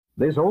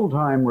This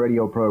old-time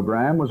radio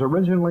program was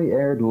originally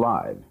aired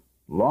live,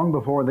 long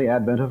before the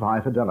advent of high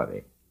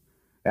fidelity.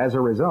 As a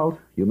result,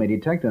 you may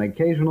detect an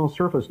occasional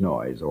surface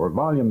noise or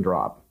volume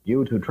drop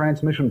due to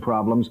transmission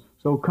problems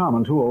so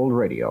common to old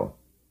radio.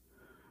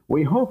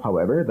 We hope,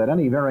 however, that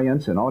any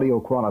variance in audio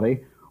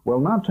quality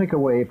will not take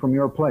away from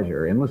your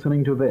pleasure in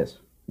listening to this,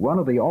 one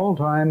of the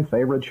all-time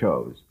favorite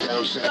shows.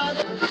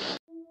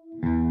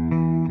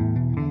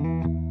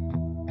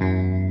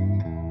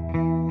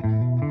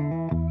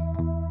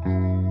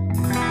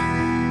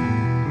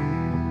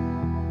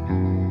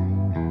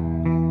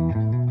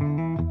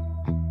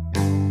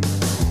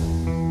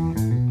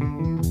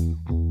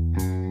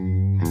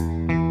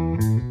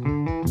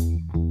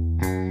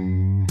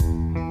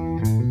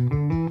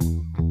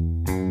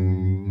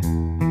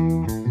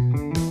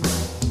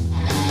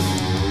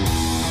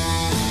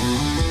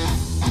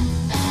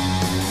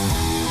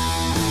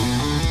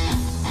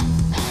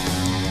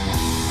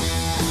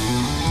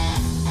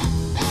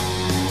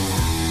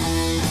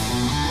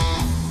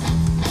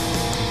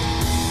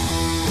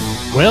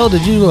 Well,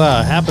 did you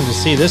happen to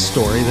see this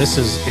story? This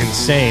is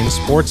insane.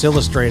 Sports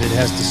Illustrated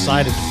has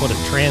decided to put a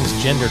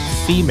transgendered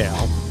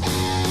female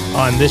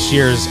on this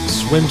year's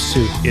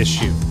swimsuit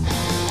issue.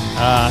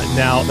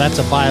 Now, that's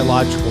a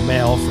biological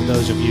male for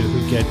those of you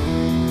who get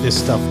this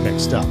stuff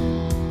mixed up.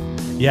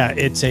 Yeah,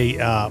 it's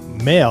a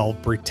male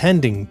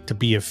pretending to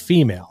be a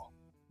female.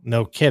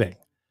 No kidding.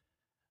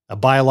 A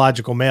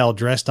biological male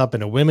dressed up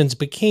in a women's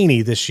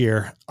bikini this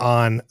year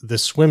on the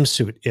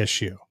swimsuit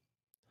issue.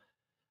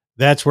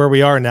 That's where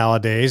we are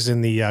nowadays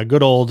in the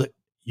good old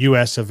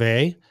US of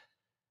A.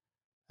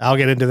 I'll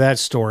get into that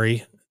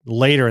story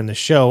later in the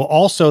show.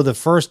 Also, the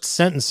first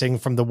sentencing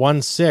from the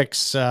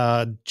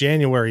 1-6,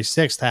 January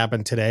 6th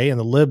happened today, and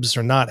the libs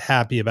are not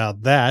happy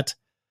about that.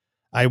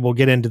 I will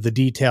get into the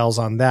details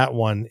on that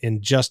one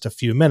in just a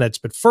few minutes.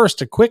 But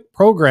first, a quick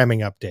programming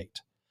update.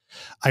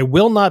 I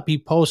will not be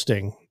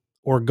posting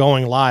or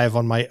going live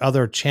on my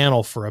other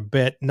channel for a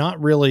bit.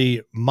 Not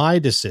really my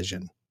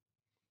decision.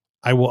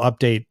 I will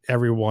update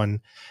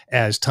everyone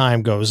as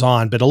time goes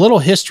on. But a little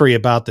history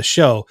about the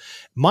show.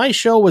 My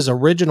show was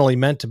originally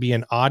meant to be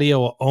an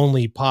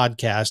audio-only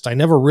podcast. I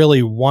never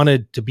really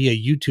wanted to be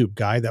a YouTube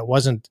guy. That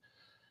wasn't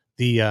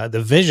the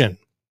vision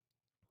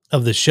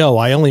of the show.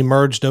 I only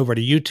merged over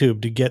to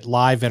YouTube to get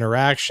live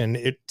interaction.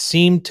 It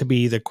seemed to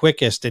be the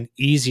quickest and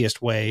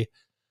easiest way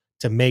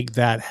to make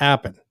that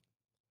happen.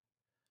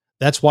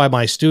 That's why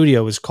my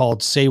studio is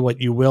called Say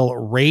What You Will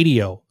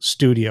Radio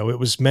Studio. It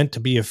was meant to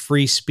be a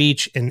free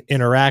speech and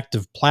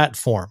interactive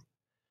platform.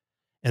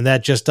 And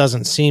that just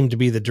doesn't seem to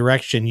be the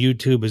direction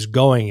YouTube is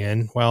going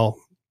in. Well,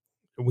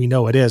 we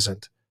know it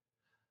isn't.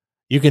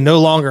 You can no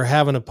longer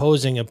have an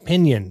opposing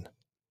opinion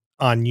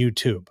on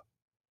YouTube.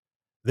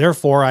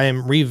 Therefore, I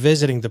am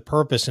revisiting the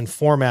purpose and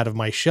format of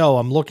my show.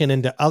 I'm looking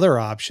into other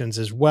options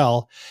as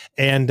well.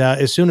 And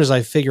as soon as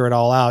I figure it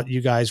all out,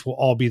 you guys will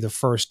all be the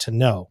first to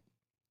know.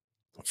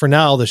 For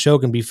now, the show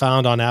can be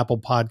found on Apple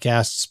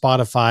Podcasts,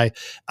 Spotify,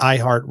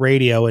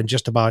 iHeartRadio, and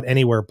just about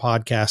anywhere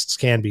podcasts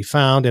can be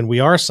found. And we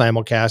are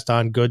simulcast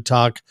on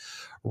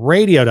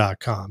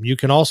goodtalkradio.com. You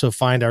can also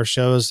find our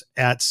shows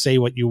at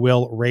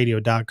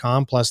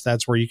saywhatyouwillradio.com. Plus,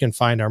 that's where you can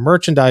find our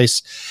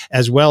merchandise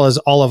as well as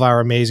all of our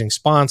amazing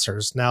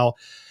sponsors. Now,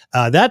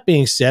 that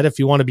being said, if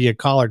you want to be a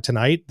caller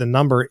tonight, the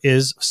number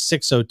is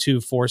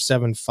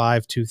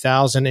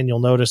 602-475-2000, and you'll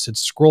notice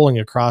it's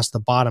scrolling across the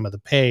bottom of the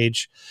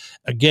page.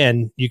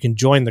 Again, you can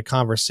join the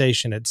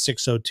conversation at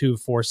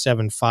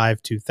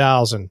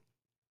 602-475-2000.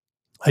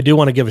 I do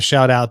want to give a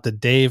shout out to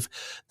Dave,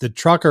 the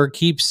trucker.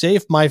 Keep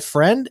safe, my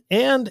friend.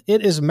 And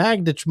it is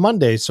Magdich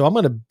Monday, so I'm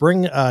going to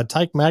bring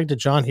Tyke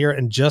Magdich on here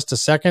in just a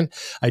second.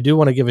 I do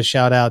want to give a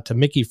shout out to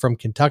Mickey from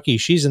Kentucky.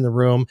 She's in the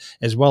room,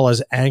 as well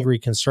as Angry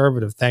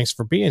Conservative. Thanks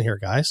for being here,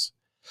 guys.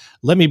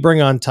 Let me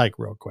bring on Tyke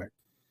real quick.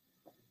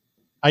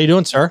 How you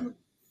doing, sir?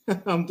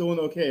 I'm doing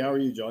okay. How are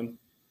you, John?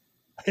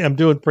 I'm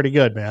doing pretty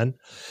good, man.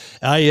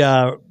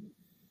 I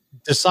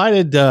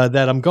decided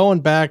that I'm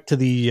going back to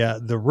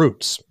the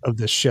roots of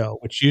this show,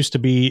 which used to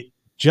be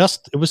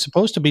it was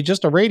supposed to be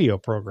just a radio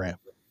program.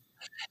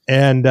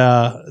 And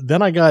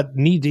then I got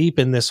knee deep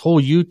in this whole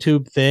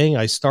YouTube thing.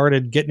 I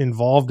started getting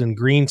involved in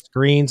green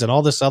screens and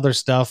all this other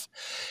stuff.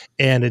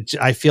 And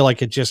I feel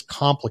like it just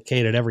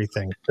complicated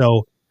everything.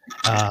 So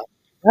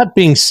that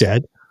being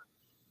said,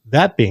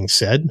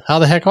 how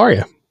the heck are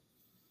you?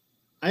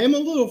 I am a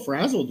little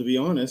frazzled, to be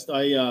honest.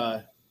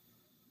 I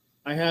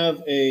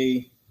have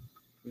a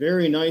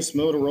very nice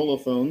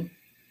Motorola phone.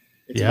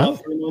 It's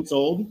about 3 months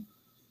old.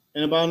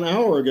 And about an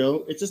hour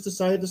ago, it just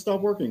decided to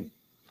stop working.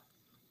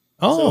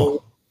 Oh.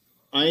 So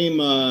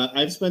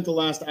I've spent the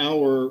last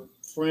hour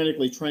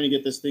frantically trying to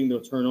get this thing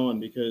to turn on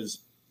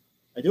because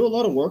I do a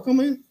lot of work on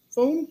my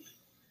phone.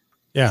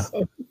 Yeah.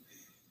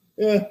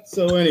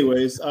 So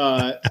anyways,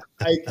 I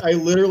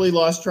literally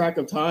lost track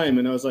of time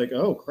and I was like,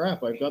 oh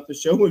crap, I've got the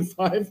show in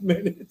 5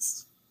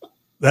 minutes.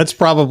 That's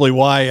probably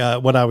why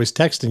when I was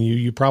texting you,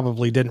 you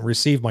probably didn't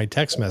receive my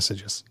text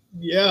messages.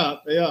 Yeah.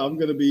 I'm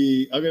gonna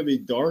be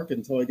dark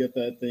until I get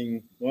that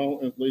thing. Well,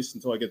 at least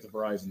until I get to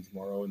Verizon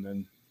tomorrow, and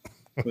then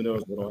who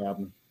knows what'll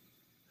happen.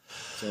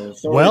 So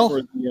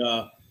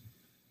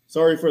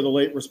sorry for the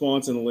late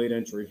response and the late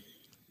entry.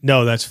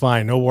 No, that's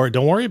fine. No worry.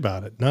 Don't worry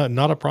about it. No,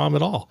 not a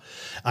problem at all.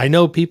 I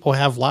know people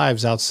have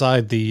lives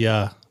outside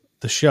the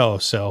show.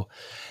 So,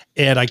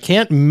 and I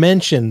can't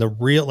mention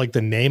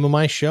the name of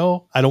my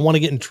show. I don't want to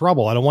get in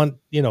trouble. I don't want,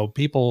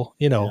 people,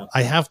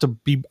 I have to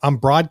I'm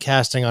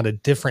broadcasting on a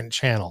different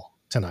channel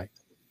tonight.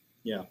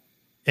 Yeah.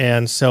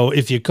 And so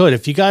if you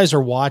guys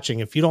are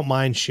watching, if you don't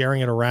mind sharing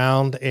it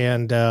around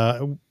and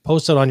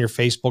post it on your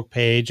Facebook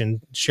page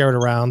and share it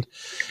around,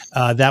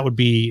 that would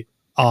be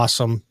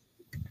awesome.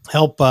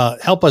 Help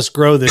us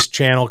grow this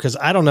channel, because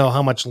I don't know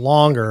how much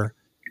longer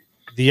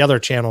the other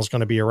channel is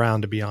going to be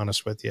around, to be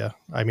honest with you.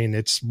 I mean,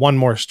 it's one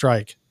more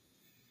strike.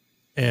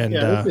 And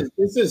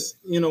this is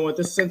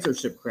this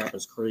censorship crap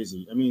is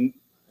crazy. I mean,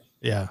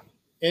 yeah.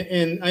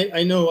 And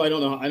I know, I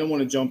don't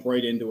want to jump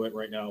right into it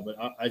right now, but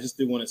I just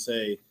do want to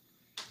say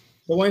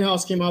the White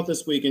House came out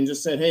this week and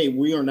just said, hey,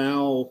 we are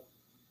now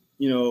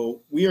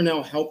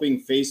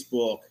helping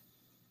Facebook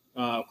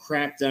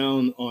crack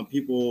down on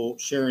people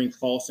sharing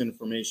false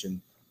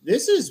information.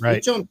 This is right.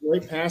 We jumped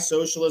right past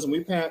socialism.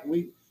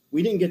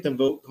 We didn't get to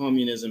vote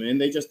communism in.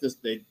 They just did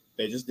it.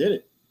 They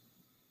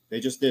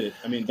just did it.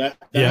 I mean, that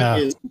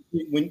is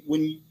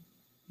when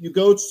you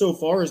go so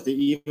far as to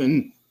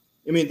even.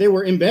 I mean, they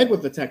were in bed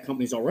with the tech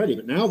companies already,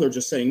 but now they're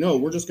just saying, no,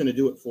 we're just going to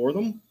do it for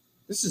them.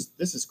 This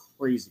is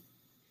crazy.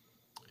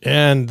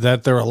 And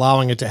that they're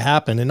allowing it to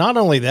happen. And not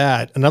only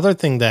that, another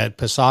thing that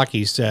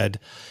Psaki said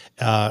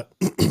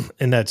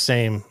in that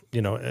same,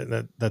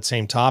 that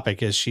same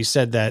topic is she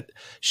said that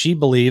she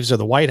believes, or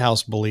the White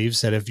House believes,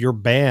 that if you're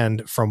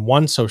banned from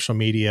one social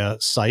media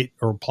site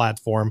or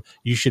platform,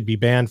 you should be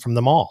banned from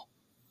them all.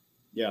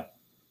 Yeah.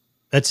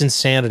 That's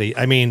insanity.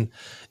 I mean,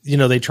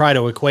 they try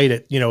to equate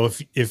it.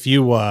 If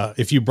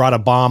you brought a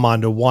bomb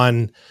onto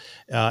one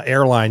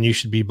airline, you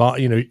should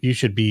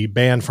be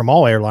banned from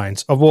all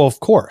airlines. Oh, well, of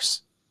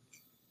course.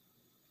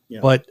 Yeah.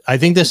 But I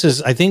think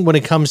when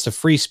it comes to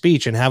free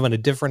speech and having a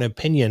different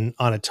opinion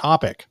on a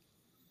topic,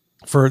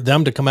 for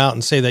them to come out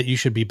and say that you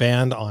should be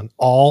banned on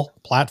all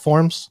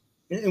platforms.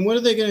 And what are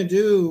they going to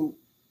do?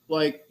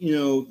 Like,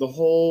 the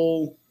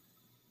whole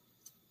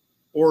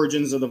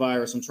origins of the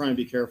virus. I'm trying to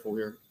be careful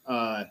here.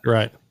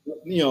 Right.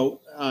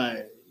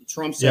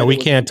 Trump said, we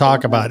can't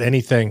talk about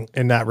anything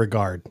in that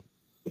regard.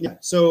 Yeah.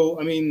 So,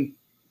 I mean,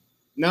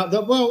 now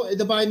the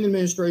Biden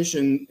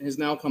administration has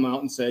now come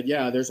out and said,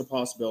 yeah, there's a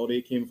possibility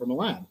it came from a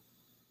lab.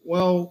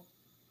 Well,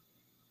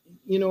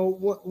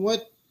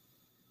 what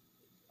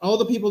all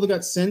the people that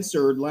got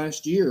censored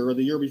last year or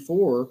the year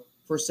before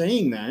for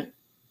saying that,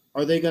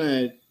 are they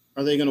going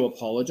to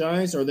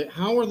apologize?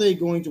 How are they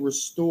going to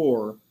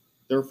restore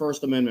their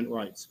First Amendment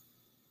rights?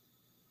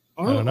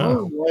 Our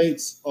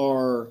rights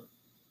are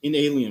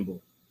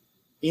inalienable.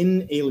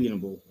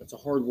 That's a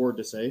hard word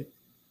to say.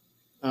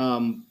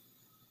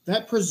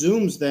 That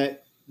presumes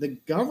that the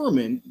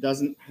government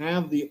doesn't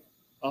have the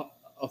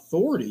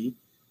authority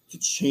to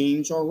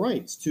change our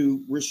rights,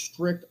 to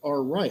restrict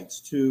our rights,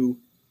 to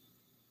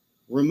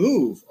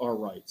remove our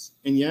rights.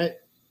 And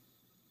yet,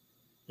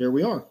 here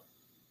we are.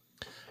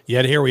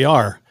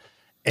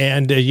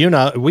 And,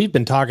 we've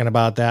been talking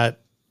about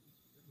that,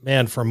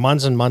 man, for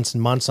months and months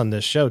and months on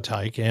this show,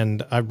 Tyke.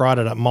 And I brought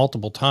it up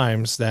multiple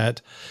times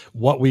that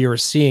what we are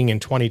seeing in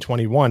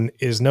 2021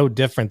 is no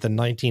different than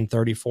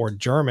 1934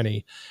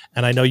 Germany.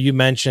 And I know you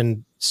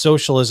mentioned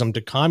socialism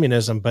to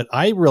communism, but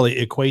I really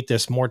equate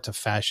this more to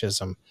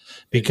fascism,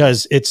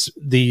 because it's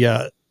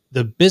the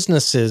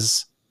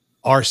businesses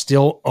are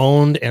still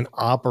owned and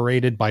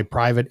operated by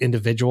private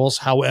individuals.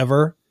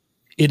 However,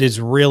 it is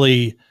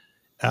really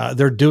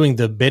they're doing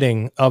the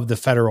bidding of the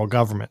federal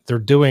government. They're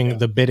doing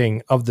the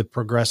bidding of the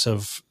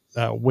progressive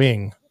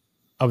wing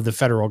of the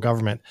federal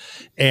government,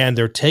 and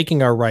they're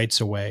taking our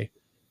rights away.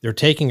 They're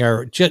taking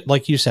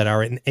like you said,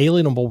 our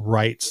inalienable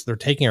rights. They're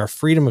taking our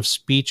freedom of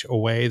speech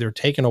away. They're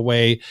taking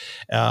away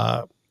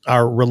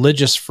our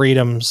religious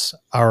freedoms,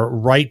 our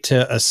right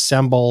to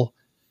assemble.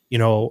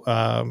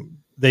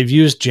 They've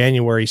used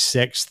January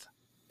 6th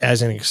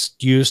as an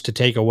excuse to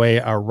take away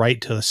our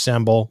right to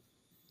assemble.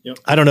 Yep.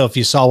 I don't know if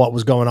you saw what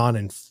was going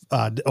on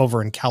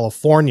over in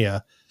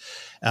California,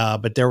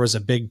 but there was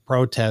a big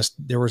protest.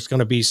 There was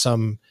going to be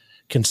some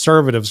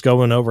conservatives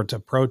going over to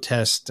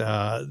protest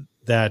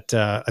that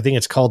I think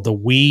it's called the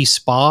We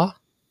Spa.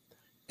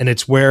 And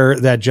it's where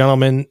that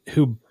gentleman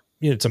who,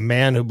 it's a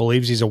man who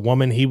believes he's a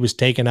woman. He was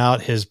taking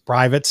out his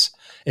privates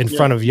in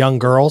front of young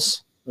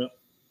girls.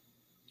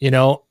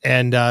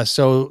 And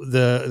so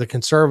the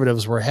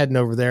conservatives were heading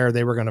over there.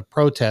 They were going to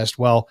protest.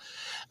 Well,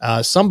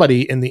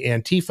 somebody in the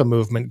Antifa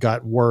movement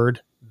got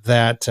word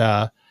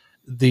that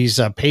these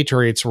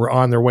patriots were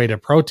on their way to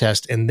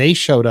protest, and they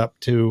showed up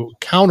to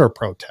counter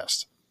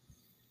protest.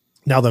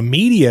 Now, the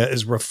media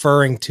is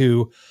referring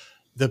to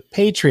the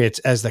patriots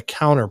as the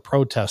counter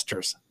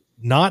protesters.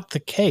 Not the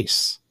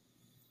case.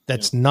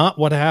 That's not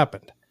what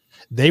happened.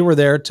 They were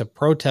there to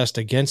protest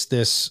against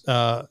this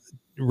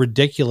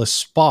ridiculous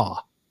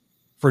spa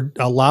for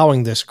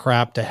allowing this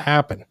crap to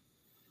happen.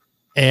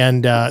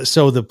 And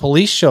so the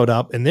police showed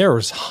up, and there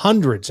was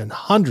hundreds and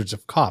hundreds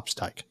of cops,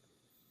 Tyke,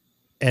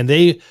 and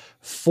they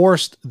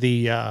forced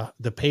the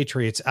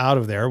Patriots out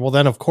of there. Well,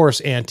 then of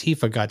course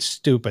Antifa got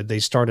stupid. They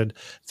started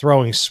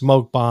throwing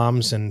smoke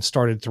bombs and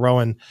started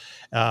throwing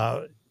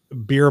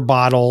beer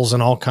bottles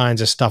and all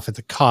kinds of stuff at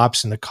the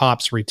cops, and the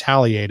cops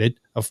retaliated,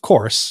 of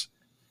course.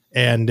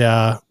 And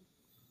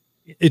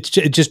it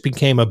just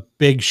became a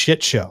big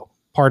shit show.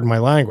 Pardon my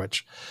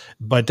language,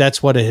 but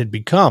that's what it had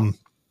become.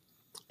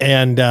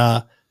 And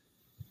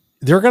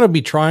they're going to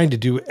be trying to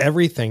do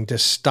everything to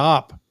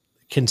stop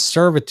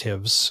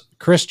conservatives,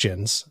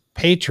 Christians,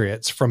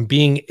 patriots from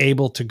being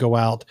able to go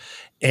out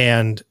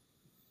and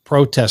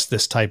protest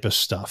this type of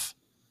stuff,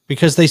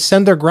 because they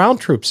send their ground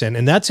troops in.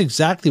 And that's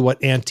exactly what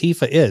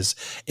Antifa is.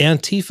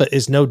 Antifa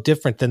is no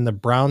different than the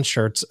brown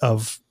shirts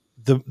of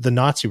the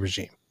Nazi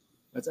regime.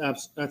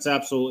 That's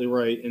absolutely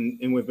right.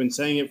 And we've been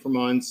saying it for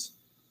months.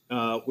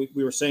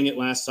 We were saying it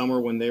last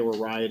summer when they were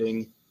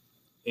rioting,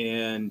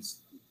 and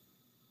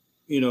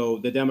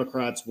the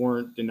Democrats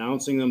weren't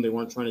denouncing them. They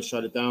weren't trying to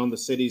shut it down. The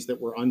cities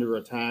that were under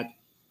attack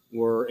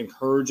were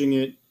encouraging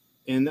it.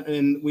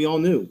 And we all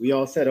knew. We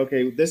all said,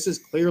 okay, this is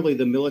clearly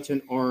the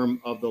militant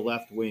arm of the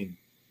left wing.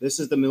 This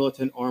is the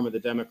militant arm of the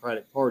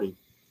Democratic Party.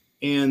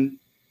 And,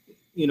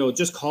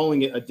 just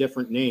calling it a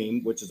different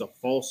name, which is a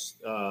false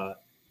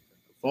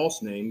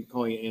name,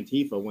 calling it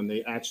Antifa when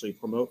they actually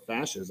promote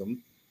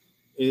fascism,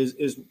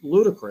 is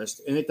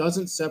ludicrous. And it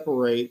doesn't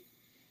separate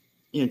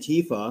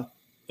Antifa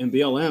and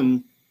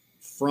BLM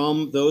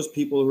from those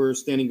people who are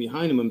standing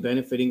behind them and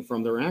benefiting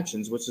from their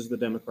actions, which is the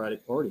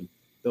Democratic Party,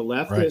 the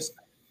leftist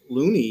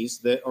loonies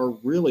that are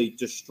really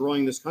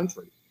destroying this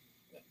country.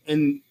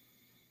 And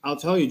I'll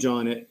tell you,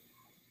 John,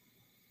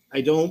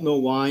 I don't know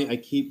why I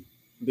keep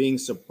being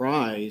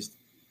surprised,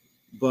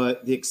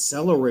 but the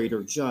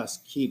accelerator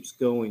just keeps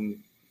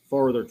going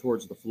farther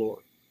towards the floor.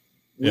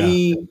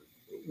 Yeah.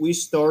 We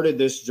started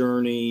this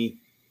journey.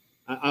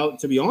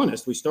 To be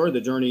honest, we started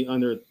the journey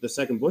under the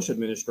second Bush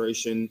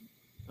administration,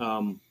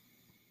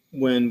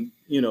 when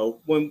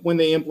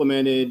they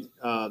implemented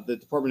the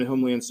Department of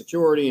Homeland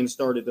Security and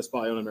started to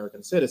spy on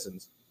American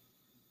citizens.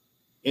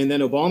 And then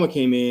Obama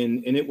came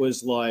in, and it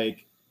was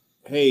like,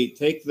 hey,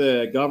 take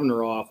the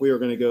governor off. We are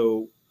going to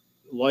go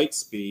light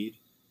speed.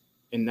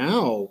 And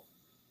now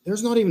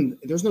there's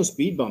no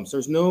speed bumps.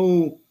 There's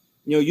no,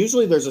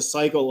 usually there's a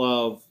cycle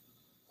of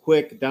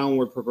quick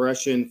downward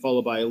progression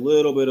followed by a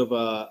little bit of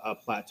a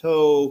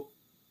plateau.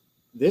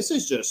 This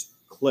is just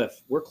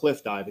cliff. We're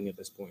cliff diving at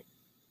this point.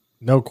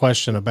 No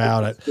question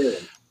about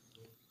it.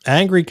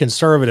 Angry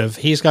Conservative,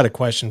 he's got a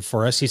question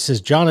for us. He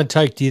says, John and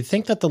Tyke, do you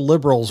think that the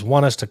liberals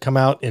want us to come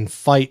out and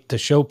fight to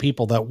show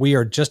people that we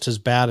are just as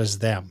bad as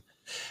them?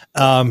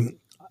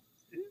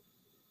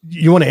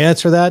 You want to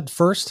answer that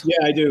first? Yeah,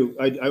 I do.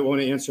 I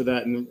want to answer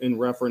that in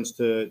reference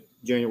to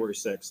January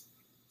 6th.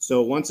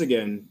 So once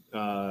again,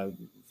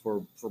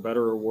 for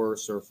better or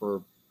worse,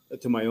 or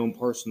to my own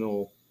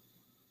personal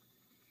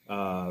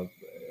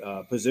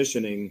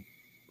positioning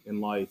in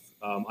life,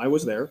 I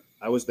was there.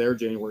 I was there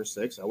January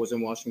 6th. I was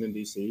in Washington,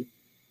 D.C.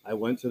 I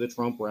went to the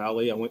Trump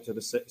rally. I went to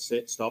the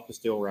Stop the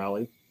Steal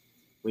rally.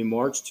 We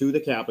marched to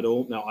the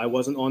Capitol. Now, I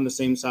wasn't on the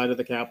same side of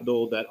the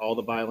Capitol that all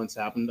the violence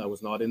happened. I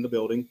was not in the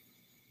building.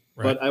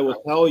 Right. But I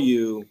will tell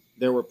you,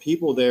 there were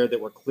people there that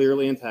were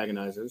clearly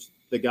antagonizers.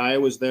 The guy I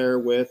was there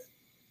with,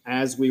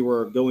 as we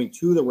were going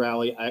to the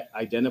rally,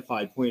 I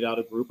pointed out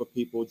a group of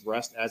people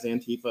dressed as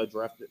Antifa,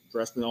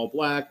 dressed in all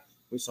black.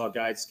 We saw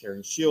guys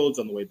carrying shields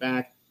on the way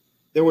back.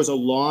 There was a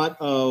lot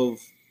of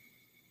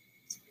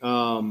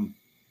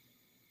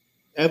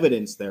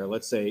evidence there,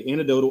 let's say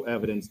anecdotal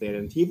evidence that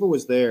Antifa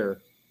was there,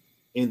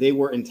 and they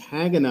were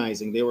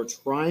antagonizing. They were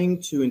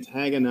trying to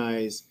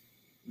antagonize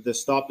the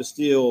Stop the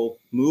Steal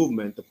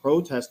movement, the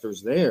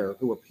protesters there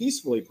who were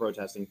peacefully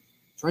protesting,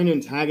 trying to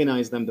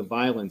antagonize them to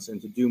violence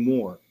and to do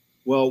more.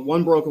 Well,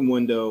 one broken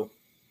window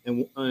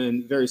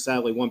and very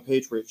sadly, one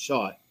Patriot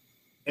shot.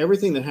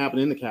 Everything that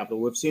happened in the Capitol,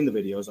 we've seen the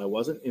videos. I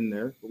wasn't in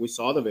there, but we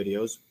saw the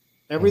videos.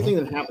 Everything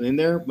that happened in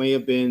there may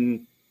have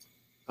been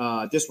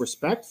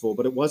disrespectful,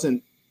 but it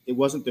wasn't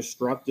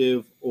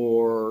destructive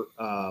or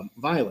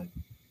violent.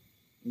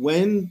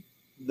 When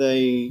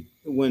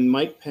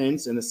Mike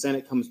Pence and the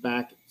Senate comes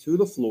back to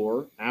the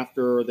floor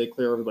after they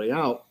clear everybody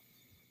out,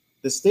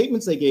 the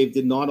statements they gave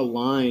did not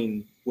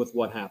align with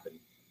what happened.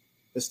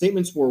 The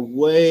statements were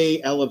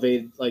way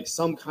elevated, like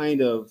some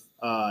kind of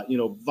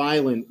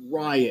violent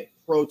riot,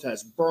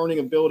 protest, burning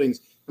of buildings.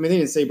 I mean, they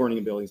didn't say burning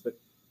of buildings, but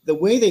the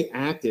way they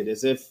acted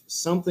as if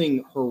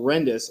something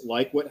horrendous,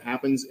 like what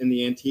happens in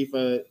the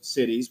Antifa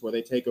cities where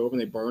they take over and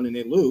they burn and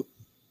they loot,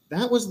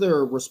 that was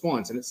their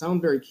response. And it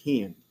sounded very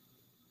canned.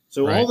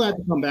 So all that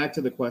to come back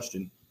to the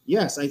question,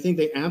 yes, I think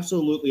they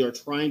absolutely are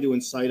trying to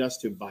incite us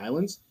to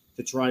violence,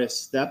 to try to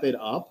step it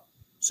up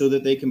so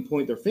that they can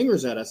point their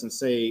fingers at us and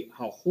say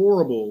how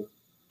horrible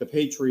the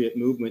patriot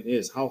movement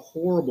is, how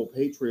horrible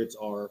patriots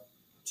are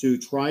to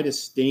try to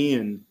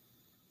stand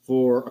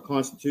for a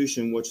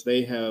constitution which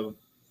they have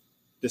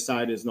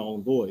decided is null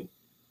and void.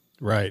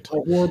 Right.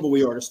 How horrible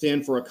we are to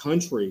stand for a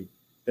country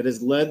that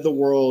has led the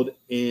world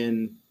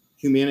in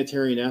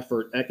humanitarian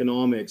effort,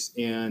 economics,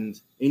 and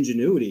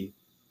ingenuity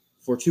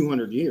for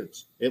 200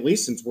 years, at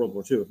least since World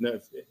War II,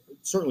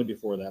 certainly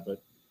before that.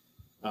 But,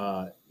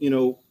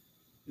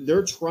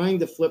 they're trying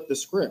to flip the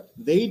script.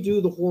 They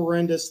do the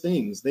horrendous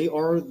things. They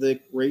are the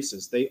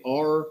racists. They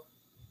are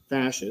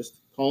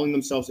fascist, calling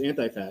themselves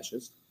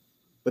anti-fascist,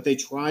 but they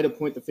try to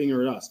point the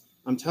finger at us.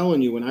 I'm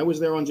telling you, when I was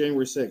there on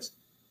January 6th,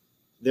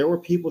 there were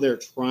people there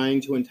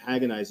trying to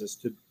antagonize us,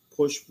 to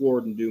push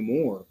forward and do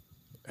more.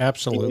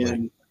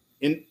 Absolutely.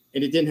 And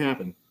it didn't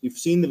happen. You've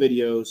seen the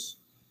videos.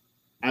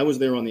 I was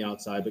there on the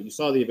outside, but you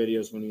saw the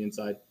videos from the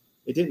inside.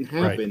 It didn't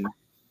happen, right.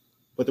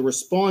 But the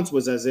response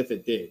was as if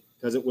it did,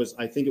 because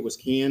I think it was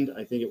canned.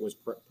 I think it was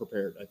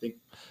prepared. I think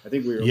we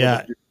were.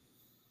 Yeah.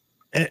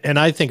 And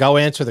I think I'll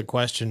answer the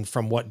question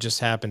from what just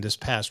happened this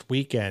past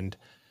weekend.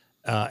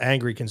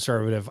 Angry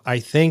conservative. I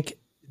think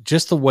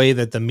just the way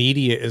that the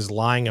media is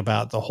lying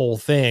about the whole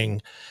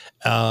thing,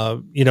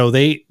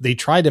 they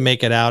tried to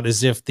make it out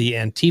as if the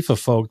Antifa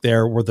folk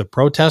there were the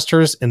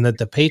protesters and that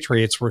the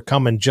patriots were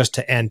coming just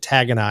to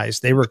antagonize.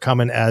 They were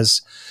coming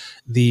as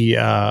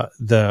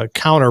the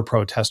counter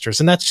protesters.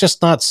 And that's just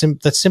that's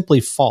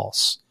simply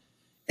false.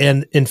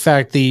 And in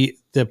fact, the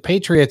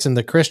patriots and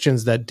the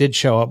Christians that did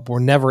show up were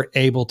never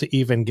able to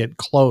even get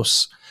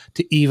close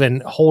to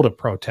even hold a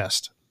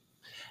protest.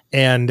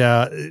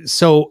 And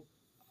so,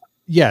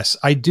 yes,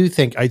 I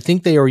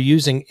think they are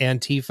using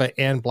Antifa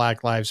and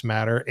Black Lives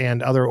Matter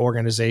and other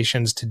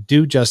organizations to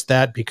do just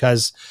that,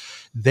 because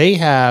they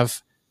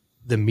have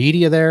the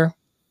media there.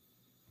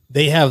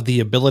 They have the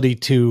ability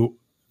to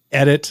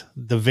edit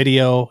the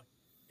video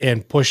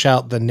and push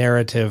out the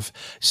narrative.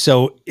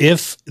 So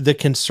if the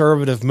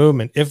conservative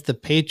movement, if the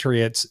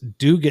patriots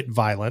do get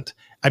violent,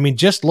 I mean,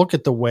 just look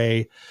at the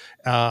way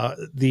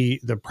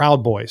the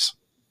Proud Boys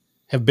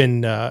have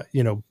been,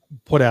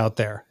 put out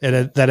there,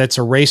 and that it's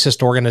a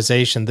racist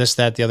organization, this,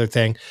 that, the other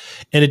thing.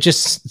 And it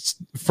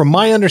just, from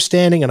my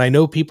understanding, and I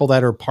know people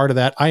that are part of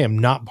that, I am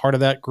not part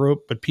of that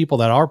group, but people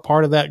that are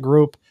part of that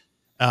group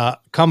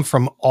come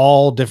from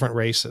all different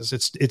races.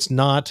 It's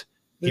not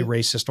a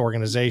racist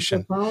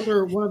organization.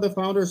 One of the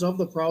founders of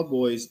the Proud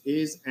Boys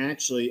is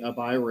actually a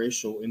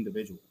biracial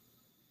individual.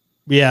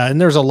 Yeah, and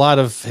there's a lot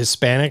of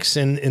Hispanics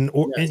and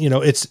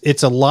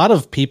it's a lot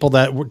of people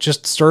that were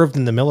just served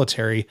in the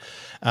military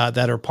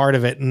that are part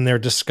of it, and they're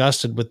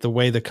disgusted with the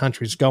way the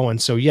country's going.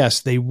 So yes,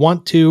 they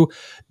want to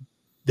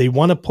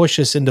push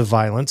us into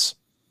violence,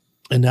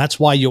 and that's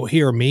why you'll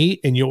hear me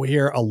and you'll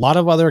hear a lot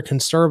of other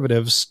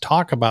conservatives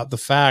talk about the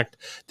fact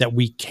that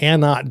we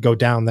cannot go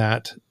down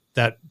that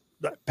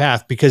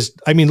path, because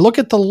I mean, look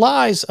at the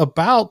lies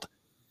about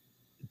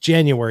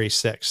January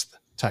 6th,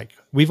 Tyke.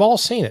 We've all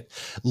seen it.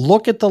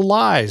 Look at the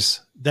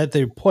lies that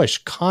they push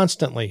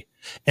constantly.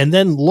 And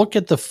then look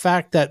at the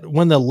fact that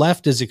when the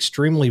left is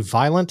extremely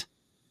violent,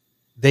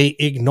 they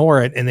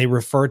ignore it and they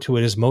refer to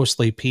it as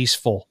mostly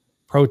peaceful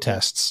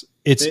protests.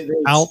 It's they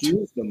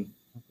excuse them.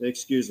 They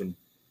excuse them.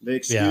 They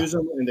excuse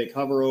them and they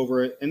cover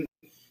over it. And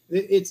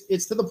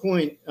it's to the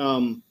point.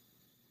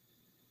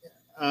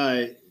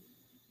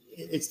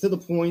 It's to the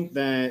point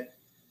that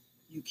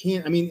you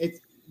can't. I mean,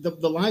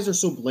 the lies are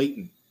so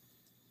blatant.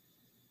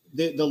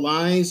 The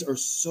lies are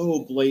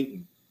so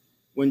blatant.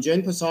 When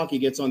Jen Psaki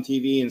gets on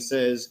TV and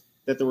says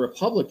that the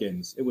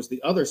Republicans, it was the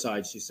other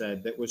side, she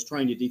said, that was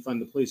trying to defund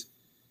the police.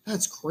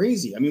 That's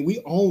crazy. I mean, we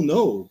all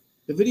know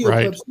the video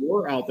clips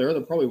were out there.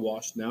 They're probably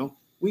washed now.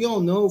 We all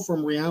know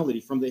from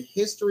reality, from the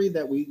history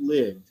that we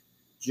lived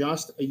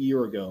just a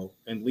year ago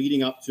and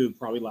leading up to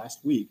probably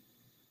last week,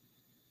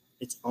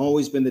 it's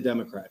always been the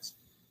Democrats.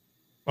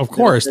 Of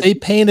course, they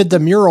painted the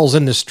murals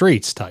in the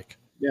streets, Tyke.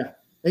 Yeah.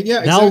 Yeah,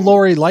 now exactly.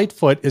 Lori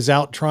Lightfoot is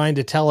out trying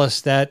to tell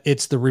us that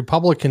it's the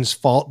Republicans'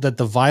 fault that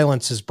the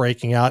violence is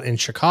breaking out in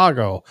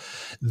Chicago.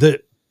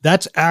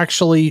 That's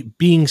actually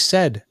being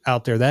said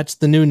out there. That's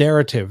the new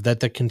narrative,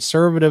 that the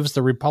conservatives,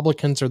 the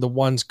Republicans, are the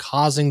ones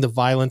causing the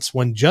violence,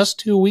 when just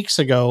 2 weeks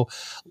ago,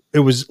 it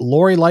was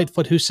Lori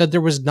Lightfoot who said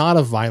there was not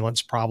a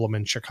violence problem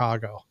in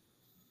Chicago.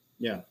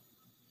 Yeah.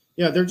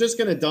 Yeah, they're just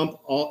going to dump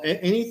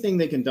anything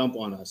they can dump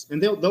on us. And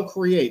they'll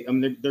create. I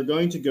mean, they're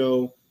going to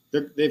go.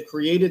 They've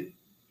created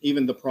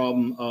even the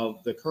problem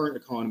of the current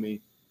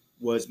economy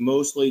was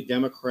mostly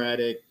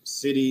Democratic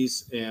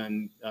cities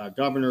and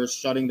governors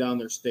shutting down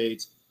their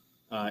states,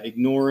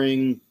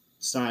 ignoring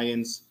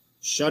science,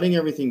 shutting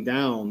everything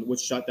down,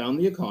 which shut down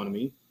the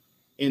economy.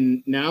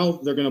 And now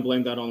they're going to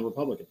blame that on the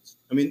Republicans.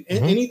 I mean,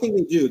 anything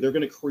they do, they're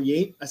going to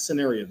create a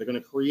scenario. They're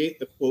going to create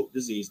the quote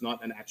disease,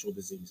 not an actual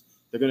disease.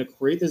 They're going to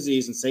create the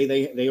disease and say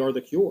they are the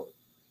cure.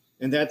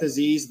 And that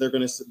disease, they're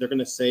going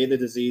to say the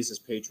disease is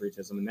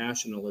patriotism and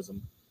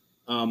nationalism.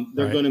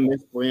 They're going to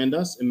misbrand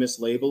us and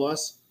mislabel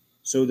us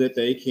so that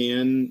they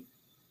can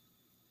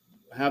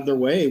have their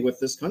way with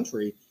this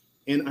country.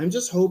 And I'm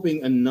just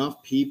hoping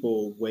enough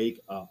people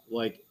wake up.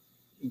 Like,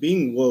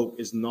 being woke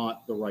is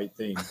not the right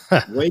thing.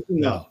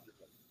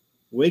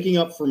 Waking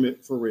up for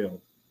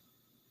real.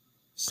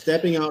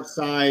 Stepping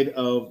outside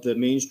of the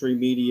mainstream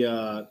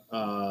media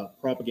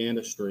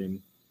propaganda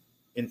stream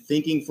and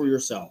thinking for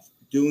yourself.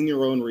 doing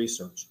your own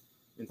research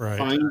and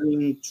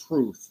finding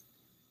truth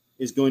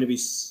is going to be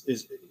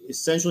is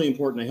essentially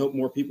important. I hope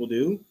more people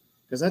do,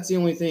 because that's the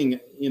only thing,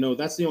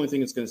 that's the only thing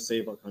that's going to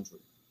save our country.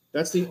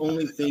 That's the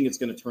only thing that's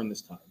going to turn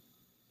this tide.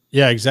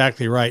 Yeah,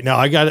 exactly right. Now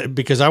I got it,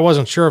 because I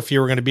wasn't sure if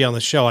you were going to be on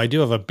the show. I do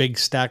have a big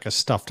stack of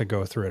stuff to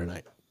go through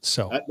tonight.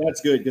 So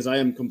that's good, because I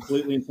am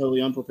completely and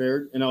totally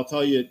unprepared. And I'll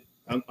tell you,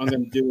 I'm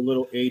going to do a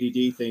little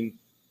ADD thing.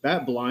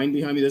 That blind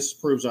behind me, this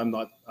proves I'm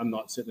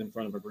not sitting in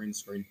front of a green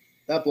screen.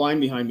 That blind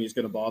behind me is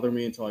going to bother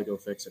me until I go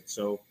fix it.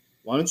 So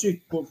why don't you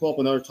pull up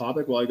another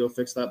topic while I go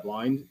fix that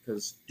blind?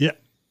 Because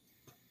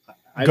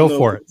I go don't know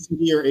for if it's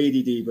CD or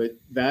ADD, but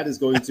that is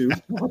going to.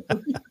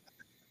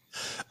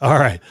 All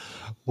right.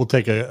 We'll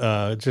take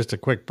just a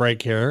quick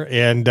break here.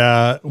 And,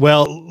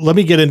 well, let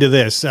me get into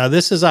this.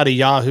 This is out of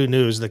Yahoo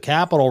News. The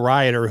Capitol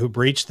rioter who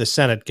breached the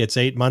Senate gets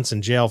 8 months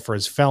in jail for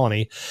his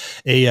felony.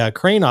 A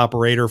crane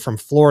operator from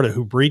Florida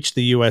who breached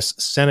the U.S.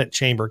 Senate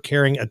chamber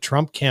carrying a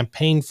Trump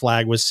campaign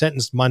flag was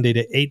sentenced Monday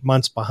to 8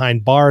 months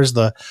behind bars,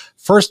 the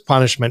first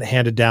punishment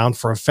handed down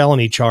for a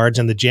felony charge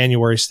in the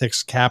January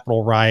 6th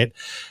Capitol riot,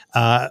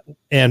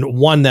 and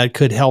one that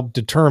could help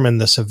determine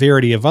the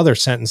severity of other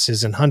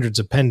sentences in hundreds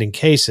of pending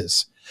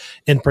cases.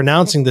 In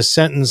pronouncing the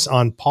sentence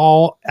on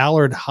Paul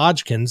Allard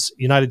Hodgkins,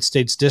 United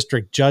States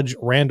District Judge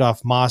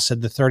Randolph Moss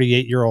said the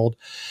 38-year-old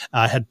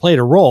had played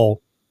a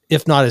role,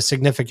 if not as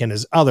significant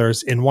as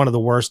others, in one of the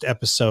worst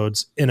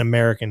episodes in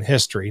American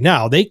history.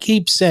 Now, they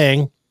keep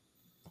saying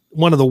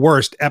one of the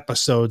worst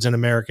episodes in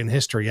American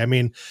history. I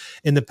mean,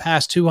 in the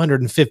past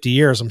 250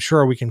 years, I'm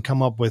sure we can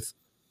come up with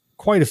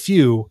quite a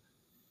few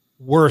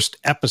worst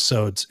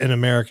episodes in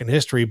American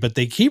history, but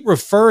they keep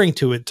referring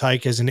to it,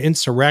 Tyke, as an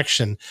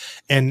insurrection.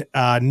 And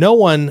no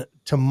one,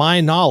 to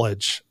my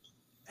knowledge,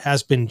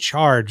 has been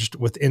charged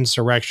with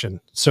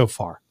insurrection so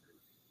far.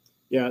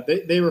 Yeah,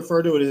 they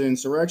refer to it as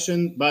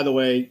insurrection. By the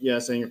way,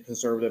 yes, I'm a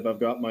conservative. I've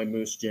got my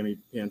Moose Jammy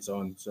pants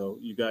on, so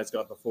you guys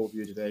got the full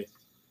view today.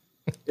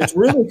 It's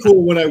really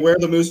cool when I wear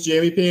the Moose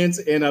Jammy pants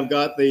and I've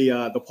got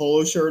the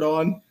polo shirt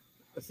on,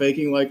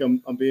 faking like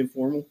I'm being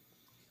formal.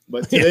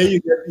 But today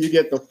you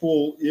get the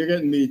full. You're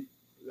getting me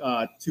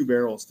 2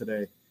 barrels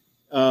today.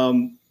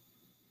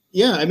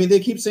 Yeah, I mean, they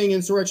keep saying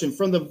insurrection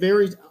from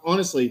the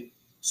honestly.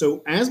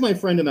 So as my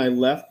friend and I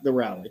left the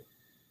rally,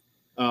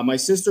 my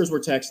sisters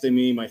were texting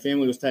me, my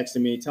family was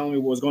texting me, telling me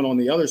what was going on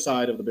the other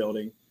side of the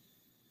building.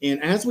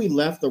 And as we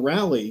left the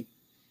rally,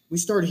 we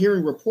started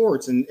hearing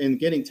reports and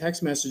getting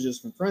text messages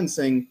from friends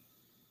saying,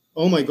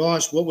 "Oh my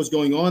gosh, what was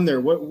going on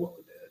there? What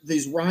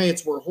these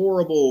riots were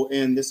horrible,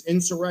 and this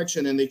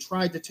insurrection, and they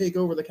tried to take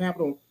over the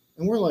Capitol."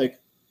 And we're like,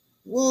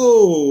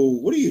 whoa,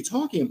 what are you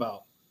talking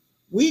about?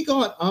 We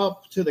got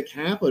up to the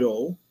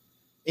Capitol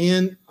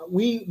and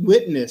we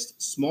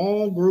witnessed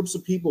small groups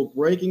of people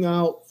breaking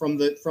out from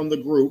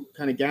the group,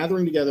 kind of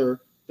gathering together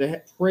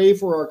to pray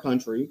for our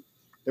country.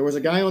 There was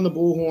a guy on a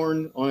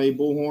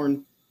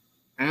bullhorn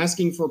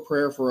asking for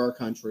prayer for our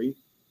country.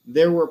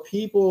 There were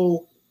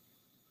people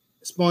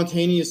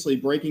spontaneously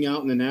breaking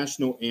out in the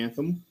national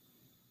anthem.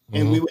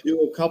 And we would do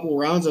a couple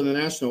rounds of the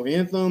national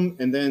anthem,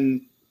 and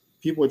then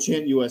people would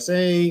chant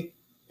USA,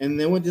 and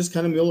then would just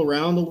kind of mill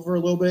around for a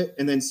little bit,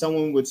 and then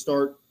someone would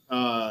start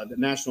the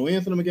national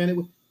anthem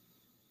again.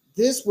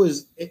 This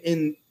was,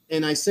 and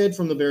I said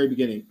from the very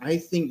beginning, I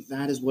think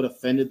that is what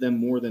offended them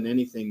more than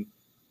anything.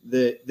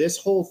 This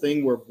whole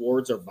thing where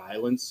words are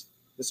violence,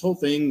 this whole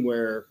thing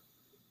where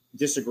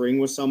disagreeing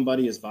with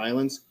somebody is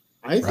violence.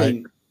 I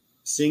think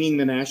singing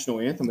the national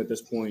anthem at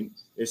this point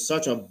is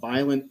such a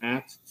violent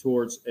act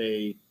towards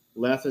a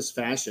leftist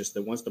fascist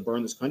that wants to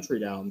burn this country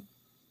down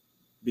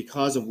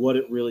because of what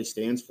it really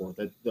stands for,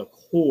 the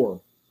core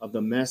of the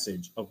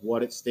message of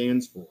what it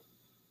stands for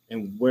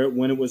and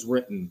when it was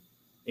written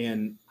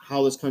and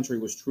how this country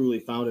was truly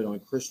founded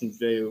on Christian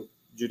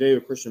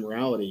Judeo-Christian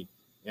morality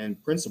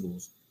and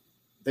principles.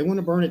 They want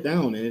to burn it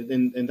down,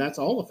 and that's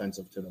all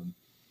offensive to them.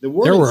 The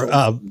word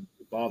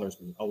bothers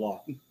me a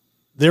lot.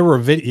 There were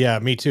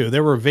me too.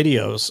 There were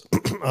videos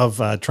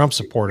of Trump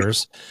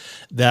supporters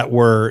that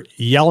were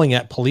yelling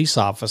at police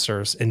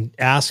officers and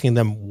asking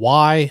them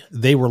why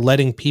they were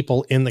letting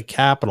people in the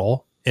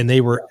Capitol, and they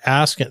were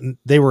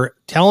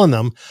telling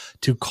them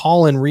to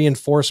call in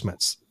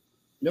reinforcements.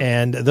 Yep.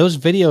 And those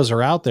videos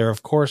are out there.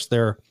 Of course,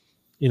 they're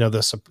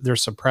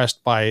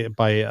suppressed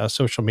by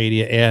social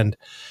media and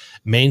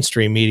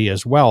mainstream media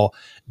as well.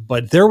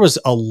 But there was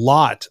a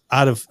lot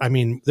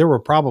there were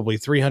probably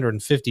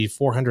 350,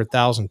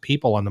 400,000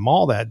 people on the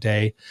mall that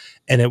day.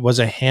 And it was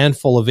a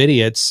handful of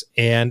idiots.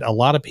 And a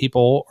lot of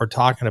people are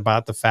talking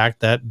about the fact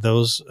that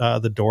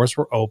the doors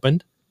were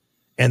opened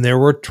and there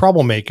were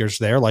troublemakers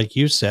there, like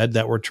you said,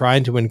 that were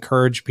trying to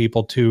encourage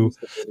people to,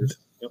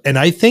 and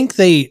I think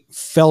they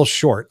fell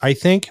short. I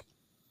think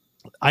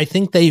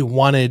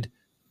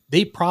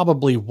they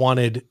probably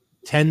wanted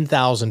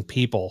 10,000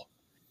 people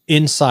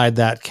inside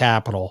that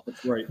Capitol,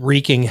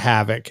 wreaking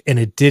havoc, and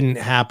it didn't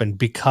happen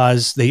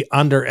because they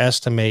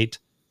underestimate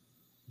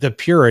the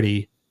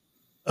purity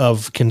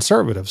of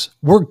conservatives.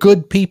 We're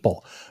good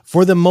people.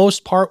 For the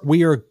most part,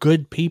 we are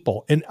good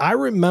people. And I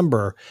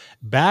remember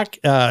back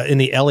in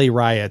the LA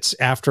riots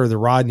after the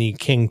Rodney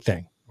King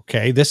thing.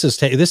 Okay, this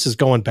is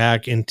going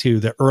back into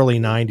the early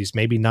 90s,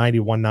 maybe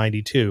 91,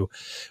 92,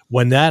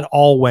 when that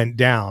all went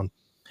down.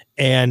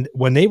 And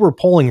when they were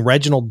pulling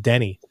Reginald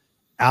Denny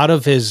out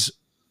of his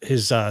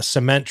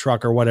cement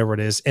truck or whatever it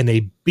is, and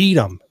they beat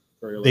him.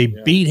 They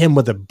beat him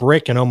with a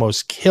brick and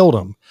almost killed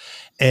him.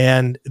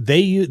 And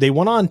they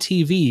went on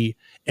TV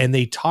and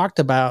they talked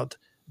about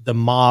the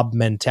mob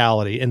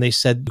mentality. And they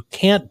said, you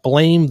can't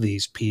blame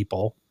these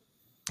people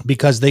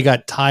because they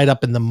got tied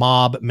up in the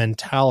mob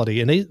mentality.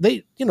 And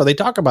they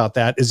talk about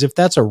that as if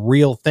that's a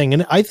real thing.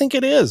 And I think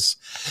it is.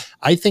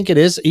 I think it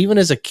is. Even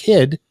as a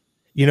kid,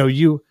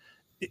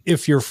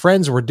 if your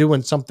friends were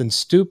doing something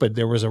stupid,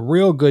 there was a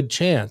real good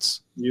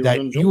chance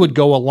that you would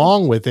go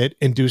along with it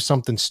and do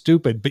something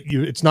stupid, but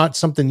it's not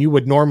something you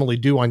would normally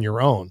do on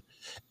your own.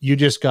 You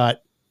just got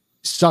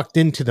sucked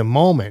into the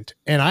moment.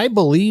 And I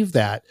believe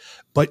that,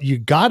 but you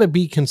got to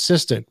be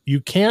consistent.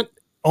 You can't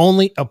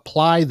only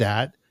apply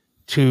that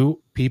to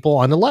people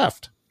on the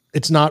left.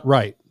 It's not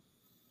right.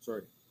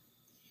 Sorry.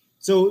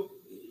 So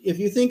if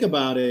you think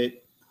about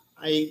it,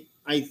 I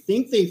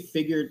think they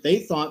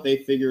thought they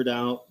figured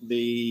out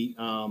the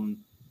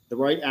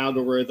right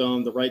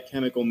algorithm, the right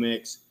chemical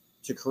mix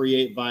to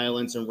create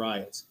violence and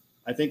riots.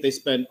 I think they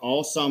spent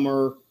all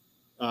summer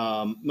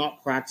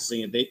not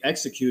practicing it, they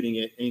executing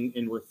it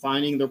in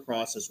refining their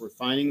process,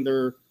 refining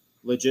their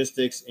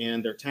logistics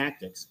and their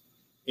tactics.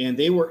 And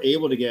they were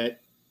able to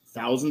get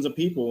thousands of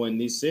people in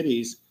these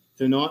cities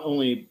to not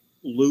only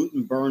loot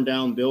and burn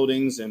down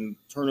buildings and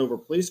turn over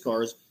police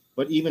cars,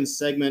 but even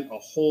segment a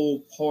whole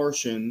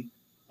portion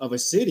of a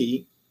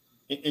city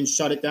and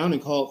shut it down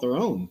and call it their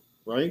own,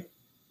 right?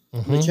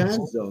 Mm-hmm. The Chad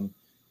Zone.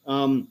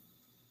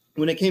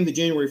 When it came to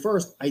January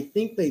 1st, I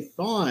think they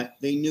thought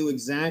they knew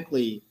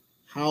exactly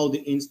how to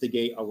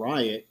instigate a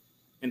riot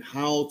and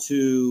how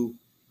to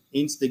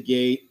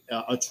instigate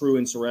a true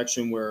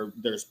insurrection where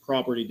there's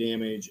property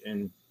damage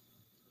and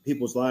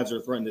people's lives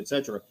are threatened,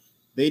 etc.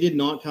 They did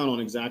not count on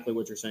exactly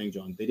what you're saying,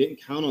 John. They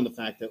didn't count on the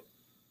fact that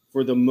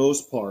for the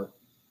most part,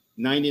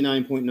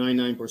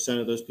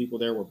 99.99% of those people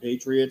there were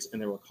patriots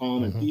and they were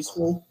calm and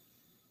peaceful,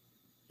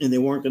 and they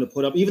weren't going to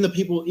put up even the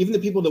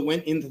people that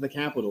went into the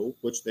Capitol,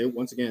 which they,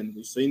 once again,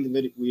 we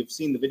have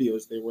seen the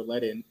videos, they were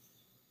let in.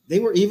 They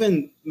were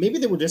maybe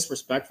they were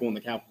disrespectful in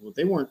the Capitol, but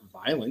they weren't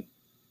violent.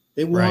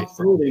 They walked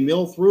through, they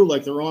milled through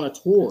like they're on a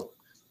tour.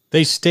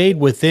 They stayed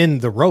within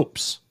the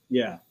ropes.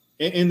 Yeah.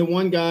 And the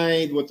one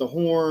guy with the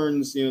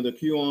horns, the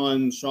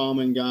QAnon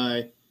shaman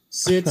guy,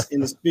 sits in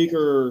the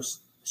speaker's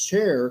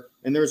chair,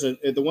 and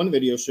the one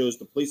video shows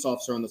the police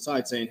officer on the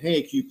side saying,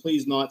 "Hey, can you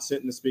please not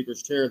sit in the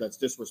speaker's chair? That's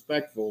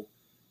disrespectful."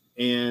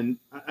 And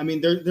I mean,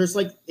 there's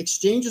like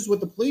exchanges with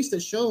the police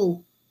that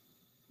show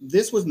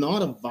this was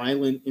not a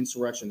violent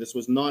insurrection. This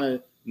was not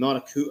a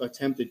coup,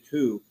 attempted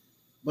coup.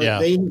 But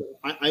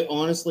I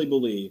honestly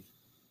believe,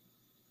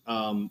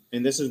 and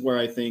this is where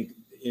I think,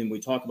 and we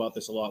talk about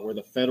this a lot, where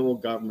the federal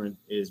government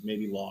is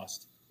maybe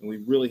lost, and we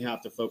really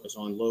have to focus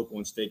on local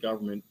and state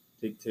government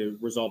to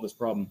resolve this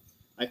problem.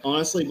 I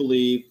honestly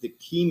believe the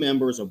key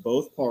members of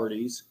both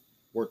parties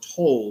were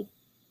told,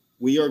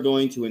 we are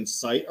going to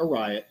incite a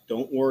riot.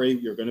 Don't worry,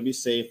 you're going to be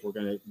safe. We're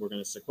going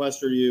to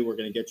sequester you. We're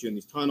going to get you in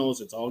these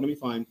tunnels. It's all going to be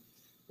fine.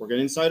 We're going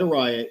to incite a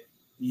riot.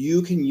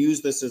 You can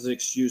use this as an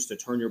excuse to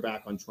turn your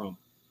back on Trump.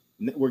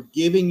 We're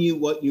giving you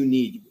what you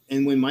need.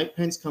 And when Mike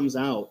Pence comes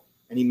out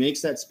and he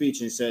makes that speech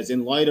and he says,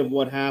 in light of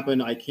what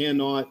happened, I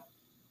cannot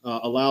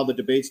allow the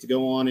debates to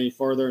go on any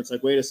further. It's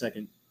like, wait a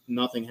second,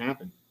 nothing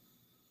happened.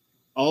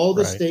 All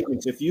the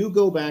statements, if you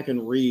go back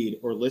and read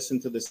or listen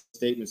to the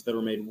statements that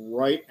were made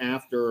right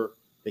after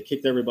they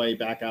kicked everybody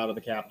back out of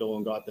the Capitol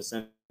and got the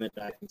Senate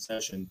back in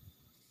session,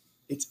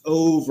 it's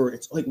over.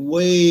 It's like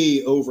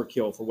way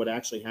overkill for what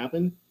actually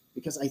happened,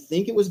 because I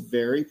think it was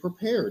very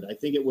prepared. I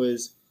think it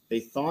was, they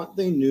thought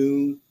they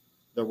knew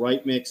the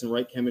right mix and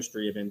right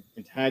chemistry of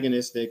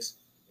antagonistics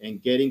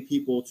and getting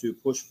people to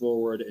push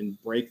forward and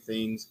break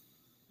things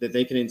that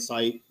they can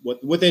incite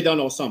what they've done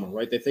all summer,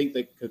 right? They think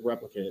they could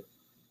replicate it.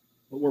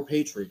 But we're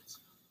patriots.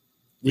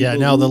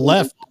 Now the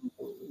left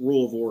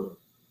rule of order.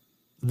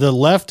 The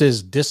left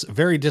is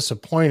very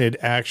disappointed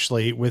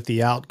actually with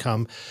the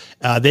outcome.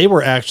 They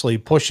were actually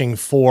pushing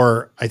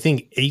for, I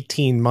think,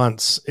 18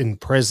 months in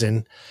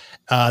prison.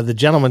 The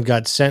gentleman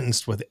got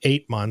sentenced with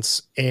 8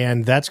 months,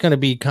 and that's going to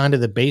be kind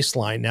of the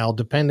baseline. Now,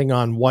 depending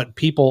on what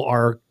people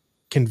are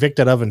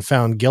convicted of and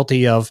found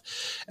guilty of,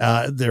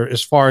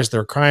 as far as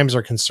their crimes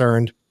are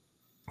concerned,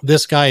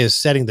 this guy is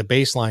setting the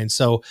baseline.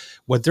 So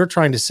what they're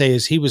trying to say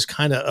is he was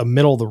kind of a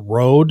middle of the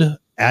road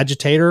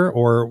agitator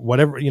or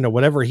whatever,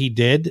 whatever he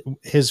did,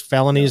 his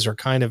felonies are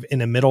kind of in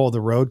the middle of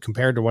the road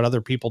compared to what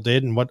other people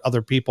did and what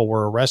other people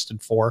were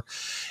arrested for.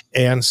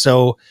 And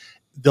so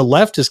the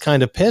left is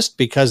kind of pissed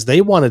because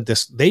they wanted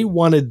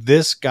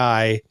this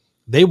guy,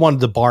 they wanted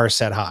the bar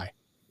set high.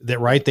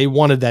 right? They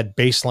wanted that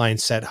baseline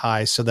set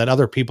high so that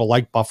other people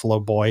like Buffalo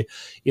Boy,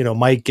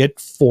 might get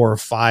 4 or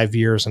 5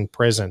 years in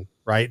prison,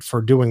 right,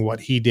 for doing what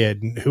he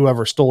did, and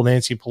whoever stole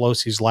Nancy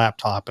Pelosi's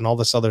laptop and all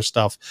this other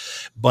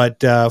stuff.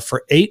 But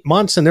for 8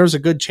 months, and there's a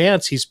good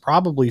chance he's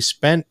probably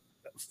spent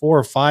 4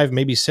 or 5,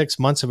 maybe 6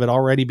 months of it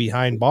already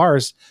behind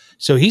bars.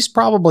 So he's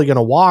probably going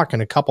to walk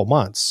in a couple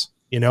months,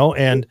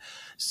 and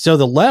so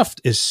the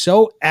left is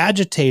so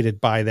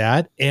agitated by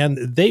that, and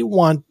they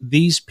want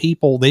these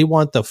people, they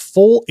want the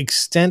full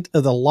extent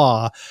of the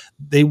law.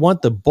 They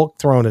want the book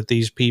thrown at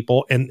these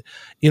people. And,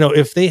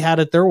 if they had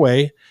it their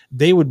way,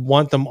 they would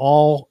want them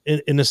all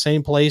in the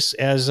same place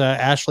as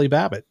Ashley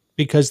Babbitt,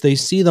 because they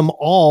see them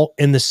all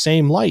in the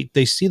same light.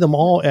 They see them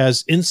all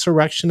as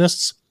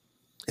insurrectionists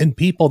and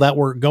people that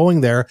were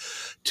going there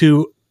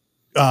to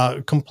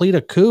complete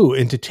a coup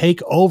and to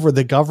take over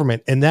the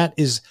government. And that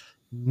is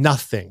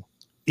nothing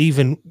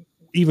even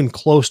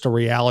close to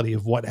reality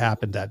of what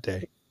happened that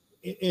day.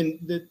 And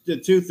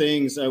the two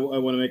things I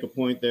want to make a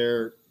point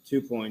there,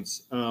 2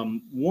 points.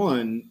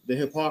 One, the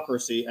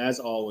hypocrisy, as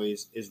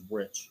always, is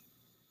rich,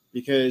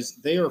 because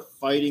they are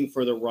fighting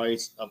for the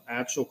rights of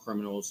actual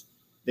criminals.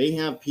 They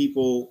have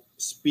people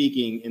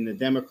speaking in the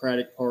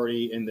Democratic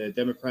Party and the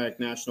Democratic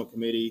National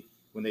Committee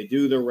when they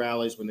do their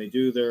rallies, when they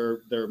do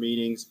their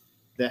meetings,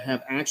 that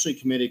have actually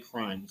committed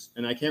crimes.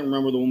 And I can't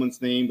remember the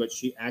woman's name, but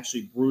she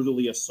actually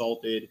brutally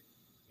assaulted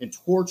and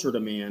tortured a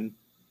man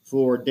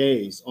for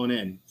days on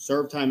end,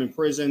 served time in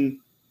prison.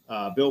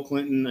 Bill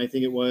Clinton, I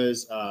think it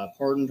was,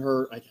 pardoned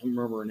her. I can't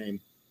remember her name.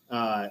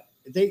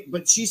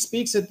 But she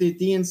speaks at the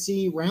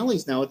DNC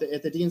rallies now, at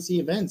the DNC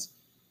events.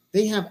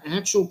 They have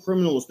actual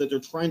criminals that they're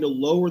trying to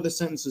lower the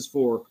sentences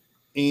for,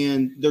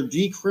 and they're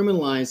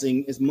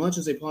decriminalizing as much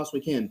as they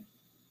possibly can.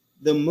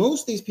 The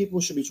most these people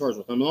should be charged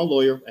with, I'm not a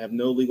lawyer, I have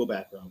no legal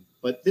background,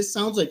 but this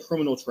sounds like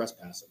criminal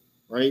trespassing,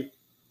 right?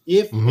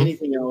 If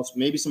anything else,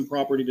 maybe some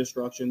property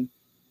destruction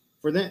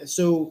for that.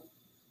 So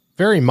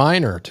very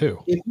minor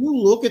too. If you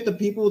look at the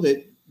people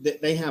that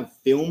they have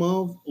film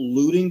of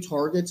looting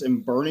targets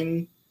and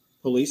burning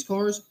police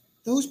cars,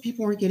 those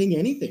people aren't getting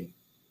anything.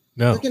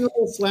 No. They're getting a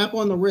little slap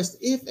on the wrist.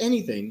 If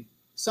anything,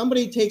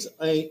 somebody takes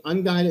a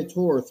unguided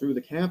tour through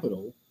the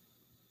Capitol,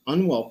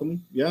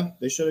 unwelcome. Yeah,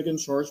 they should have been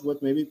charged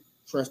with maybe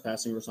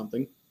trespassing or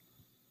something.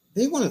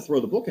 They want to throw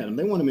the book at them.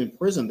 They want them in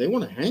prison. They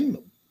want to hang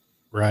them.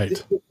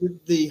 Right.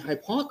 The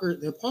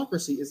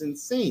hypocrisy is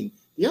insane.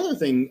 The other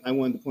thing I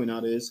wanted to point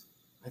out is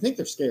I think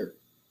they're scared,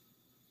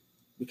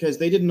 because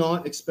they did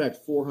not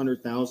expect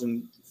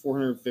 400,000,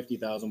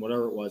 450,000,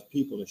 whatever it was,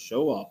 people to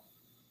show up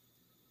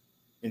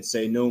and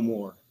say no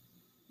more.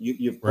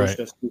 You've pushed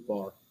us too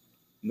far.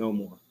 No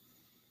more.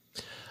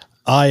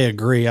 I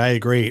agree.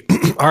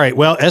 All right.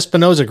 Well,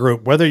 Espinoza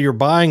Group, whether you're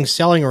buying,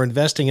 selling, or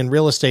investing in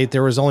real estate,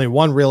 there is only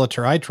one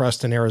realtor I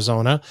trust in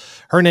Arizona.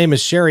 Her name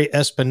is Sherry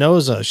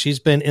Espinoza. She's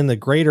been in the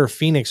greater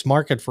Phoenix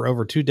market for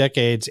over 2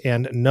 decades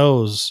and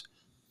knows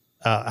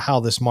how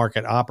this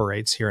market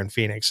operates here in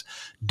Phoenix.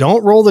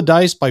 Don't roll the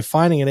dice by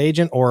finding an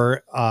agent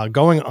or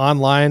going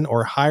online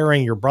or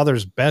hiring your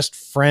brother's best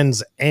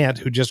friend's aunt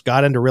who just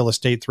got into real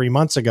estate 3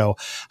 months ago.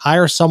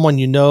 Hire someone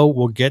you know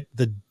will get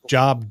the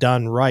job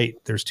done right.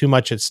 There's too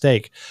much at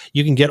stake.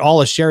 You can get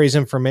all of Sherry's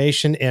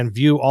information and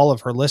view all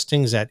of her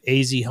listings at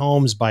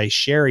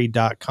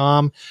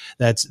azhomesbysherry.com.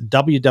 That's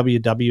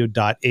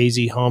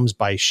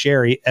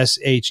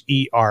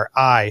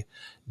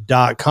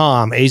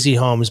www.azhomesbysherry.com.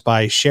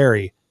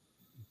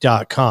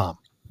 azhomesbysherry.com.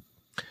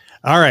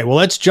 All right. Well,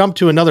 let's jump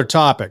to another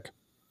topic.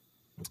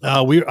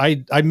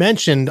 I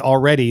mentioned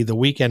already the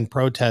weekend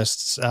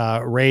protests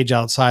rage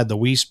outside the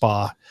Wii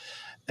Spa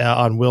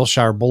on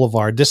Wilshire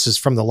Boulevard. This is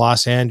from the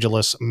Los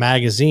Angeles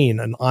Magazine.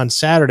 And on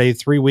Saturday,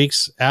 3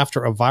 weeks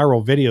after a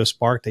viral video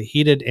sparked a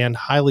heated and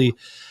highly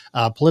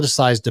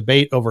politicized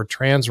debate over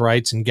trans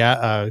rights and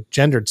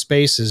gendered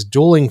spaces,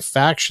 dueling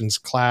factions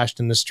clashed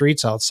in the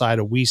streets outside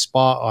a Wii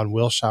Spa on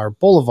Wilshire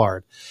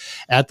Boulevard.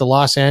 At the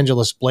Los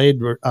Angeles Blade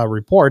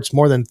reports,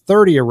 more than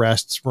 30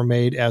 arrests were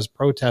made as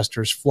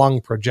protesters flung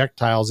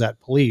projectiles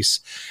at police,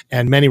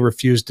 and many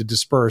refused to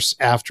disperse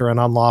after an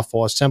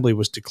unlawful assembly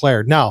was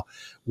declared. Now,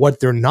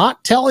 what they're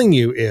not telling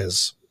you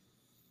is,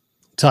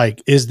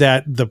 Tyke, is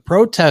that the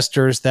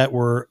protesters that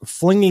were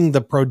flinging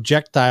the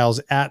projectiles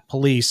at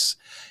police,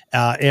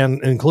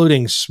 and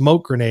including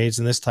smoke grenades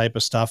and this type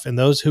of stuff, and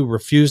those who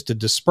refused to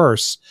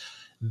disperse,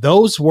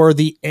 those were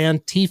the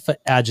Antifa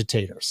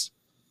agitators.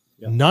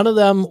 Yeah. None of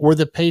them were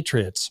the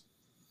patriots.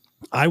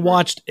 I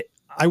watched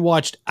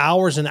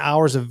hours and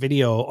hours of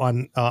video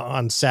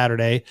on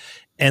Saturday,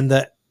 and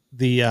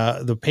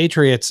the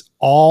patriots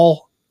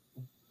all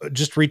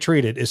just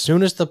retreated. As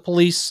soon as the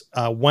police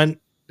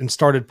went and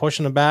started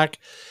pushing them back,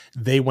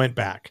 they went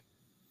back.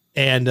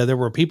 And there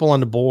were people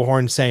on the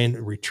bullhorn saying,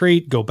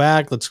 retreat, go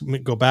back, let's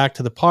go back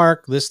to the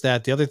park, this,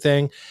 that, the other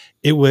thing.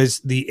 It was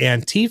the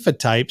Antifa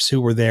types who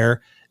were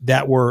there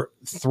that were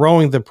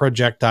throwing the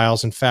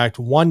projectiles. In fact,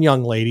 one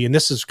young lady, and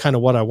this is kind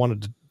of what I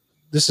wanted to,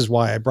 this is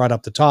why I brought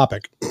up the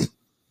topic.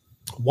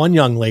 One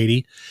young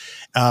lady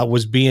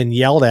was being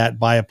yelled at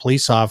by a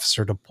police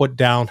officer to put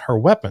down her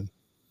weapon.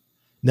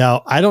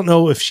 Now, I don't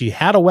know if she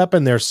had a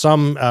weapon. There's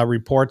some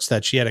reports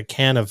that she had a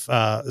can of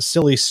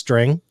silly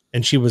string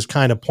and she was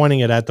kind of pointing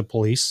it at the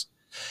police.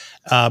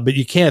 But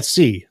you can't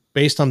see.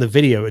 Based on the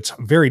video, it's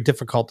very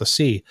difficult to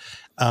see.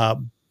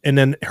 And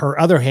then her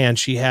other hand,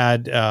 she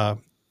had a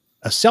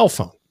cell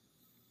phone.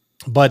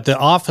 But the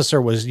officer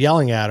was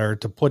yelling at her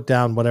to put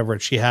down whatever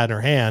she had in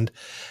her hand,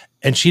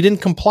 and she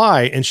didn't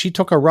comply, and she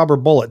took a rubber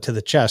bullet to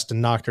the chest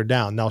and knocked her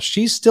down. Now,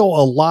 she's still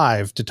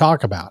alive to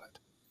talk about it.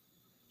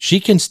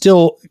 She can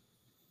still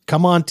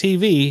come on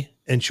TV,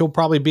 and she'll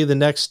probably be the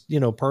next,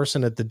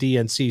 person at the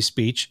DNC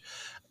speech.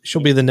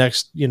 She'll be the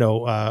next,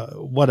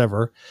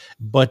 whatever.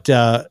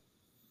 But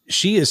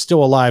she is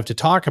still alive to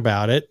talk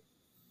about it,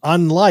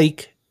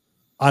 unlike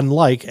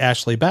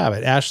Ashley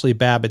Babbitt. Ashley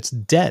Babbitt's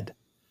dead.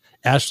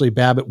 Ashley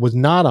Babbitt was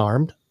not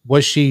armed.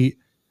 Was she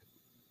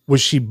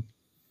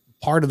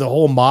part of the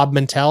whole mob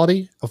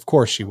mentality? Of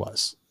course she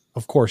was.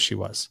 Of course she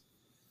was.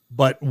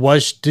 But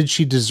did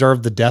she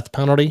deserve the death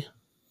penalty?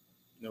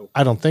 No.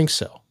 I don't think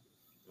so.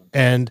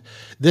 And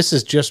this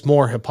is just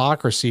more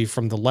hypocrisy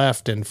from the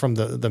left and from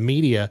the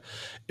media.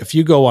 If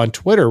you go on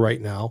Twitter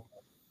right now,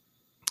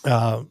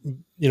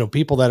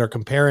 people that are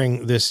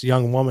comparing this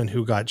young woman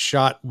who got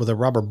shot with a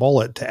rubber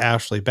bullet to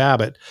Ashley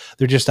Babbitt,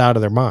 they're just out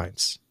of their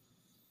minds.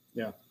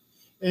 Yeah.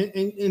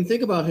 And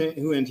think about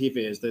who Antifa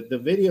is.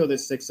 The video that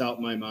sticks out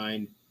in my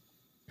mind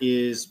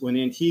is when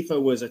Antifa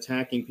was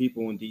attacking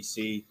people in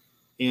DC,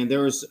 and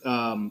there was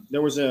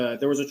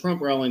a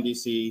Trump rally in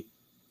DC,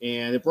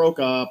 and it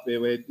broke up.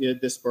 It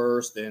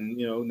dispersed, and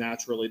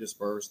naturally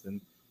dispersed,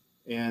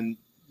 and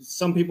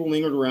some people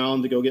lingered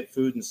around to go get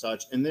food and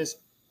such. And this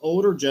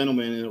older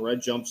gentleman in a red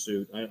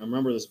jumpsuit, I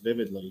remember this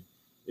vividly,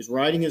 is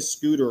riding his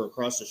scooter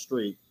across the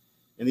street,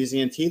 and these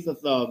Antifa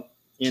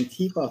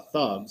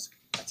thugs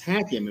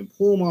attack him and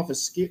pull him off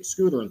his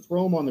scooter and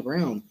throw him on the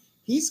ground.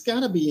 He's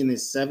got to be in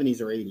his 70s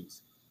or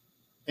 80s.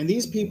 And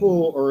these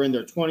people are in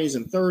their 20s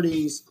and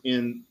 30s,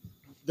 and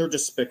they're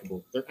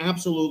despicable. They're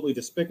absolutely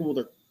despicable.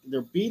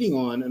 They're beating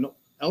on an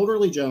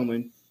elderly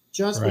gentleman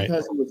just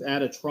because he was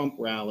at a Trump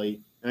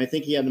rally, and I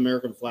think he had an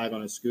American flag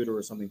on his scooter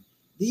or something.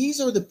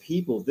 These are the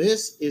people.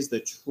 This is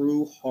the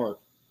true heart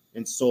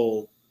and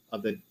soul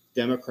of the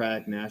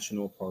Democratic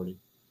National Party.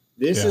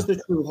 This is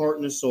the true heart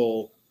and the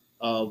soul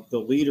of the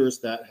leaders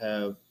that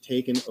have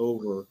taken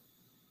over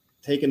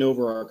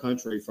our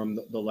country from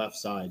the left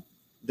side.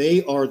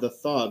 They are the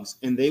thugs,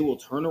 and they will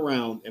turn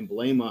around and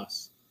blame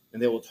us,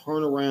 and they will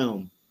turn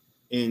around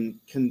and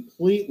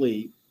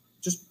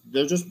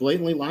they're just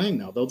blatantly lying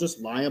now. They'll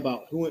just lie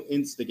about who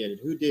instigated,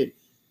 who did.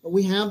 But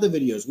we have the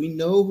videos. We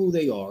know who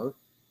they are.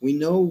 We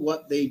know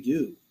what they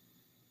do.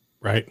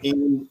 Right.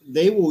 And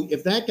they will,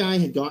 if that guy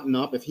had gotten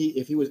up, if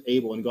he was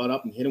able and got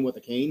up and hit him with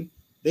a cane,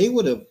 they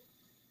would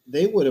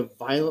have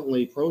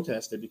violently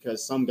protested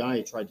because some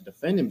guy tried to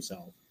defend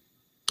himself.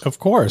 Of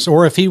course.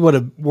 Or if he would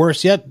have,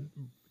 worse yet,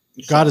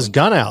 got his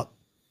gun out.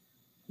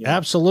 Yeah.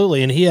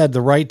 Absolutely. And he had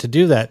the right to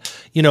do that.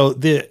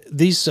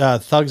 These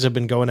thugs have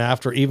been going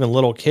after even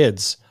little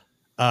kids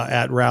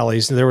at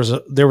rallies. There was a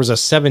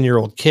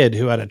 7-year-old kid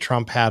who had a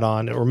Trump hat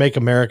on, or Make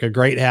America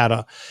Great hat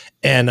on,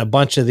 and a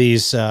bunch of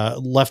these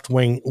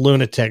left-wing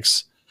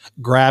lunatics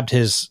grabbed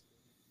his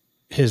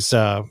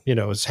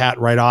hat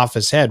right off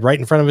his head, right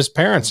in front of his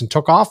parents, and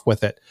took off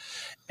with it.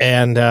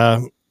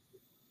 And,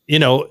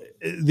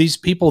 these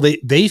people,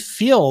 they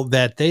feel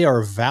that they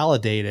are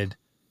validated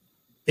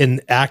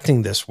in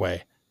acting this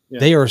way. Yeah.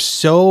 They are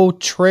so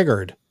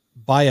triggered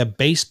by a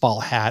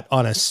baseball hat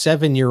on a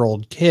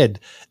 7-year-old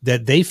kid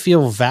that they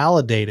feel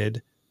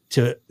validated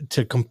to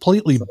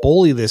completely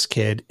bully this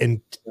kid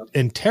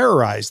and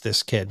terrorize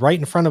this kid right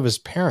in front of his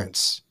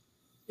parents.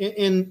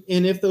 And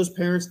if those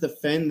parents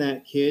defend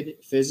that kid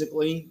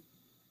physically,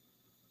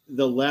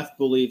 the left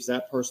believes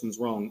that person's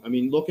wrong. I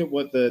mean, look at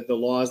what the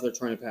laws they're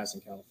trying to pass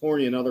in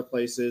California and other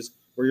places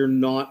where you're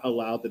not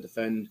allowed to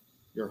defend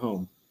your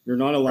home. You're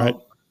not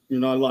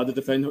allowed to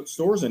defend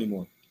stores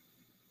anymore.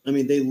 I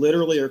mean, they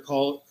literally are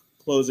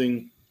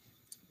closing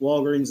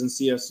Walgreens and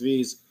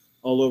CSVs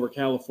all over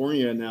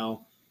California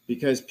now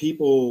because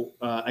people.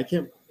 I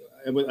think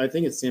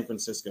it's San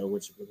Francisco,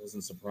 which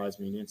doesn't surprise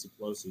me. Nancy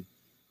Pelosi.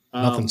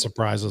 Nothing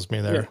surprises me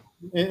there.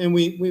 Yeah. And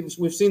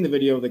we've seen the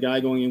video of the guy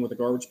going in with a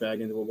garbage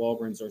bag into a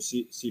Walgreens or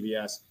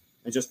CVS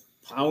and just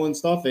piling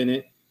stuff in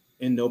it,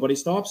 and nobody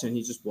stops him.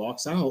 He just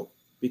walks out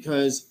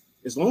because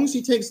as long as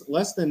he takes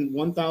less than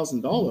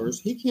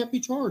 $1,000, he can't be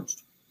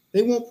charged.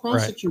 They won't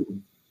prosecute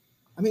him.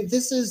 I mean,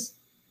 this is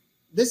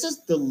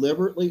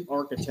deliberately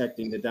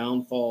architecting the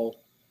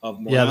downfall of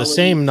morality. Yeah, the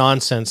same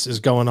nonsense is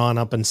going on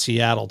up in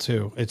Seattle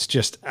too. It's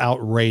just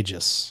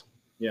outrageous.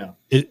 Yeah.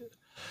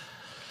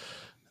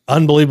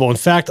 Unbelievable. In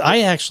fact,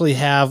 I actually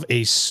have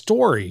a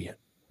story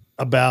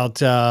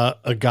about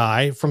a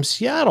guy from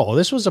Seattle.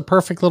 This was a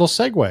perfect little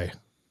segue,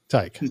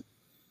 Tyke.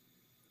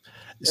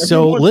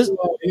 So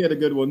he had a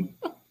good one.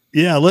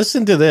 Yeah,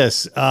 listen to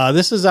this.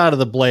 This is out of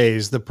the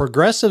Blaze. The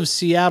progressive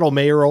Seattle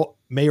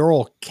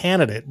mayoral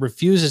candidate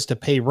refuses to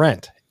pay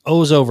rent,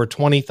 owes over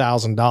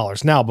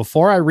 $20,000. Now,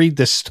 before I read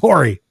this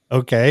story,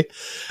 Okay.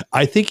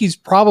 I think he's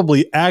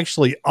probably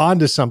actually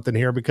onto something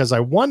here, because I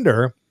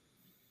wonder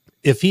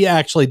if he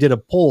actually did a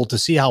poll to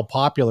see how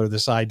popular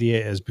this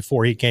idea is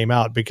before he came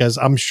out, because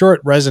I'm sure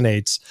it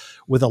resonates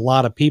with a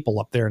lot of people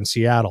up there in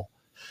Seattle.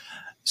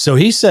 So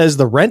he says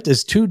the rent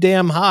is too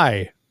damn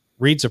high,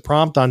 reads a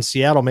prompt on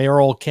Seattle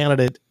mayoral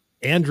candidate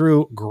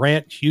Andrew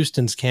Grant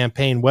Houston's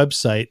campaign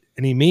website,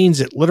 and he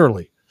means it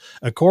literally.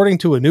 According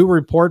to a new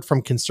report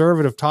from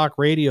conservative talk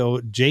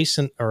radio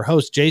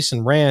host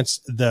Jason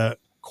Rantz, the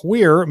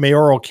queer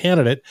mayoral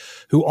candidate,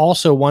 who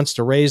also wants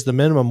to raise the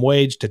minimum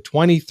wage to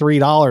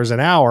 $23 an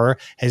hour,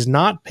 has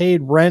not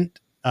paid rent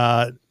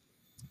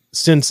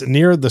since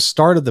near the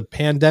start of the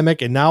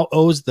pandemic, and now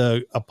owes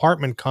the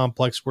apartment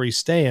complex where he's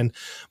staying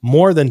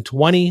more than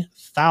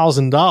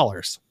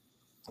 $20,000.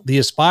 The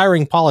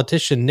aspiring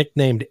politician,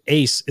 nicknamed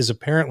Ace, is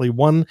apparently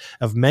one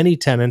of many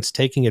tenants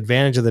taking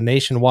advantage of the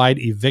nationwide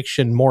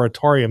eviction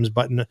moratoriums,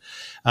 but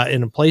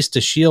in a place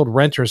to shield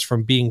renters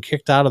from being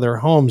kicked out of their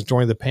homes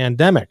during the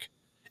pandemic.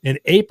 In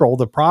April,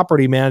 the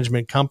property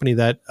management company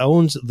that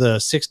owns the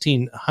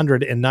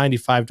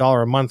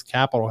 $1,695 a month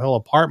Capitol Hill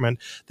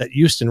apartment that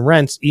Houston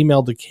rents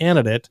emailed the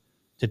candidate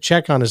to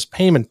check on his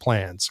payment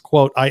plans.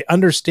 Quote, I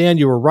understand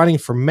you were running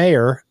for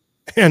mayor,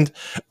 and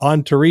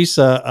on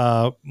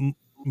Teresa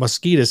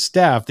Mosquita's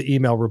staff, the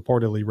email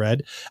reportedly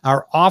read,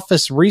 our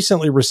office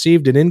recently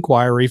received an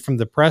inquiry from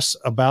the press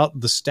about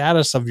the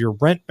status of your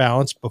rent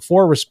balance.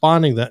 Before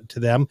responding to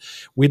them,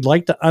 we'd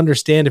like to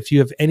understand if you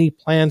have any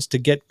plans to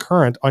get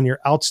current on your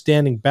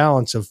outstanding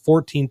balance of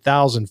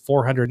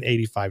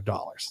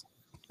 $14,485.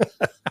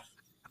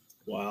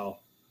 Wow.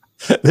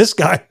 This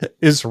guy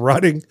is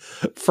running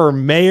for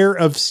mayor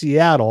of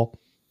Seattle,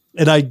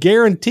 and I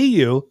guarantee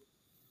you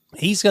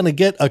he's going to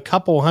get a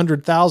couple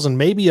 100,000,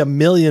 maybe 1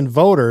 million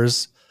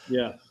voters.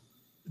 Yeah.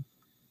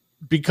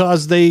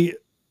 Because they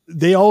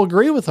all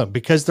agree with him,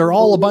 because they're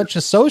all a bunch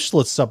of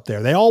socialists up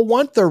there. They all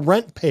want their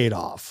rent paid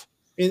off.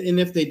 And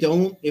if they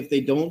don't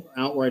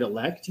outright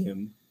elect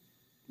him,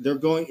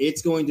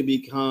 it's going to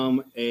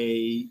become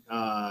a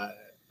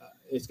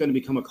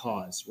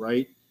cause,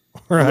 right?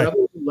 Right. Whoever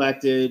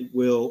elected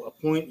will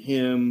appoint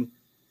him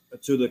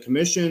to the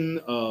commission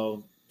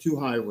of too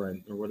high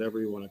rent, or whatever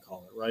you want to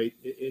call it, right?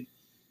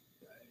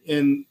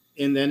 And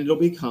then it'll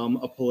become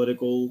a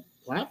political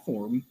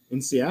platform in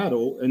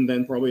Seattle, and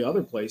then probably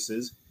other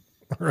places.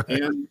 Right.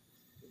 And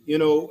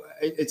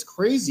it's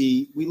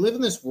crazy. We live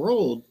in this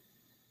world.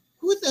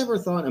 Who would ever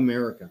thought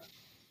America?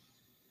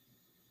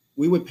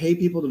 We would pay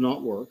people to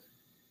not work,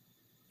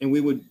 and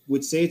we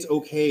would say it's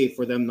okay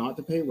for them not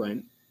to pay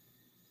rent,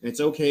 and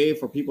it's okay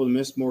for people to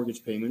miss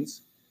mortgage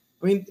payments.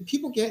 I mean,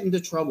 people get into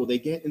trouble. They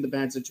get into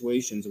bad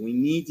situations, and we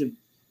need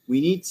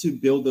to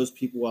build those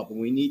people up,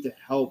 and we need to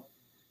help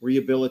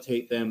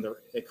rehabilitate them, their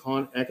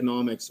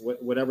economics,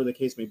 whatever the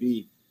case may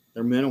be,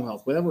 their mental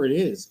health, whatever it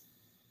is.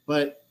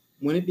 But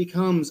when it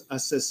becomes a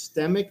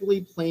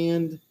systemically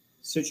planned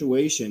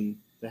situation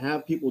to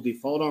have people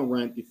default on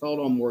rent,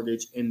 default on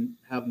mortgage, and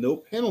have no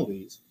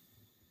penalties,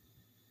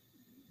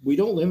 we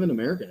don't live in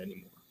America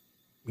anymore.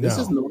 No. This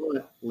is not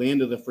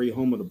land of the free,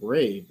 home of the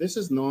brave. This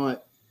is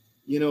not,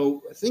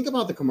 think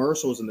about the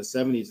commercials in the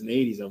 70s and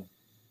 80s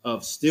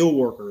of steel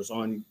workers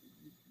on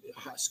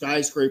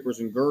skyscrapers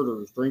and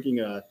girders drinking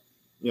an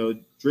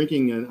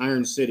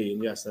Iron City,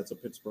 and yes, that's a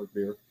Pittsburgh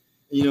beer.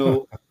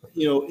 You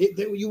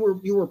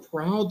were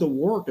proud to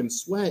work and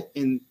sweat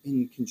and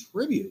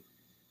contribute.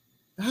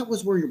 That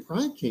was where your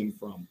pride came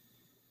from.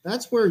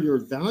 That's where your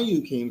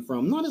value came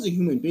from, not as a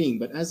human being,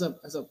 but as a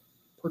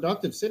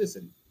productive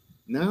citizen.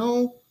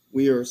 Now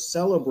we are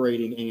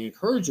celebrating and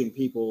encouraging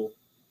people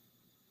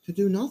to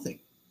do nothing.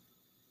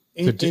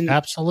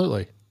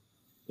 Absolutely.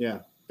 Yeah.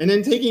 And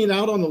then taking it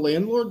out on the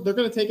landlord, they're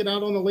going to take it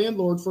out on the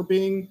landlord for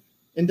being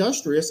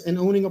industrious and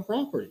owning a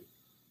property.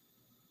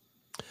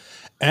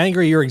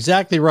 Angry, you're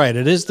exactly right.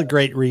 It is the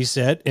Great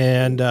Reset.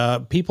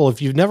 And people,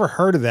 if you've never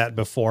heard of that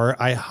before,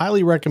 I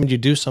highly recommend you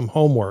do some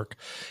homework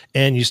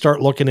and you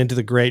start looking into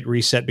the Great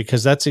Reset,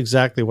 because that's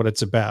exactly what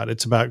it's about.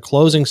 It's about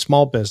closing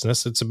small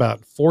business. It's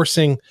about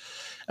forcing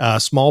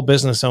small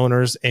business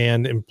owners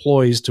and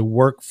employees to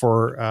work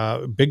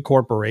for big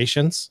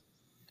corporations.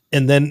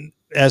 And then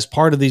as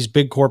part of these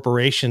big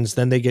corporations,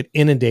 then they get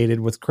inundated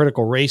with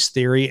critical race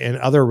theory and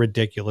other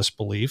ridiculous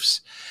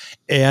beliefs,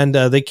 and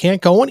they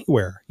can't go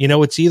anywhere.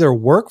 It's either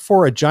work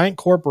for a giant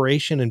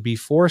corporation and be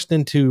forced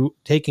into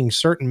taking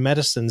certain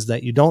medicines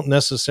that you don't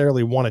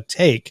necessarily want to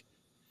take,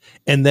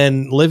 and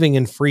then living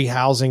in free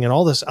housing and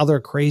all this other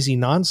crazy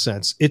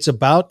nonsense. It's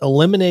about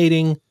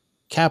eliminating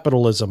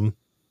capitalism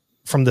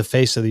from the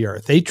face of the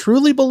earth. They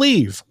truly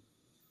believe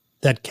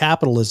that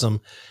capitalism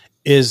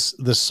is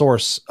the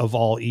source of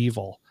all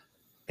evil.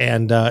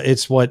 And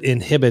it's what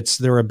inhibits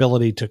their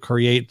ability to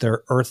create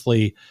their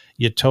earthly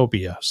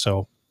utopia.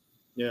 So,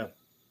 yeah.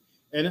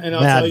 And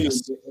I'll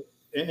madness. Tell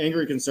you,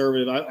 Angry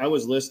Conservative, I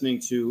was listening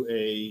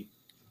to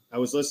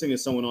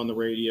someone on the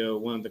radio,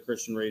 one of the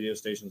Christian radio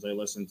stations I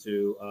listen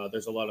to.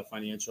 There's a lot of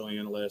financial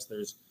analysts.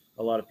 There's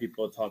a lot of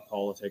people that talk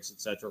politics,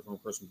 et cetera, from a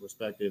Christian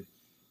perspective.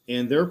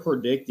 And they're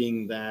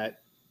predicting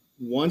that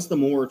once the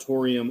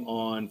moratorium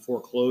on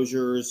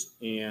foreclosures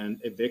and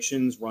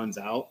evictions runs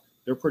out,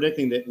 they're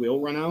predicting that will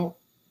run out,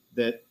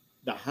 that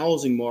the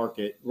housing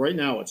market right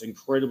now, it's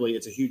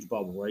a huge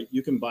bubble, right?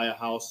 You can buy a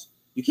house.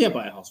 You can't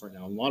buy a house right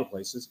now in a lot of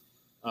places.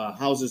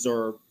 Houses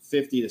are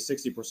 50 to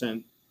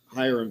 60%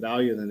 higher in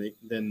value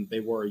than they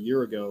were a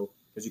year ago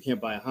because you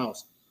can't buy a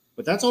house.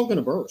 But that's all going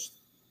to burst.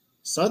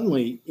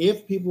 Suddenly,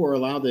 if people are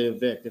allowed to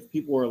evict, if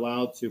people are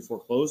allowed to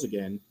foreclose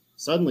again,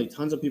 suddenly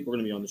tons of people are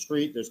going to be on the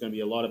street. There's going to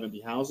be a lot of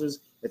empty houses.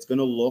 It's going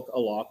to look a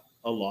lot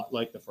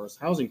like the first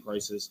housing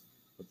crisis.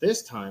 But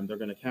this time, they're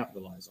going to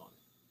capitalize on it.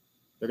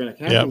 They're going to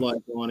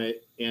capitalize on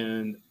it.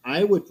 And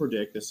I would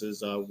predict, this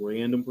is a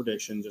random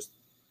prediction, just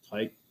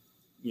type,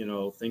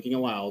 thinking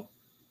aloud.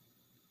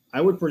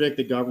 I would predict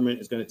the government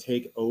is going to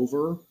take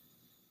over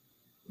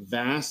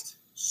vast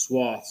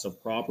swaths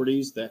of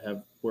properties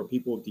where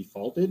people have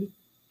defaulted.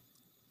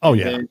 Oh,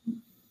 yeah. And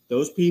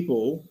those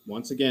people,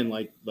 once again,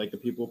 like the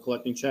people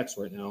collecting checks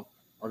right now,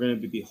 are going to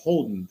be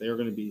beholden. They are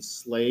going to be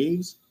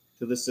slaves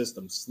to the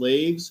system,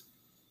 slaves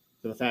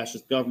to the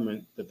fascist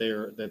government that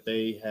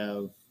they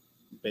have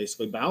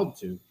basically bowed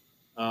to.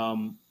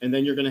 And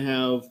then you're going to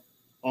have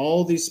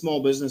all these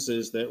small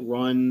businesses that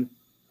run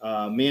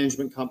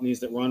management companies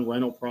that run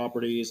rental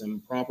properties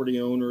and property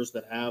owners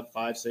that have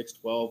 5, 6,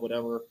 12,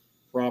 whatever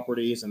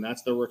properties, and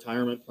that's their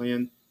retirement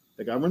plan.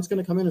 The government's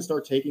going to come in and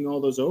start taking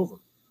all those over.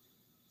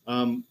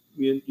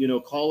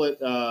 Call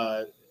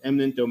it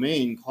eminent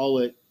domain, call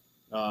it,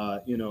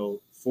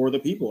 For the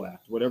People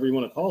Act, whatever you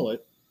want to call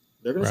it.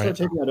 They're going to start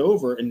taking that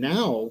over. And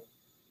now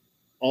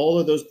all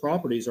of those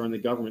properties are in the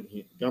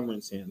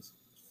government's hands,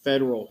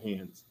 federal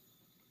hands.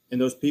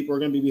 And those people are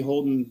going to be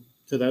beholden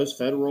to those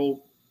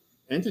federal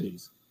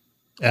entities.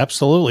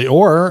 Absolutely.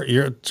 Or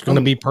it's going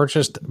to be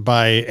purchased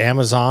by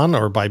Amazon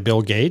or by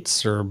Bill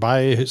Gates or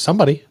by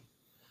somebody,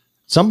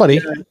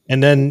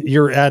 and then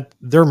you're at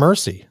their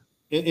mercy.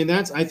 And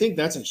I think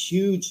that's a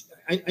huge,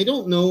 I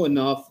don't know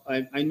enough.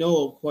 I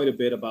know quite a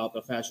bit about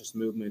the fascist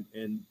movement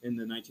in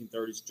the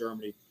 1930s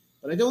Germany,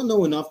 but I don't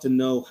know enough to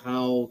know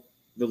how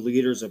the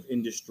leaders of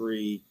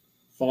industry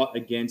fought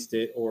against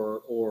it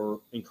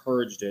or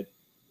encouraged it.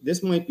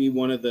 This might be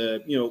one of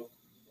the,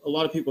 a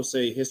lot of people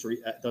say history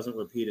doesn't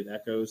repeat, it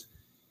echoes.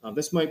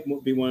 This might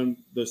be one of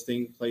those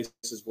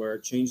places where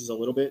it changes a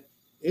little bit.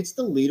 It's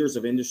the leaders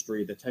of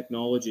industry, the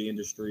technology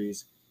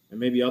industries, and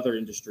maybe other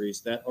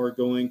industries that are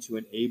going to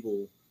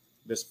enable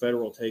this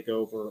federal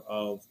takeover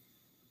of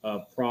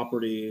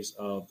properties,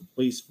 of the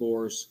police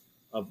force,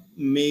 of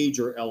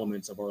major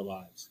elements of our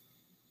lives.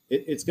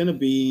 It's going to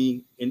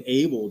be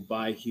enabled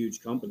by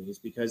huge companies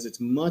because it's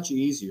much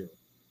easier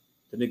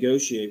to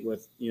negotiate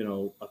with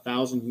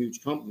 1,000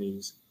 huge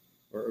companies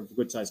or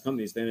good-sized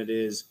companies than it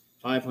is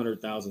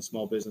 500,000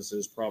 small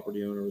businesses,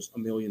 property owners,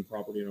 1 million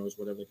property owners,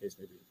 whatever the case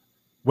may be.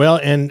 Well,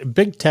 and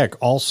big tech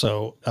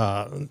also,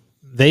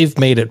 they've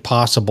made it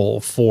possible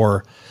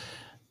for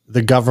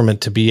the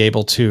government to be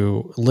able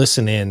to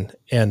listen in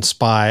and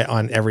spy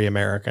on every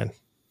American.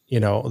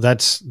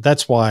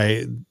 That's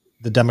why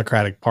the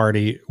Democratic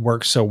Party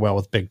works so well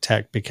with big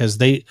tech, because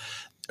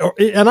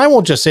and I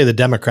won't just say the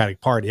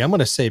Democratic Party, I'm going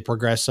to say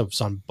progressives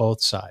on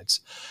both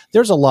sides.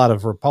 There's a lot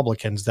of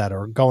Republicans that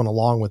are going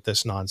along with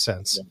this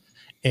nonsense,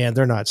 and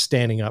they're not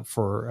standing up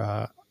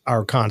for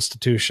our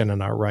Constitution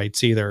and our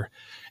rights either.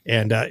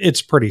 And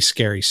it's pretty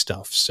scary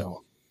stuff.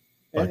 So,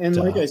 and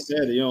like I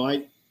said,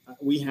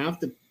 we have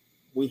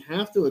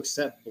to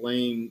accept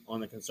blame on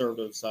the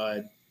conservative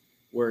side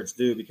where it's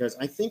due, because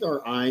I think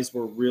our eyes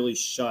were really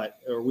shut,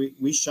 or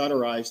we shut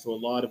our eyes to a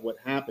lot of what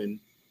happened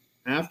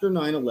after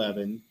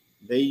 9/11.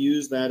 They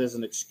used that as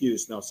an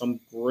excuse. Now, some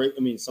great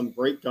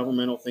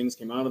governmental things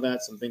came out of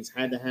that. Some things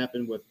had to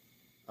happen with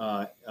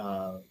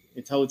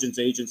intelligence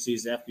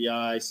agencies,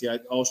 FBI, CIA,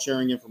 all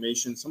sharing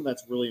information. Some of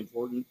that's really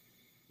important.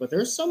 But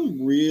there's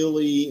some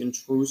really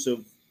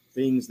intrusive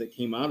things that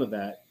came out of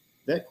that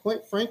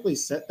quite frankly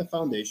set the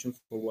foundation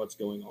for what's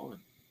going on.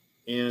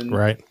 And,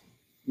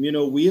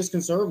 we as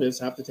conservatives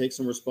have to take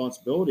some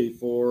responsibility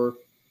for,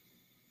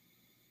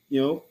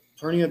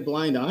 turning a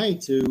blind eye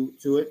to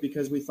it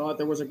because we thought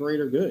there was a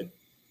greater good.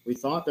 We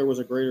thought there was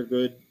a greater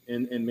good,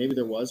 and maybe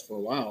there was for a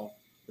while.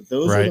 But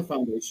those are the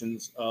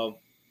foundations of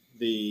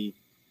the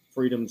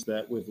freedoms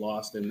that we've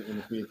lost in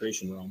the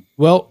communication realm.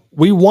 Well,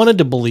 we wanted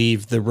to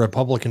believe the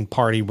Republican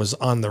Party was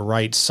on the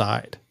right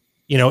side.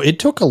 It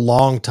took a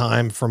long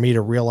time for me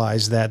to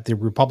realize that the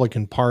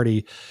Republican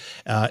Party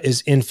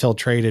is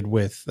infiltrated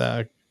with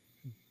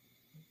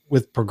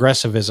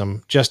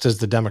progressivism, just as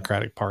the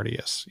Democratic Party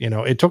is.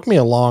 It took me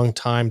a long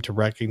time to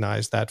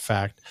recognize that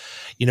fact,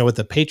 with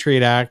the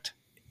Patriot Act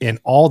and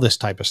all this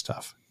type of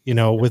stuff,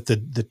 with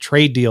the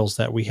trade deals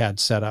that we had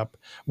set up,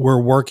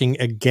 we're working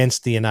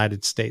against the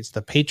United States.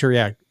 The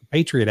Patriot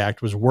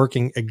Act was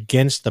working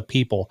against the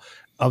people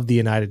of the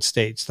United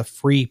States, the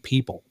free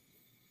people.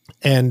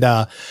 And,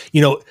 but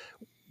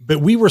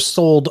we were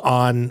sold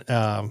on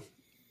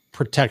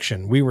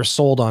protection. We were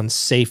sold on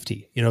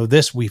safety.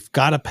 We've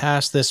got to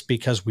pass this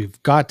because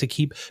we've got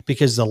to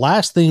because the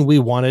last thing we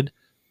wanted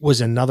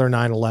was another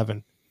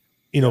 9/11.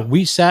 You know,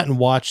 we sat and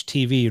watched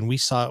TV, and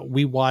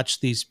we watched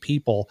these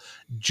people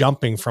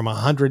jumping from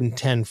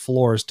 110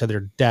 floors to their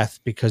death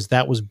because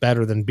that was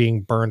better than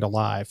being burned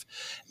alive.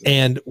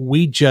 And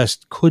we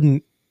just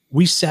couldn't,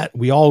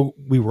 the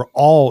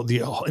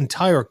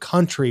entire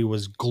country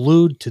was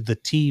glued to the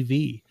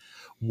TV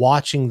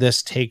watching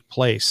this take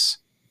place,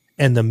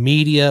 and the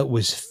media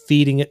was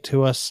feeding it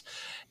to us.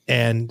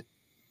 And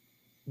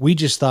we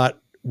just thought,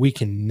 we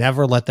can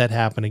never let that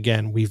happen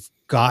again. We've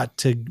got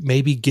to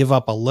maybe give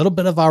up a little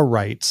bit of our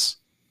rights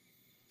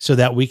so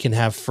that we can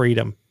have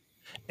freedom.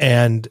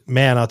 And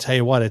man, I'll tell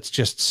you what, it's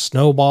just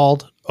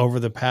snowballed over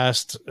the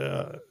past,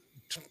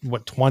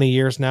 20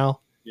 years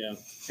now. Yeah.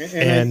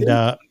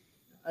 And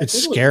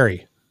it's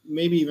scary.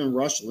 Maybe even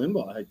Rush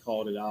Limbaugh had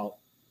called it out,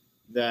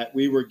 that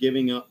we were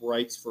giving up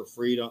rights for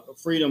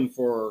freedom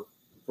for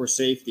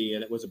safety.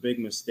 And it was a big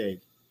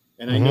mistake.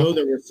 And I know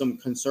there were some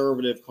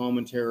conservative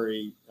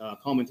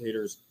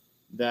commentators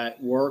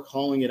that were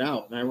calling it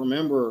out. And I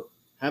remember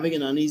having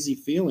an uneasy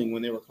feeling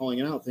when they were calling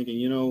it out, thinking,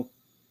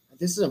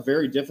 this is a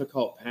very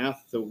difficult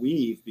path to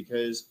weave,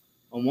 because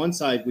on one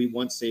side we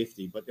want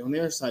safety, but on the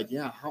other side,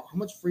 how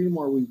much freedom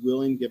are we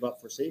willing to give up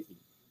for safety?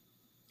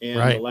 And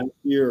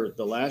the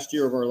last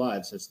year of our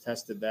lives has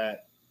tested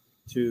that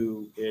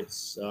to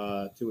its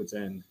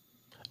end.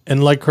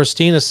 And like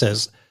Christina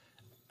says,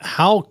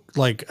 how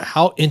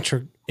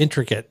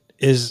intricate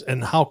is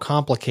and how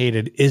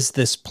complicated is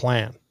this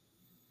plan?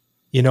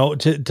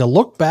 To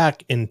look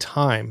back in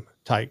time,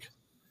 Tyke,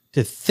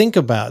 to think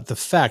about the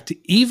fact, to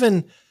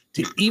even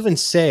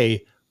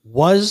say,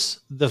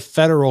 was the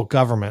federal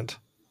government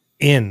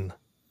in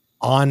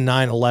on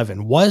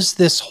 9/11? Was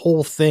this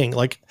whole thing,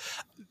 like,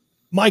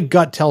 my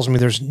gut tells me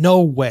there's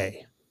no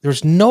way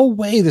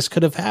this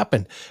could have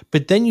happened.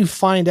 But then you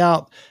find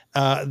out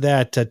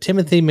that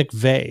Timothy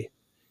McVeigh,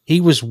 he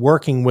was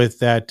working with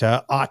that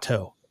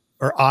Atta,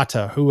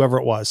 whoever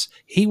it was.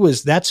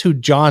 That's who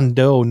John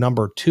Doe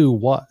number 2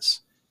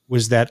 was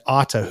that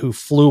Atta who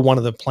flew one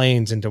of the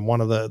planes into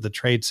one of the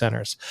trade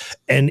centers.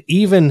 And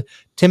even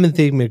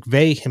Timothy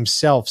McVeigh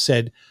himself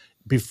said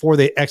before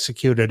they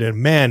executed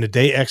him, man, did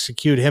they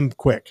execute him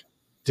quick,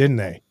 didn't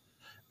they?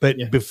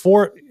 But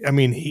before,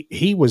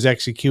 he was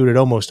executed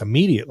almost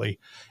immediately.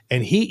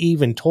 And he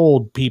even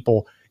told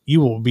people,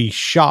 you will be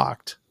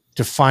shocked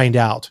to find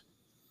out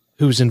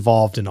who's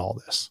involved in all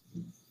this.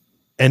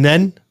 And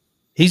then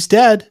he's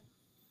dead.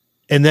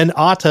 And then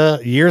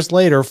Atta, years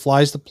later,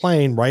 flies the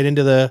plane right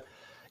into the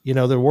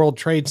World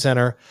Trade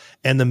Center,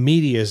 and the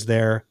media is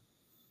there.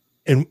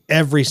 And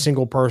every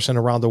single person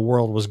around the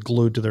world was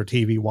glued to their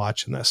TV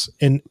watching this.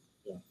 And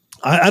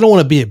I don't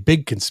want to be a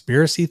big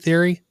conspiracy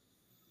theory,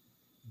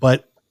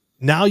 but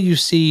now you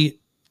see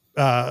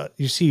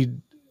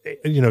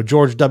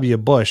George W.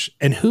 Bush,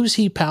 and who's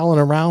he palling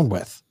around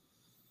with?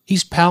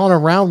 He's palling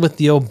around with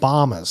the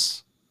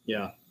Obamas.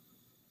 Yeah.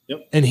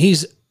 Yep. And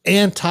he's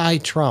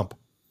anti-Trump.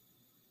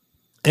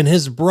 And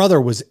his brother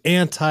was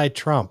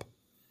anti-Trump.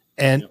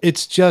 And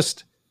it's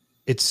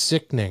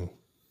sickening.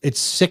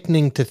 It's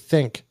sickening to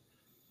think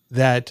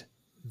that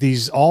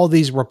all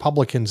these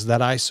Republicans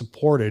that I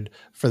supported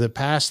for the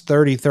past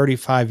 30,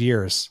 35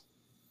 years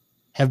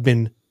have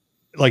been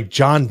like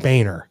John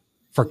Boehner,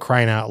 for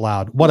crying out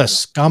loud. What a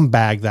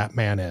scumbag that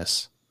man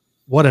is.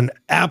 What an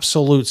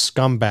absolute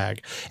scumbag.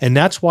 And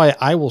that's why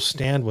I will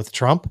stand with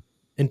Trump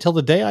until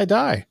the day I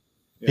die,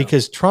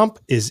 because Trump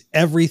is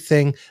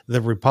everything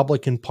the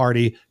Republican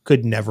Party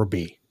could never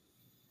be.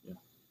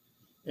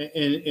 And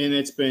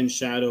it's been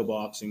shadow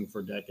boxing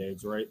for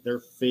decades, right? They're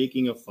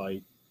faking a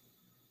fight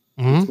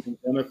between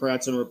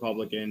Democrats and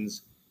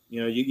Republicans.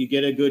 You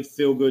get a good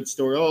feel-good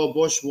story. Oh,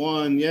 Bush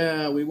won.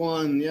 Yeah, we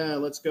won. Yeah,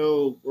 let's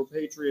go. We're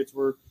patriots.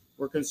 We're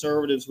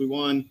conservatives. We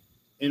won.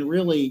 And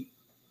really,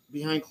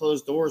 behind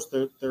closed doors,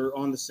 they're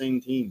on the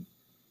same team.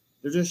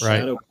 They're just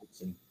shadow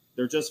boxing.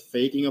 They're just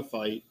faking a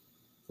fight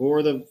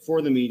for the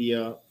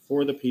media,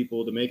 for the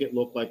people, to make it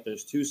look like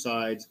there's two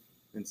sides.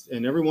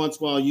 And every once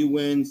in a while you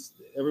win.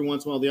 Every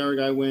once in a while the other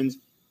guy wins.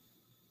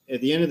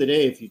 At the end of the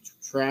day, if you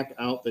track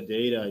out the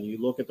data and you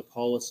look at the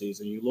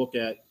policies and you look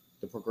at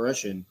the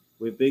progression,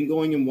 we've been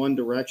going in one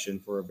direction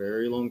for a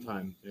very long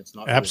time. And it's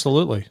not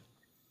absolutely.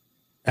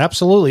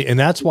 Absolutely. And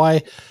that's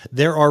why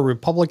there are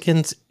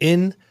Republicans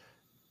in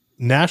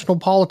national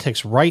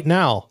politics right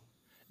now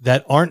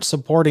that aren't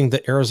supporting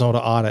the Arizona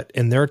audit,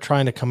 and they're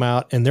trying to come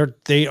out and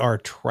they are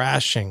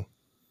trashing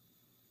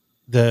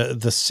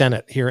the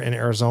Senate here in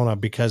Arizona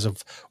because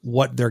of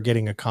what they're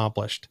getting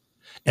accomplished.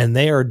 And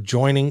they are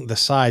joining the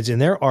sides.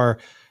 And there are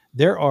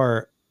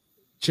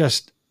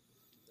just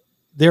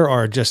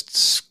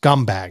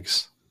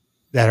scumbags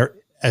that are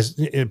as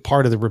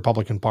part of the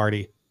Republican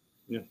Party.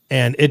 Yeah.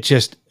 And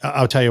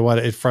I'll tell you what,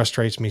 it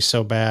frustrates me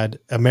so bad.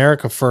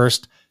 America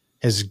First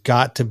has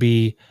got to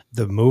be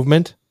the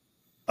movement.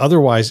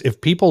 Otherwise,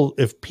 if people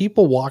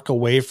walk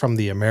away from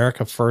the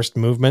America First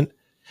movement,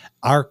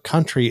 our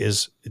country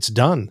it's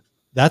done.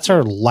 That's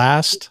our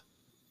last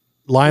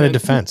line of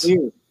defense.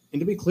 And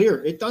to be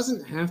clear, it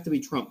doesn't have to be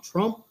Trump.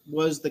 Trump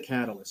was the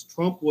catalyst.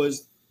 Trump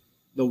was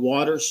the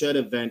watershed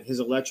event. His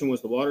election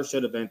was the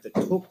watershed event that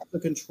took the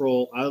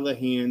control out of the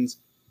hands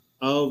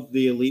of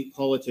the elite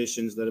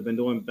politicians that have been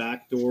doing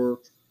back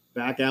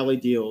alley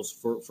deals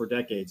for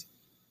decades.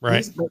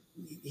 Right.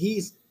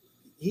 He's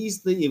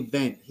the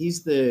event.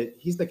 He's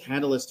the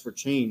catalyst for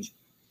change.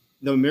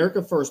 The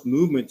America First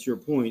movement, to your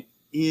point,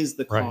 is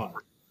the cause.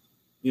 Right.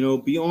 You know,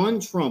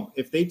 beyond Trump,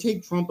 if they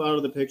take Trump out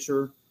of the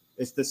picture,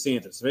 it's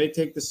DeSantis. If they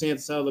take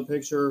DeSantis out of the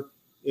picture,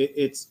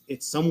 it's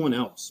someone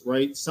else,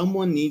 right?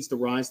 Someone needs to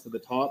rise to the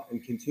top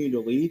and continue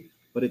to lead,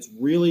 but it's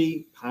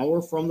really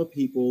power from the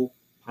people,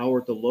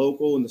 power at the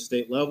local and the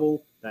state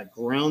level, that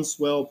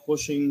groundswell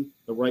pushing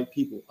the right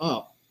people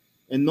up,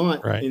 and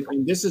not. Right.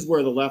 And this is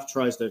where the left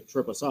tries to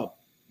trip us up.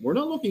 We're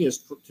not looking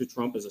to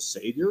Trump as a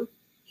savior.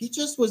 He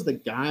just was the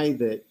guy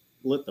that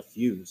lit the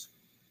fuse,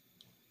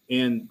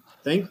 and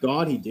thank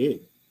God he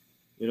did.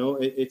 You know,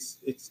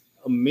 it's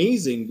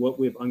amazing what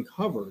we've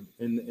uncovered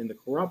in the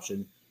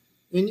corruption.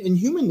 In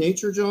human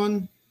nature,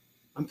 John,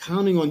 I'm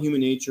counting on human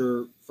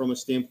nature from a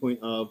standpoint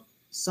of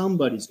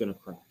somebody's going to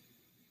crack.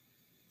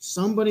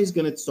 Somebody's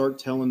going to start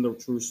telling the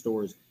true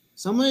stories.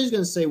 Somebody's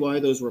going to say why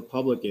those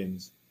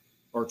Republicans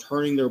are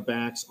turning their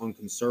backs on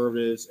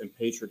conservatives and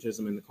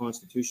patriotism in the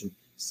Constitution.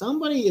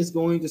 Somebody is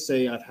going to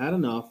say, I've had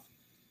enough.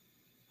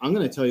 I'm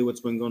going to tell you what's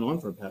been going on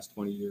for the past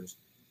 20 years.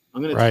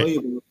 I'm going to tell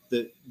you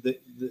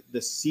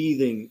the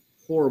seething,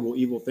 horrible,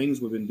 evil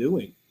things we've been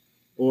doing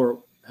or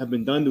have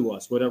been done to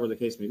us, whatever the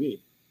case may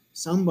be.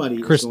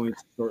 Somebody is going to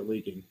start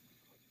leaking.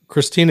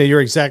 Christina,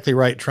 you're exactly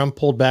right. Trump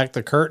pulled back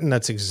the curtain.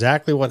 That's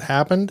exactly what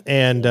happened.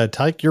 And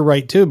Tyke, you're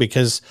right too,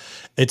 because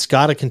it's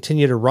got to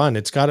continue to run.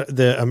 It's got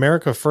the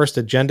America First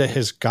agenda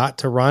has got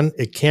to run.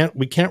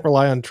 We can't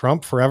rely on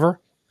Trump forever.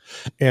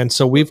 And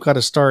so we've got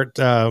to start,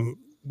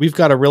 we've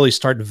got to really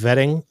start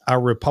vetting our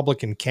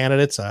Republican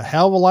candidates a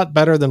hell of a lot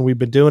better than we've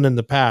been doing in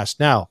the past.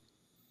 Now,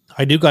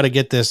 I do got to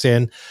get this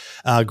in.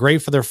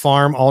 Great for their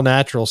farm, all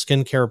natural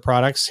skincare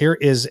products. Here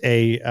is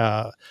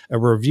a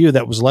review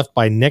that was left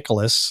by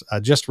Nicholas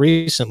just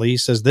recently. He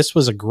says, this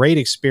was a great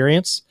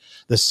experience.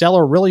 The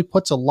seller really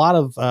puts a lot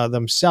of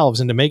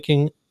themselves into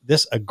making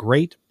this a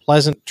great,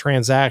 pleasant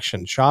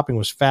transaction. Shopping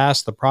was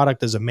fast. The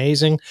product is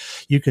amazing.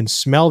 You can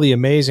smell the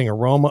amazing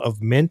aroma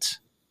of mint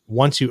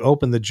once you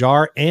open the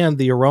jar, and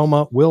the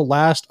aroma will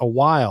last a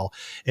while.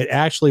 It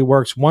actually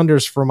works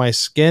wonders for my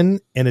skin,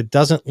 and it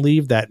doesn't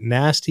leave that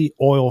nasty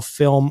oil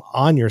film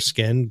on your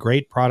skin.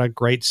 Great product,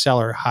 great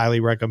seller, highly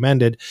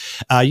recommended.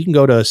 You can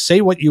go to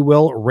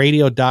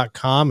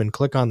saywhatyouwillradio.com and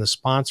click on the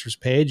sponsors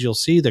page. You'll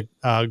see the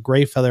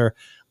Gray Feather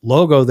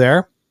logo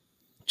there.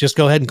 Just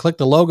go ahead and click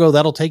the logo.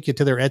 That'll take you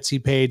to their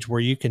Etsy page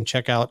where you can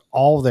check out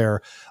all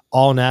their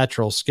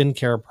all-natural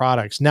skincare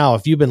products. Now,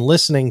 if you've been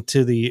listening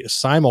to the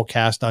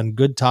simulcast on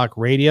Good Talk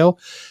Radio,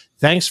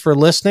 thanks for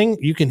listening.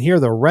 You can hear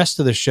the rest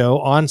of the show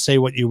on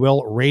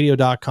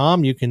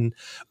saywhatyouwillradio.com. You can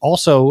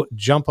also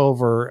jump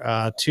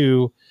over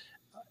to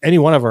any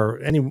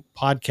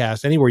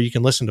podcast, anywhere you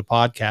can listen to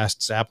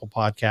podcasts, Apple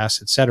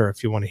Podcasts, etc.,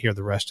 if you want to hear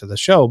the rest of the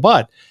show.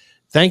 But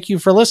thank you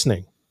for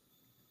listening.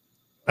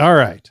 All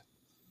right.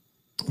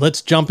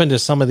 Let's jump into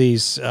some of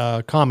these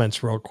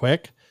comments real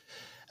quick.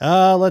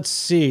 Let's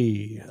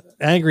see.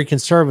 Angry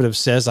Conservative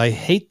says, I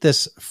hate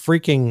this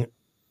freaking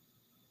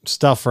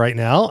stuff right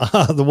now.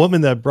 The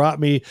woman that brought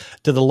me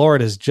to the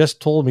Lord has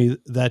just told me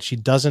that she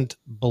doesn't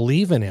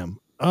believe in him.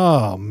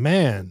 Oh,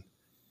 man.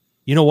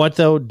 You know what,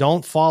 though?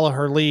 Don't follow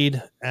her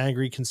lead,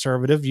 Angry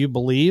Conservative. You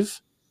believe.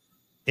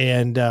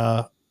 And,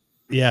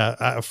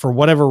 for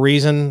whatever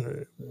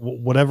reason,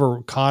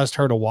 whatever caused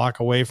her to walk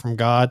away from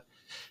God,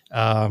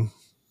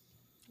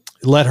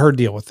 let her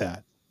deal with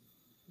that.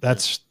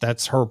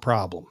 That's her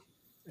problem.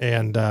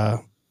 And,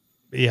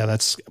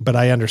 but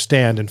I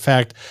understand. In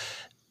fact,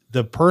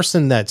 the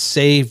person that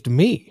saved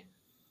me,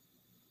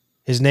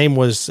 his name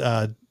was,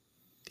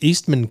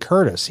 Eastman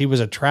Curtis. He was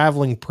a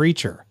traveling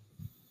preacher.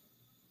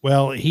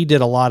 Well, he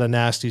did a lot of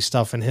nasty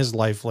stuff in his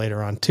life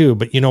later on too,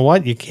 but you know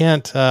what? You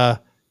can't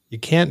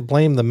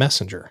blame the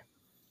messenger.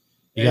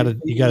 You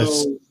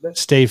gotta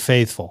stay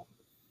faithful.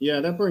 Yeah.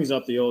 That brings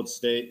up the old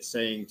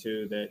saying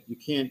too, that you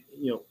can't,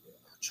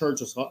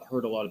 churches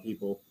hurt a lot of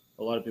people.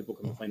 A lot of people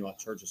complain about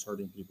churches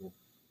hurting people.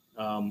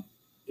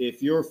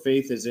 If your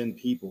faith is in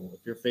people,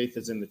 if your faith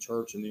is in the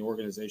church and the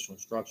organizational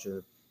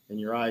structure, then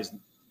your eyes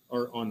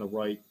are on the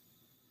right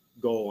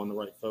goal, on the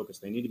right focus.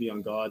 They need to be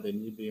on God. They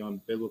need to be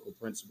on biblical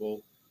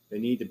principle. They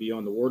need to be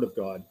on the Word of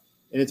God.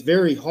 And it's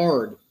very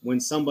hard when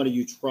somebody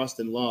you trust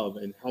and love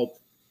and help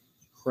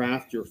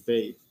craft your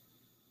faith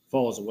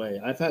falls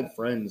away. I've had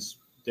friends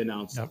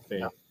denounce the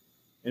faith,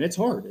 and it's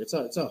hard. It's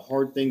a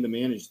hard thing to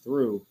manage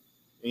through.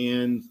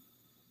 And,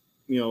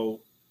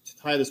 to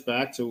tie this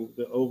back to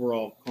the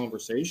overall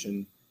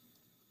conversation,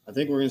 I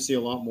think we're going to see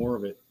a lot more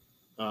of it.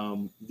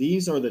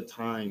 These are the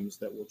times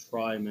that will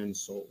try men's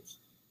souls.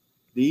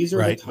 These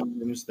are the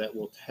times that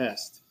will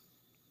test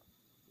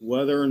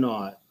whether or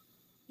not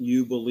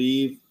you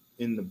believe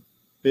in the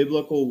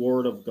biblical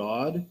word of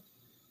God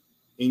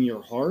in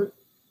your heart,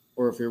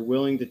 or if you're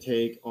willing to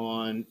take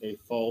on a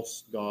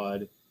false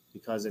God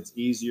because it's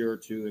easier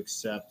to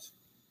accept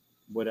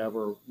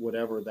whatever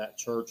that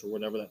church or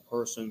whatever that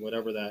person,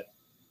 whatever that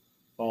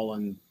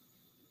fallen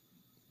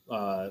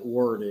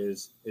word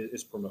is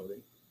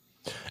promoting.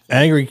 So,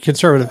 angry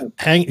conservative.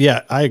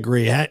 Yeah, I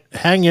agree.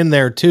 Hang in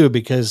there too,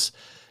 because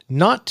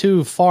not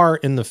too far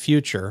in the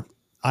future,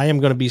 I am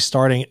going to be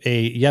starting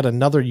yet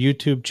another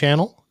YouTube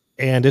channel,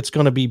 and it's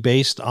going to be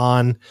based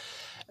on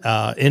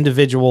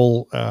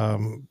individual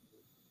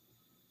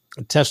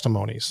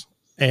testimonies.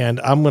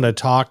 And I'm going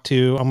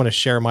to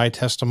share my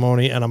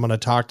testimony, and I'm going to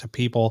talk to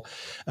people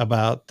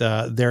about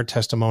their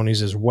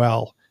testimonies as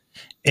well.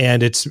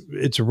 And it's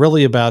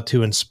really about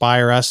to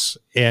inspire us,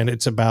 and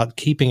it's about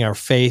keeping our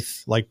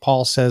faith. Like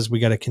Paul says, we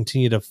got to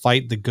continue to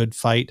fight the good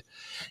fight.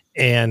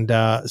 And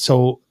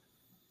so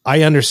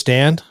I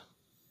understand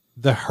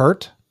the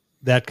hurt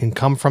that can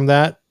come from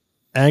that.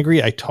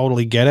 Angry, I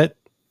totally get it,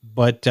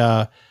 but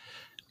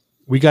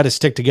we got to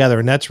stick together.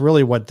 And that's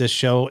really what this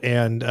show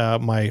and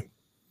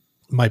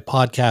my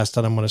podcast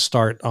that I'm going to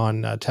start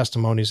on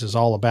testimonies is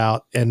all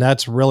about. And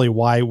that's really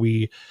why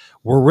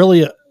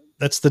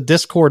that's the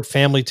Discord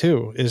family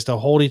too, is to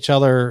hold each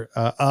other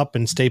up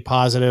and stay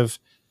positive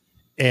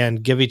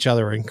and give each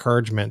other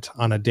encouragement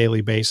on a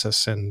daily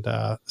basis. And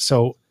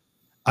so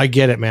I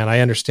get it, man. I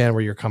understand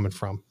where you're coming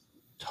from.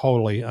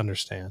 Totally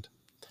understand.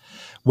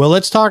 Well,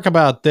 let's talk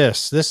about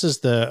this. This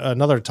is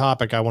another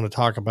topic I want to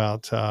talk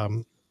about.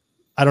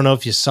 I don't know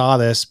if you saw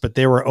this, but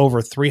there were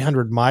over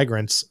 300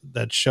 migrants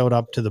that showed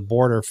up to the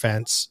border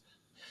fence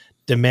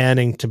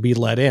demanding to be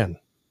let in.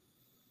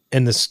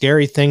 And the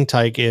scary thing,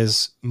 Tyke,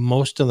 is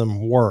most of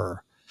them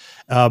were.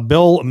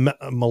 Bill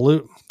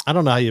Malou, I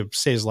don't know how you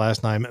say his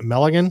last name,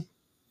 Milligan,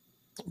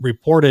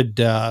 reported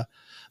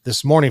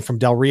this morning from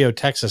Del Rio,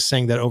 Texas,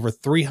 saying that over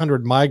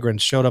 300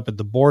 migrants showed up at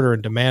the border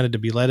and demanded to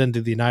be let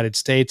into the United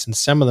States, and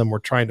some of them were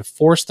trying to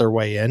force their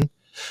way in.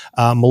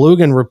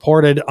 Malugin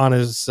reported on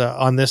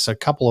this a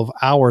couple of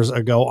hours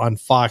ago on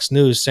Fox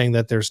News, saying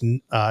that there's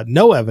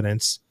no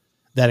evidence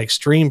that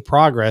extreme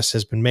progress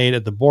has been made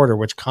at the border,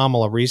 which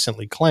Kamala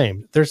recently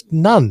claimed. There's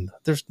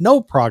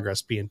no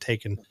progress being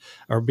taken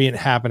or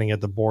happening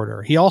at the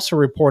border. He also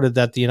reported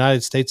that the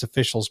United States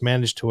officials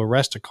managed to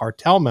arrest a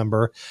cartel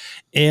member.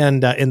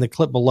 And in the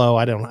clip below,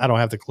 I don't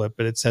have the clip,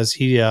 but it says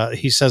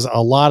he says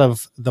a lot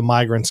of the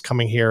migrants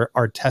coming here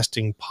are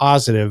testing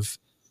positive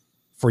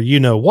for you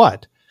know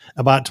what.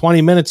 About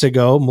 20 minutes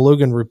ago,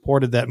 Malugin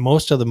reported that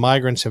most of the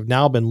migrants have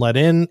now been let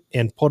in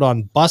and put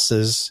on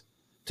buses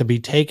to be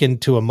taken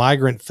to a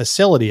migrant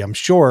facility. I'm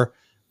sure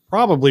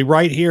probably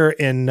right here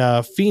in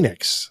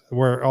Phoenix,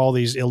 where all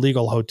these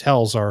illegal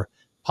hotels are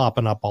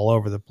popping up all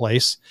over the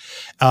place.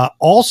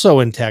 Also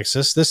in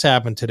Texas, this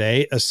happened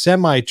today. A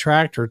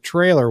semi-tractor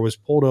trailer was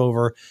pulled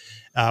over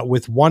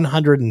with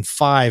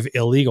 105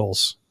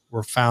 illegals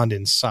were found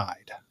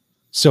inside.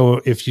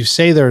 So if you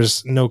say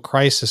there's no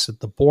crisis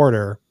at the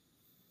border,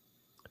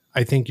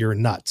 I think you're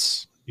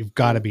nuts. You've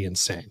got to be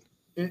insane.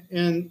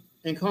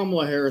 And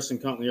Kamala Harris and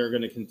company are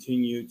going to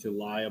continue to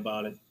lie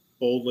about it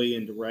boldly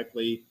and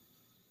directly,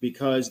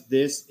 because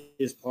this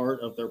is part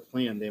of their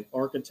plan. They've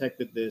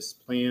architected this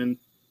plan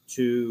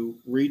to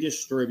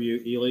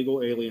redistribute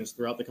illegal aliens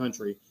throughout the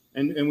country.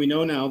 And we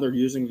know now they're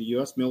using the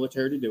U.S.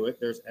 military to do it.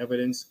 There's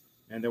evidence,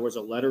 and there was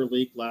a letter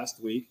leaked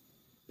last week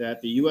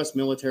that the U.S.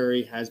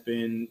 military has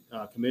been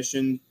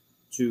commissioned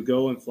to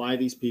go and fly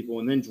these people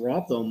and then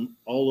drop them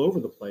all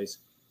over the place.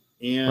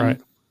 And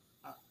right.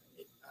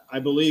 I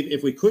believe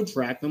if we could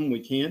track them,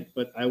 we can't,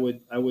 but I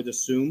would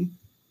assume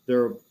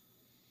they're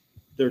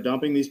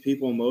dumping these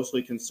people in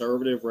mostly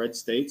conservative red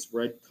states,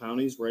 red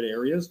counties, red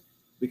areas,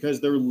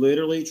 because they're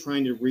literally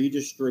trying to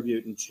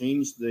redistribute and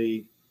change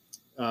the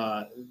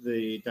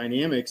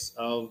dynamics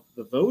of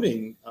the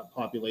voting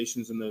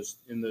populations in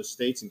those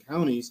states and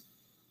counties,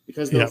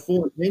 because their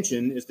full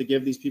intention is to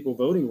give these people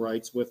voting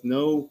rights with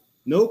no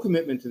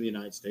commitment to the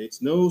United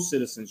States, no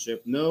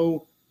citizenship,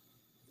 no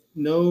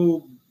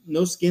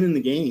skin in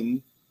the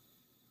game.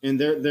 And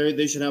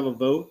they should have a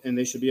vote, and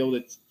they should be able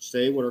to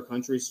say what our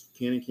countries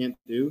can and can't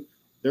do.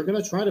 They're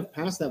going to try to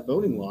pass that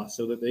voting law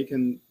so that they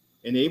can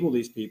enable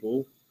these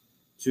people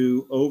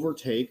to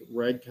overtake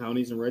red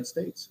counties and red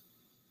states.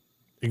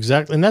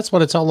 Exactly. And that's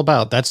what it's all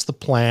about. That's the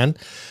plan.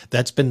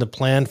 That's been the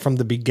plan from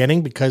the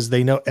beginning, because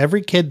they know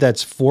every kid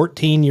that's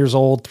 14 years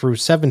old through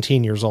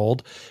 17 years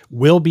old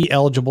will be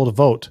eligible to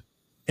vote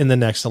in the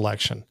next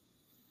election.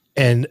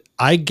 And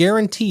I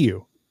guarantee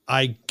you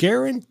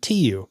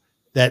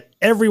that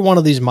every one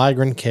of these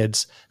migrant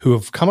kids who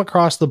have come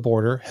across the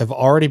border have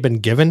already been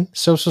given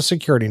social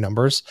security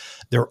numbers.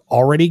 They're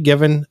already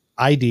given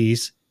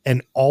IDs,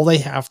 and all they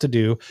have to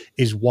do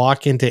is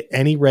walk into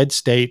any red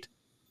state,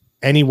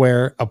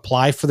 anywhere,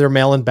 apply for their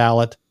mail-in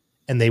ballot,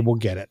 and they will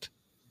get it.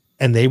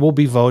 And they will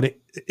be voting.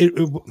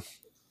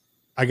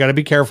 I got to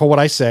be careful what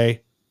I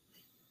say.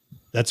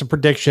 That's a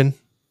prediction.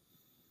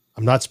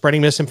 I'm not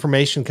spreading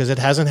misinformation because it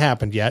hasn't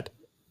happened yet,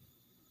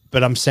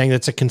 but I'm saying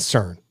it's a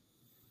concern.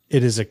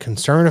 It is a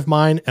concern of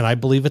mine, and I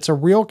believe it's a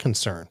real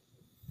concern.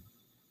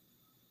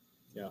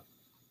 Yeah.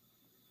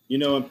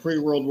 In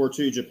pre-World War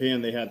II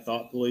Japan, they had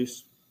thought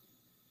police.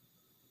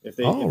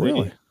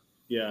 Really?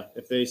 Yeah,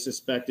 if they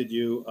suspected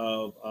you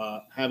of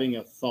having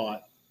a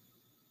thought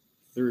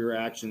through your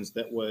actions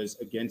that was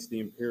against the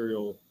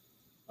imperial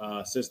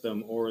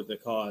system or the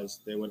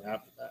cause, they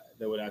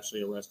would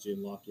actually arrest you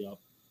and lock you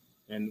up.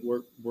 And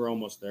we're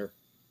almost there.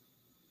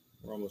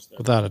 We're almost there.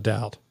 Without a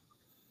doubt.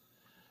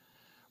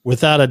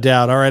 Without a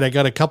doubt. All right, I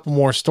got a couple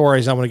more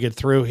stories I want to get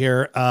through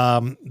here.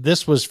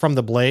 This was from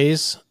the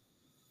Blaze,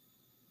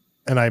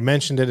 and I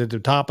mentioned it at the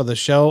top of the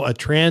show. A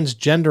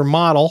transgender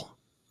model,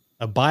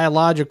 a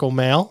biological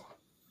male,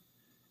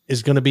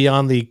 is going to be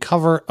on the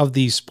cover of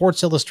the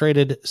Sports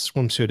Illustrated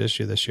swimsuit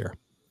issue this year.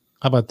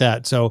 How about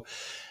that? So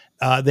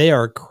they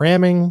are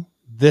cramming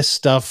this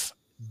stuff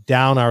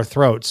down our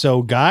throat.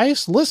 So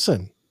guys,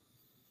 listen,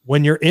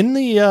 when you're in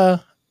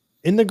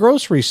the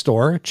grocery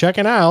store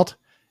checking out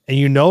and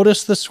you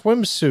notice the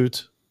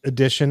swimsuit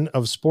edition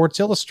of Sports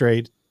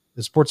Illustrated,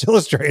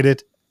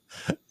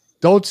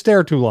 don't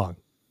stare too long.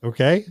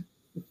 Okay.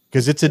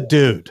 Because it's a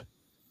dude.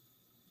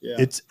 Yeah.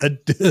 It's a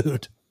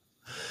dude.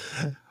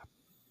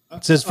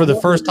 It says for the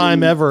first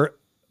time ever.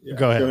 Yeah,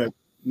 go ahead.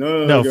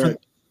 No.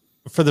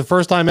 For the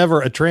first time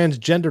ever, a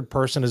transgendered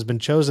person has been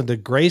chosen to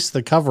grace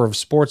the cover of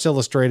Sports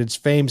Illustrated's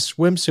famed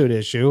swimsuit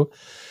issue.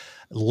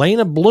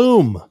 Lena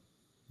Bloom.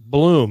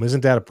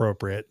 Isn't that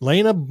appropriate?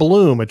 Lena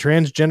Bloom, a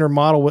transgender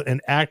model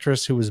and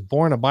actress who was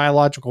born a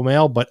biological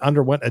male but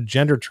underwent a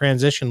gender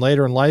transition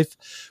later in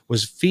life,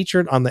 was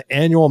featured on the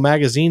annual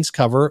magazine's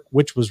cover,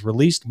 which was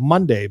released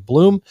Monday.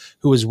 Bloom,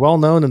 who is well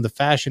known in the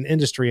fashion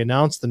industry,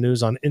 announced the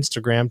news on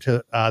Instagram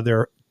to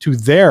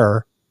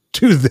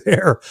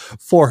their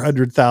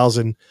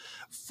 400,000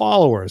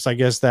 followers. I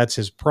guess that's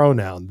his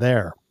pronoun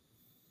there.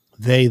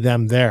 They,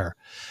 them, there.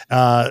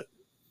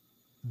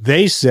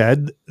 They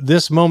said,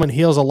 this moment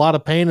heals a lot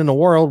of pain in the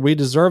world. We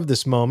deserve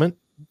this moment.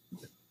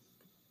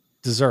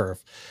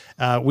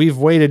 We've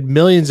waited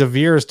millions of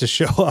years to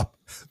show up.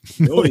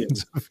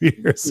 Millions of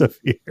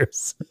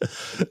years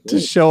to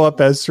show up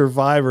as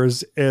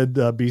survivors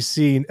and be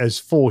seen as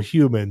full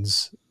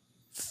humans.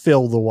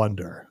 Fill the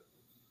wonder.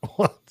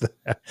 What the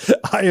heck?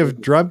 I have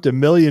dreamt a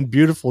million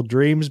beautiful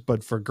dreams,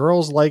 but for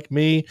girls like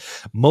me,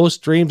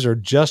 most dreams are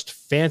just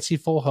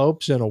fanciful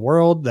hopes in a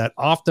world that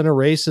often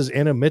erases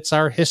and omits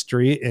our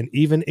history and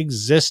even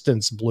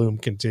existence, Bloom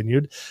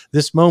continued.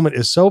 This moment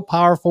is so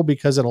powerful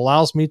because it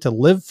allows me to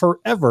live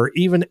forever,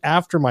 even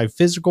after my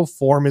physical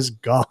form is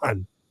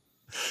gone.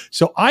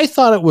 So I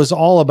thought it was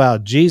all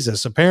about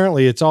Jesus.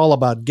 Apparently, it's all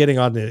about getting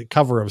on the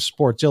cover of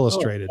Sports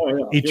Illustrated.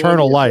 Yeah.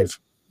 Eternal life.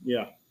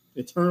 Yeah.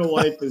 Eternal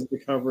life is the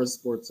cover of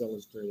Sports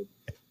Illustrated.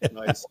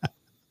 Nice.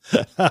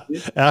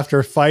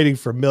 After fighting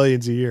for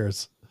millions of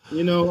years.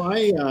 You know,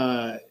 I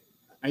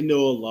know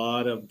a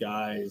lot of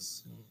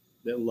guys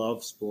that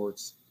love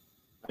sports.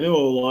 I know a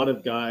lot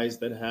of guys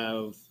that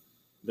have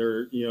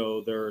their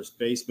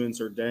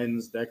basements or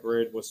dens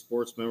decorated with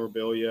sports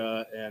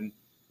memorabilia. And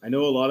I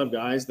know a lot of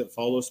guys that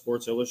follow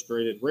Sports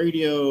Illustrated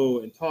radio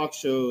and talk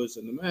shows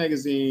and the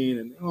magazine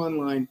and the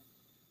online.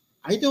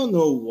 I don't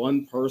know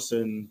one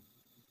person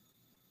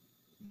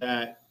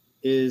that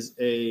is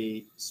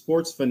a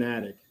sports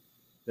fanatic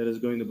that is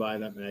going to buy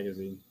that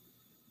magazine.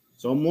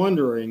 So I'm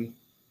wondering,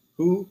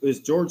 who is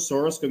George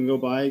Soros going to go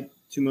buy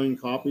 2 million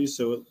copies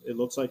so it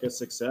looks like a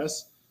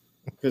success?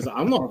 Because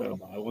I'm not going to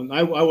buy one.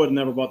 I would have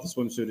never bought the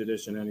swimsuit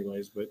edition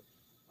anyways, but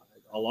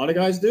a lot of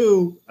guys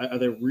do. Are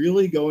they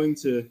really going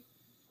to?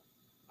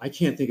 I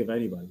can't think of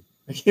anybody.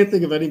 that's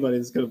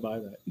going to buy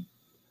that.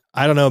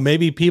 I don't know.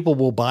 Maybe people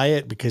will buy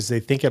it because they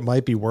think it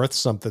might be worth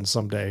something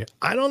someday.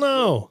 I don't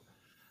know.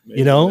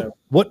 Maybe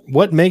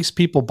what makes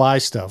people buy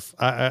stuff?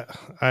 I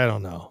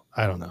don't know.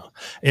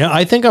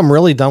 I think I'm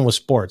really done with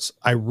sports.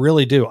 I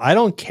really do. I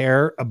don't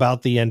care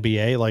about the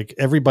NBA. Like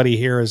everybody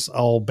here is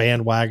all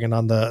bandwagon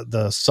on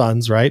the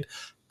Suns, right?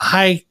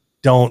 I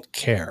don't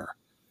care.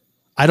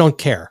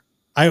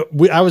 I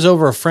was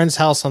over a friend's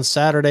house on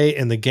Saturday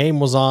and the game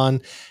was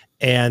on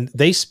and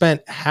they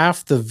spent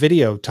half the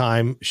video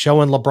time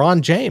showing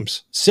LeBron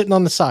James sitting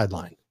on the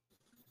sideline.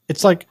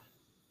 It's like,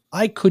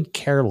 I could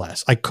care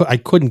less. I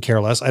couldn't care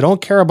less. I don't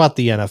care about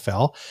the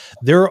NFL.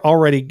 They're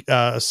already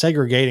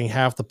segregating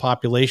half the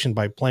population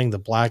by playing the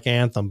Black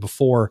Anthem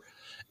before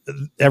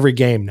every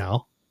game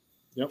now.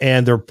 Yep.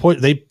 And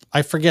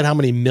I forget how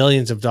many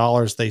millions of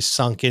dollars they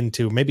sunk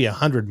into, maybe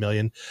 100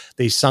 million.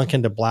 They sunk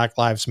into Black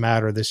Lives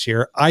Matter this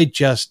year.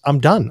 I'm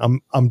done.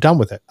 I'm done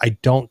with it. I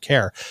don't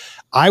care.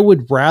 I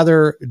would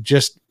rather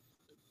just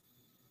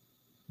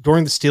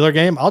during the Steeler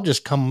game, I'll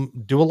just come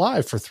do a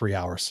live for 3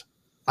 hours.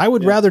 I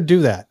would rather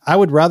do that. I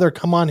would rather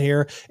come on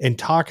here and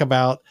talk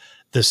about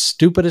the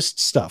stupidest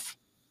stuff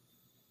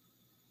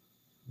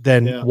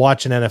than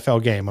watch an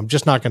NFL game. I'm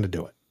just not going to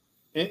do it.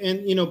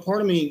 And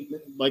part of me,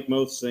 like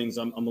most things,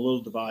 I'm a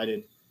little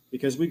divided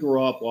because we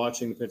grew up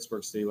watching the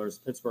Pittsburgh Steelers,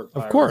 Pittsburgh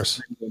Pirates, of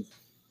course,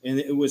 and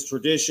it was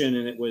tradition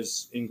and it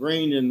was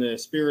ingrained in the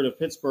spirit of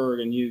Pittsburgh,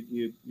 and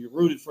you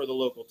rooted for the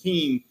local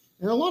team.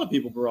 And a lot of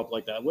people grew up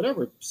like that,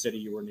 whatever city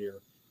you were near.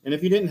 And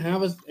if you didn't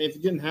have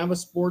a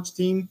sports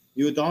team,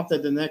 you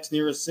adopted the next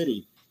nearest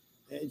city.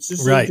 It's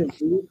just right.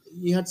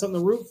 You had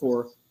something to root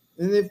for.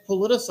 and they've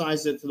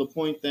politicized it to the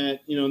point that,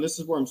 and this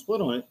is where I'm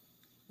split on it.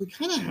 We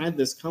kind of had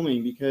this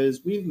coming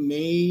because we've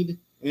made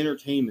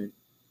entertainment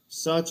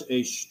such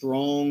a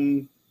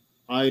strong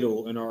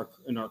idol in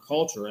our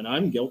culture, and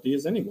I'm guilty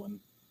as anyone.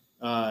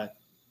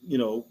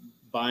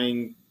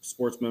 Buying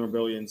sports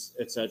memorabilia,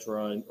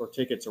 etc., or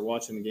tickets or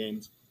watching the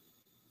games.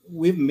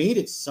 We've made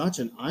it such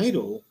an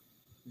idol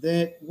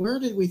that where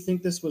did we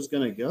think this was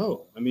going to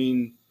go? I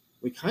mean,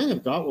 we kind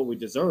of got what we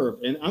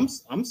deserved, and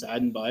I'm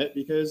saddened by it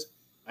because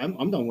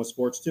I'm done with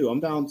sports too. I'm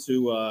down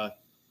to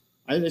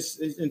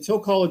until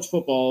college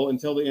football,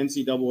 until the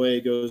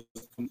NCAA goes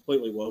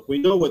completely woke. We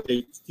know what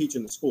they teach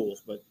in the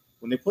schools, but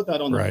when they put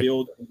that on the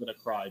field, I'm going to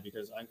cry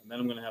because then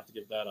I'm going to have to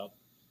give that up.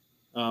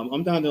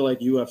 I'm down to like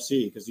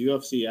UFC because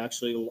UFC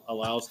actually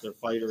allows their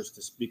fighters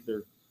to speak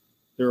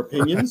their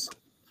opinions,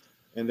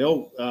 and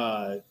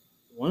they'll.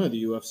 One of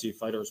the UFC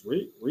fighters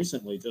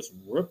recently just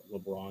ripped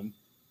LeBron.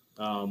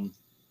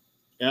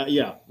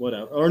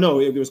 Whatever. Or no,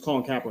 it was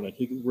Colin Kaepernick.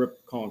 He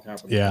ripped Colin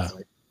Kaepernick. Yeah.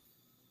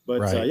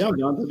 But I'm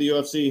down to the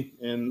UFC,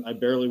 and I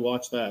barely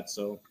watch that.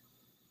 So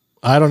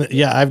I don't.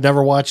 Yeah, I've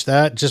never watched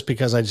that just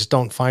because I just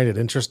don't find it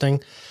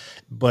interesting.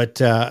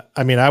 But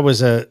I mean, I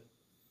was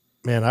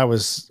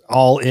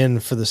all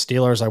in for the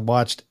Steelers. I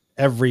watched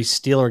every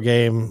Steeler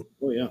game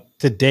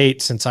to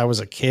date since I was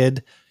a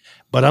kid,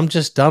 but I'm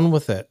just done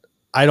with it.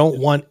 I don't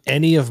want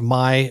any of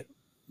my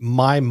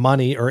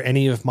money or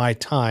any of my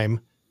time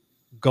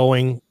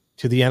going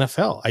to the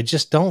NFL. I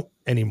just don't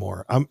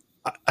anymore.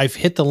 I've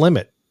hit the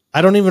limit.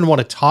 I don't even want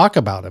to talk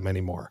about him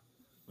anymore.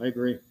 I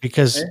agree.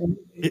 Because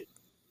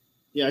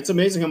it's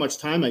amazing how much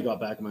time I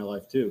got back in my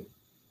life too.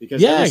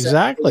 Because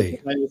exactly.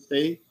 Ohio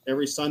State,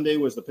 every Sunday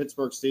was the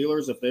Pittsburgh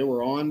Steelers. If they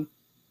were on,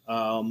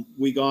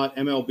 we got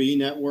MLB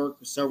Network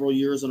several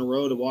years in a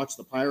row to watch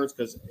the Pirates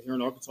because here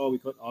in Arkansas we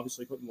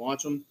couldn't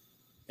watch them,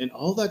 and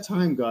all that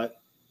time got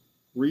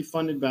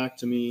refunded back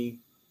to me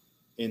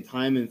in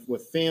time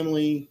with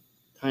family,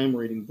 time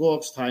reading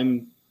books,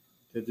 time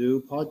to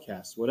do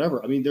podcasts,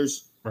 whatever. I mean,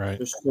 there's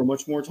so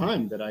much more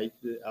time that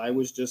I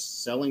was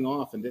just selling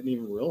off and didn't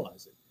even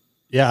realize it.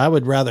 Yeah, I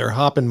would rather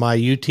hop in my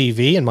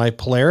UTV and my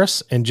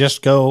Polaris and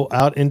just go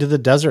out into the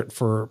desert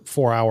for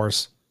 4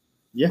 hours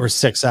or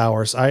 6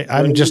 hours.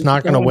 I'm just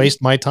not going to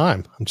waste my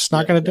time. I'm just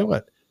not going to do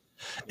it.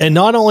 And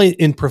not only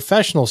in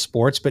professional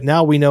sports, but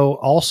now we know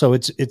also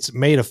it's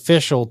made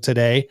official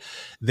today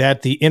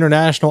that the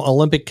International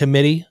Olympic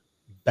Committee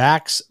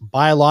backs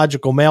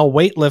biological male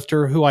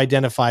weightlifter who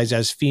identifies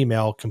as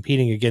female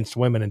competing against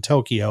women in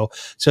Tokyo.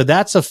 So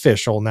that's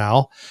official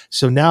now.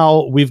 So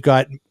now we've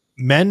got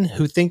men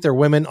who think they're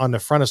women on the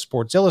front of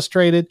Sports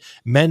Illustrated,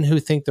 men who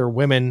think they're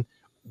women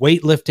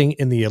weightlifting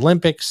in the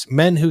Olympics,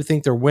 men who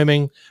think they're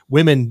women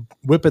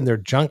whipping their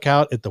junk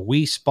out at the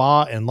Wii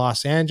Spa in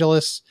Los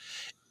Angeles.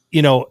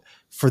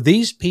 For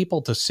these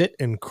people to sit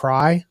and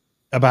cry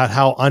about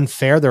how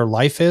unfair their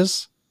life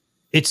is,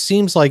 it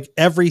seems like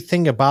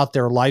everything about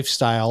their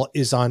lifestyle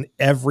is on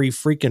every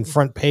freaking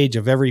front page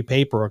of every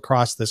paper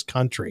across this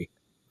country.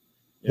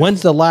 Yeah.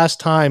 When's the last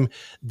time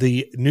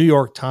the New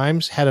York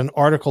Times had an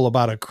article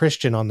about a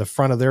Christian on the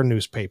front of their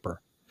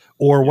newspaper?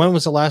 Or when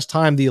was the last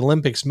time the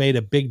Olympics made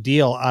a big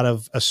deal out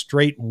of a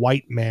straight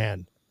white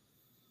man?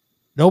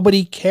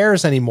 Nobody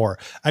cares anymore.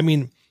 I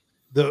mean,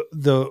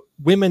 the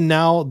women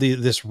now,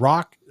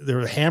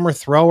 the hammer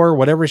thrower,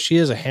 whatever she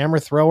is, a hammer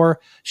thrower,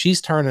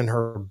 she's turning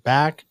her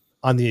back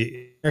on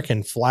the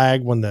American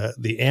flag when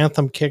the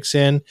anthem kicks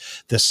in.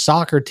 The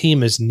soccer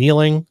team is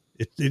kneeling.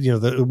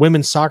 The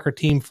women's soccer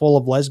team full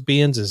of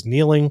lesbians is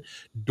kneeling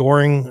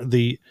during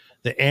the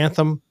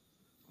anthem.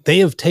 They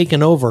have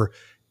taken over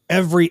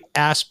every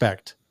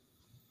aspect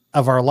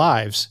of our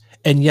lives.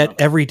 And yet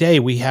every day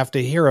we have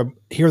to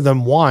hear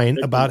them whine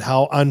about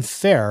how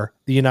unfair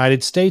the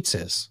United States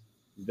is.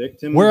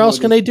 Where else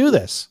can they do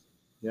this?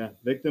 Yeah.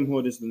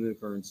 Victimhood is the new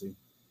currency.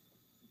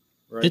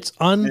 Right? It's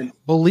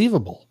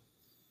unbelievable.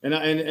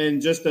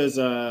 And just as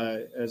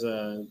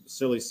a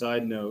silly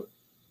side note,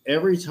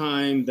 every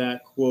time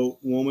that quote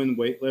woman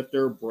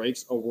weightlifter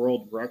breaks a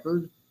world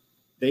record,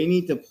 they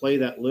need to play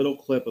that little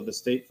clip of the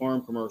State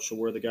Farm commercial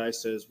where the guy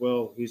says,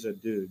 "Well, he's a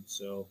dude,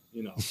 so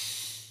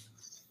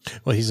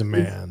Well, he's a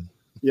man.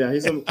 Yeah,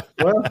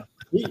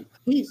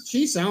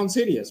 she sounds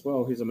hideous.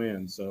 Well, he's a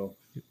man, so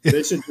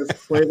they should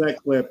just play that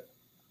clip.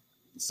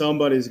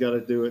 Somebody's got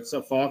to do it.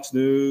 So Fox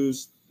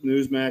News,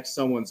 Newsmax,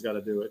 someone's got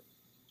to do it.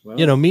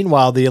 Well,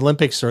 meanwhile, the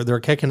Olympics they're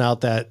kicking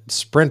out that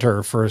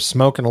sprinter for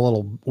smoking a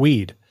little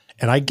weed.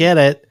 And I get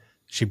it.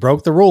 She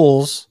broke the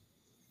rules,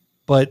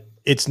 but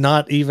it's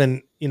not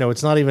even,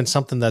 it's not even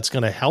something that's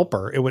going to help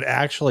her. It would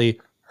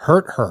actually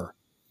hurt her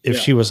if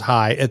she was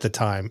high at the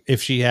time,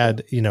 if she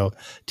had,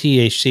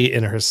 THC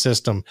in her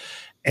system.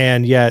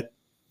 And yet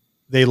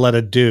they let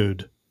a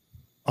dude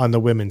on the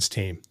women's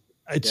team.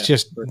 It's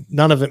just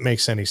none of it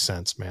makes any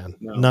sense, man.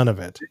 No. None of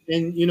it.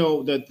 And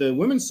the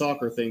women's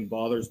soccer thing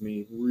bothers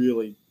me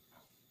really.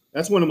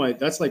 That's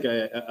like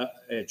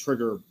a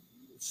trigger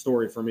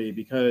story for me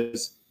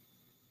because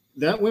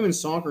that women's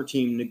soccer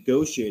team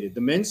the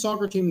men's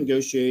soccer team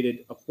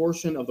negotiated a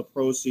portion of the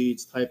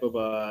proceeds type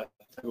of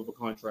type of a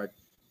contract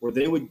where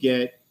they would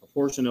get a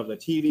portion of the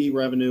TV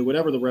revenue,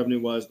 whatever the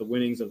revenue was, the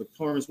winnings of the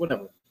tournaments,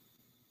 whatever.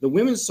 The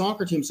women's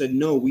soccer team said,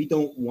 no, we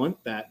don't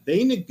want that.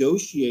 They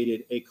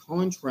negotiated a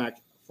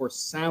contract for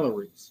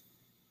salaries.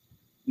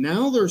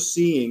 Now they're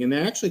seeing, and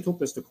they actually took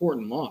this to court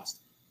and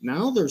lost.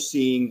 Now they're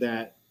seeing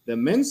that the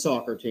men's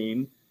soccer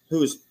team,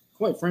 who is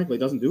quite frankly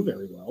doesn't do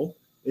very well,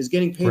 is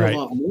getting paid a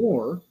lot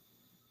more.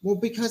 Well,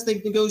 because they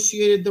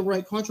negotiated the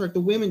right contract.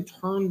 The women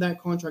turned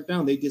that contract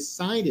down. They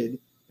decided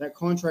that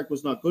contract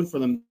was not good for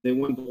them. They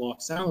wanted to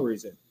lock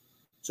salaries in.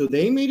 So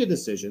they made a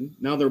decision.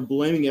 Now they're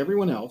blaming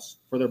everyone else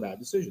for their bad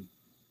decision.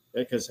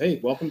 Because, hey,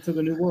 welcome to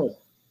the new world.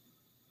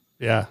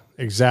 Yeah,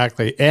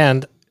 exactly.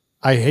 And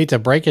I hate to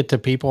break it to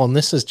people, and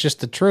this is just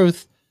the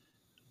truth.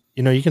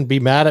 You know, you can be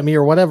mad at me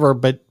or whatever,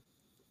 but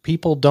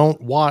people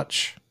don't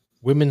watch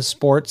women's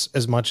sports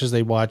as much as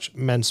they watch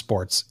men's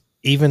sports,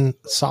 even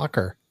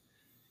soccer.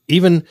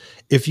 Even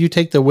if you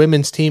take the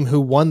women's team who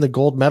won the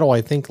gold medal,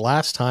 I think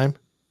last time,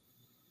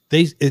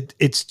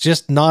 it's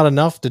just not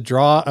enough to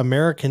draw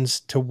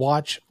Americans to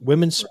watch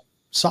women's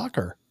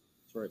soccer.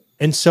 That's right.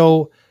 And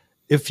so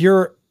if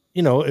you're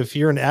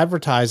an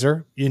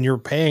advertiser and you're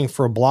paying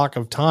for a block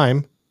of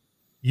time,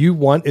 you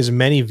want as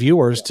many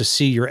viewers to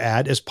see your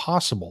ad as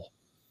possible.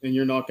 And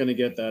you're not going to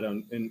get that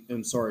on, and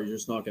I'm sorry, you're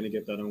just not going to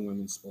get that on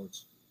women's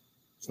sports.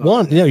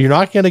 One, you're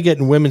not going to get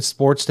in women's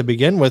sports to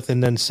begin with.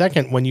 And then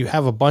second, when you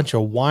have a bunch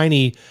of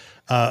whiny,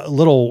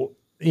 little,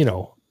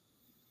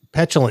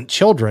 petulant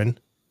children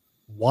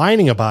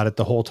whining about it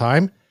the whole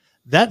time,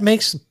 that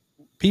makes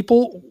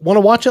people want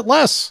to watch it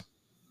less.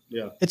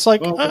 Yeah. It's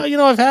like,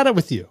 I've had it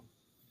with you.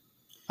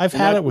 I've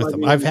had it with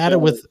them. I've had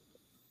it with.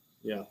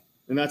 Yeah.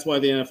 And that's why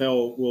the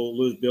NFL will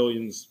lose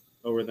billions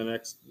over the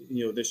next,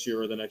 this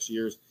year or the next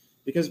years,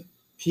 because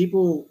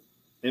people,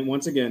 and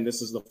once again,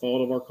 this is the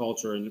fault of our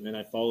culture, and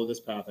I follow this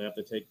path. I have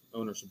to take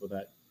ownership of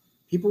that.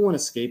 People want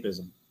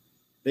escapism.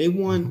 They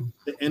want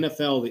the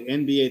NFL, the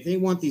NBA. They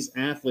want these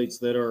athletes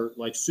that are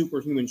like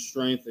superhuman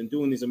strength and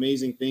doing these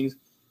amazing things.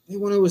 They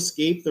want to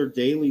escape their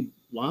daily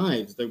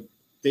lives, their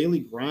daily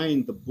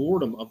grind, the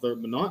boredom of their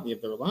monotony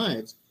of their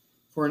lives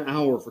for an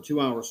hour, for 2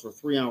 hours, for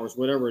 3 hours,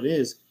 whatever it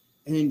is,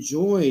 and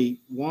enjoy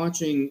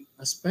watching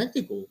a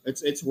spectacle.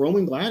 It's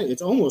Roman gladiators.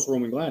 It's almost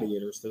Roman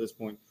gladiators to this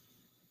point.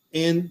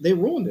 And they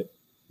ruined it.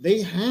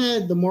 They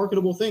had the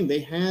marketable thing. They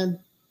had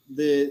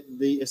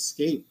the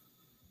escape.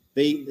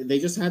 They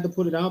just had to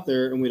put it out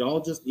there, and we'd all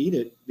just eat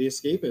it, the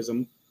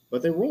escapism,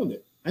 but they ruined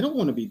it. I don't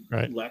want to be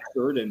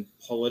lectured and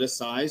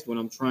politicized when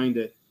I'm trying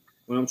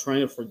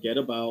to forget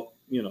about,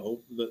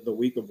 the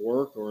week of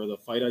work or the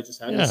fight I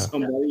just had with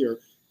somebody, or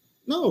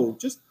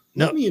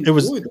let me enjoy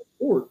the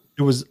sport.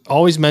 It was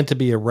always meant to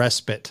be a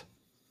respite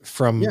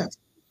from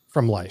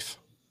life.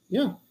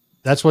 Yeah.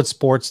 That's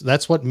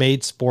what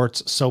made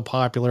sports so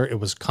popular. It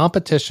was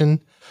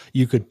competition.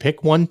 You could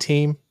pick one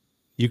team,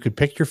 you could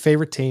pick your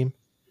favorite team,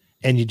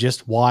 and you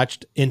just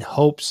watched in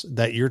hopes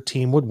that your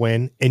team would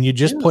win. And you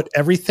just put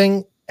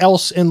everything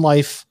else in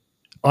life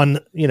on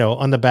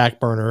the back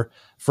burner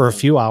for a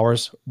few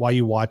hours while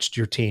you watched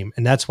your team.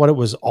 And that's what it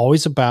was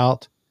always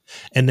about.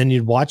 And then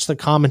you'd watch the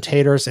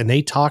commentators, and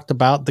they talked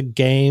about the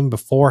game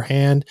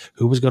beforehand,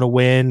 who was going to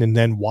win, and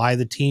then why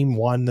the team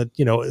won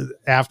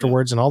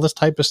afterwards, and all this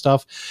type of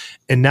stuff.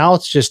 And now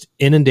it's just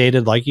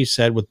inundated, like you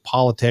said, with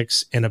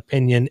politics and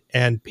opinion,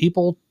 and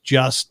people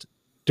just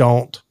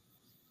don't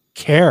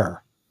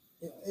care.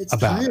 It's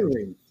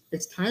tiring.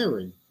 It's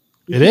tiring.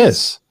 It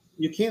is.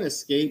 You can't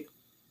escape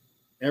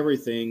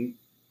everything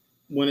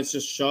when it's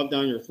just shoved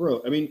down your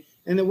throat. I mean,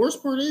 and the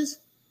worst part is,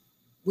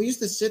 we used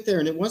to sit there,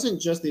 and it wasn't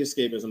just the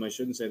escapism. I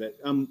shouldn't say that.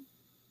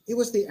 It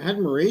was the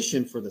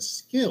admiration for the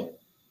skill.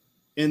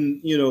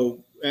 And,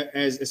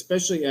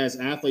 especially as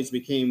athletes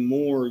became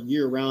more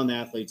year-round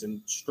athletes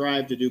and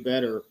strived to do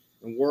better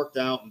and worked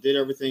out and did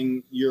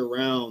everything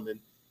year-round. And,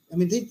 I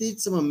mean, they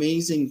did some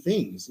amazing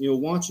things.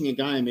 Watching a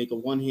guy make a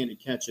one-handed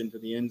catch into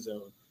the end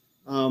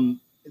zone.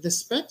 The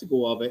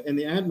spectacle of it and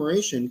the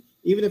admiration,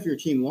 even if your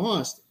team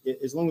lost,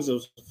 as long as it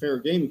was a fair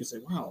game, you can say,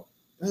 wow,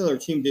 that other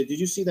team did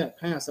you see that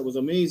pass? That was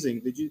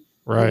amazing. Did you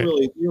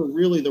you're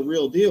really the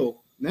real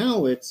deal.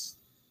 Now it's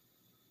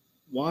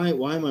why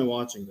am I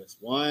watching this?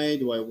 Why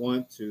do I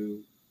want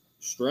to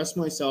stress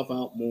myself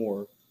out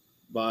more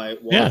by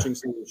watching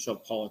someone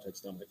shove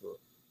politics down my throat?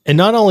 And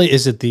not only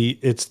is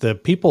it's the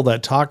people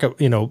that talk,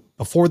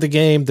 before the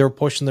game, they're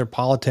pushing their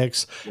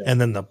politics,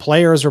 and then the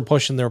players are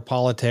pushing their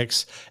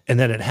politics. And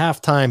then at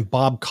halftime,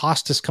 Bob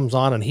Costas comes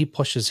on and he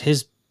pushes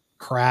his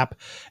crap.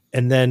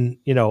 And then,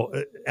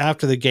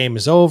 after the game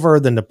is over,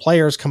 then the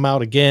players come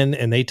out again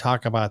and they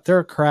talk about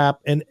their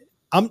crap. And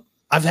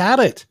I've had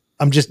it.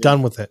 I'm just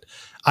done with it.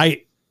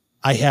 I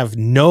have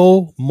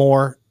no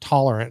more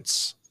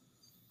tolerance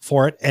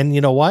for it. And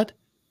you know what?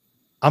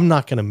 I'm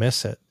not going to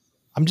miss it.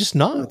 I'm just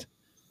not.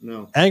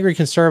 No. Angry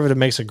Conservative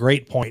makes a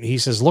great point. He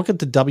says, look at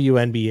the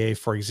WNBA,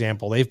 for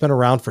example. They've been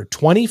around for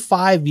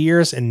 25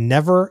 years and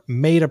never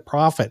made a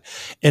profit.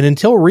 And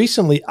until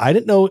recently, I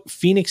didn't know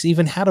Phoenix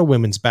even had a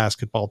women's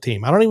basketball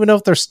team. I don't even know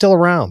if they're still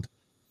around.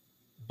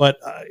 But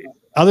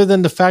other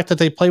than the fact that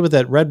they play with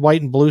that red,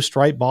 white, and blue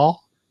striped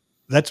ball.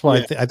 That's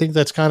why I think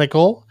that's kind of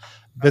cool.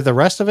 But the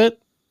rest of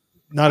it,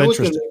 not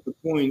interested.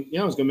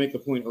 I was going to make the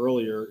point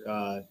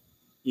earlier.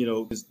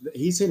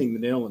 He's hitting the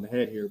nail on the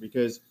head here,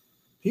 because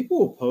people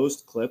will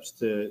post clips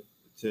to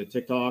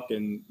TikTok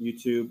and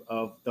YouTube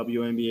of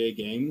WNBA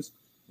games,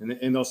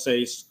 and they'll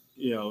say,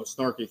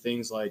 snarky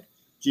things like,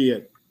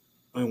 "Gee,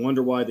 I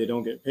wonder why they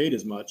don't get paid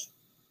as much."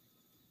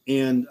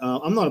 And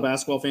I'm not a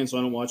basketball fan, so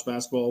I don't watch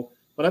basketball,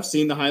 but I've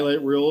seen the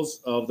highlight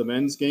reels of the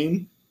men's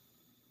game.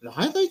 The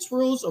highlights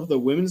reels of the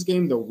women's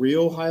game, the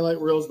real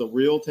highlight reels, the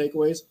real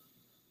takeaways,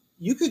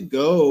 you could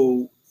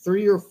go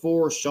 3 or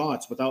 4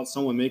 shots without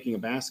someone making a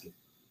basket.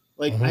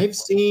 Like, I've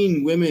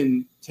seen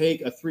women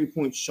take a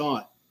 3-point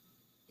shot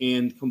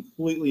and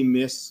completely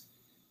miss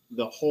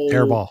the whole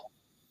air ball.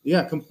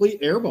 Yeah, complete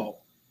air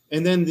ball.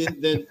 And then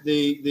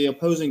the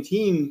opposing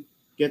team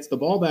gets the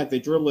ball back, they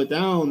dribble it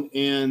down,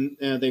 and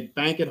they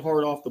bank it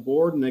hard off the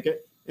board, and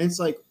it's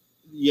like,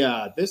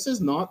 yeah, this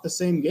is not the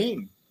same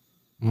game.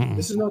 Mm-mm.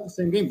 This is not the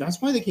same game.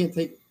 That's why they can't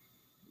take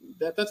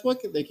that. That's why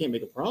they can't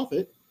make a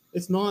profit.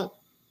 It's not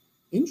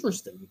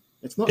interesting.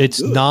 It's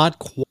not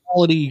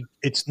quality.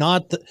 It's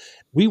not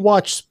we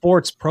watch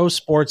pro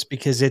sports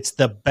because it's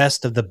the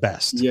best of the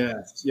best.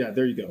 Yes. Yeah.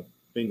 There you go.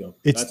 Bingo.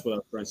 That's what I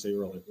was trying to say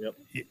earlier.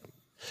 Yep.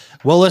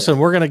 Well, listen,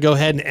 we're going to go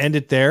ahead and end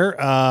it there.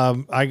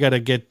 I got to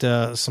get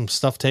some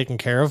stuff taken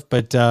care of,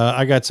 but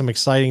I got some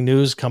exciting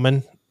news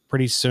coming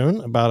pretty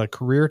soon about a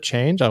career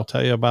change. I'll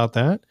tell you about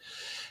that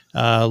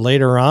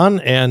later on.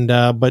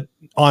 But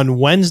on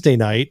Wednesday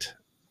night,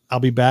 I'll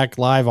be back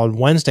live on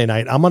Wednesday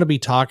night. I'm going to be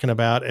talking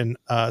about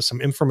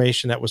some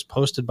information that was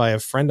posted by a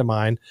friend of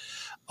mine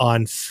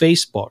on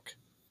Facebook,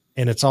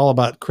 and it's all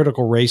about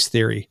critical race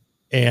theory.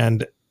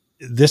 And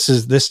this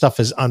stuff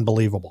is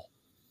unbelievable.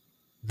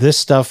 This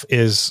stuff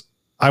is,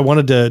 I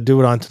wanted to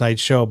do it on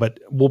tonight's show, but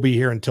we'll be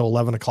here until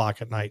 11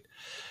 o'clock at night.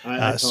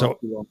 No.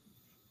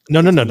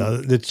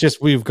 It's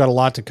just, we've got a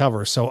lot to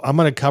cover. So I'm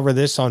going to cover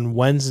this on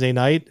Wednesday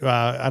night.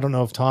 I don't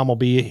know if Tom will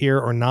be here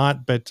or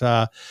not, but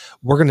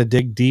we're going to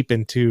dig deep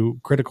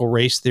into critical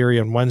race theory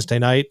on Wednesday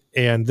night.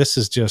 And this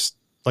is just,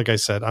 like I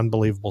said,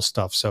 unbelievable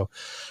stuff. So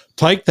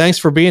Tyke, thanks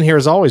for being here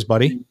as always,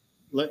 buddy.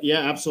 Yeah,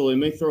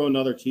 absolutely. Let me throw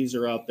another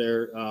teaser out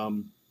there.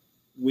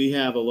 We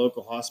have a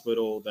local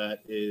hospital that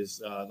is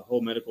the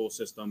whole medical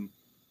system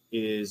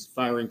is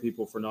firing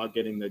people for not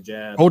getting the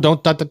jab. Oh, don't.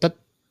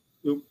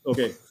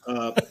 Okay.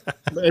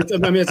 It's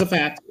a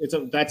fact.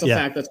 That's a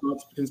fact. That's not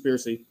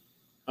conspiracy.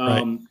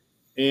 Right.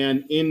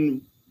 And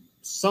in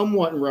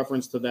somewhat in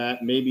reference to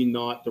that, maybe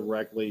not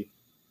directly,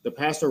 the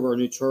pastor of our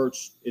new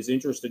church is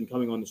interested in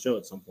coming on the show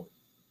at some point.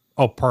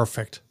 Oh,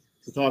 perfect.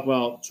 To talk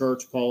about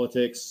church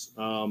politics.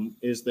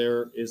 Is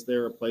there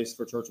a place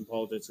for church and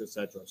politics,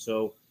 etc.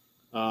 So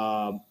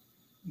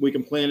we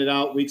can plan it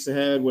out weeks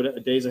ahead,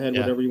 days ahead,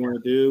 whatever you want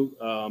to do.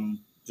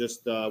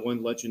 Just wanted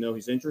to let you know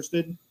he's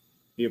interested.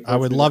 I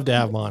would love to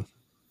have him on.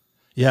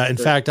 Yeah. In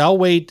fact, I'll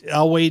wait.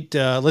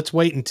 Let's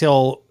wait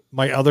until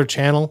my other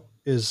channel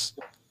is.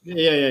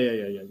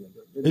 Yeah.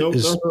 No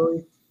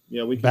hurry.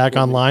 Yeah. We can back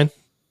online.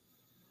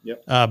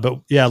 Yep.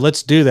 But yeah,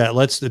 let's do that.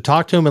 Let's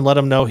talk to him and let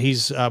him know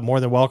he's more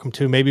than welcome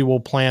to. Maybe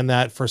we'll plan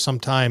that for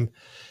sometime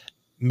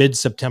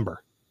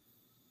mid-September.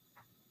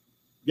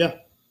 Yeah.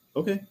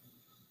 Okay.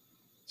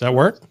 Does that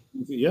work?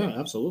 Yeah,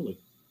 absolutely.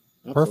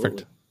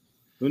 Perfect.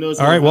 Who knows?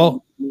 All right.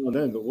 Well,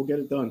 then, but we'll get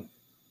it done.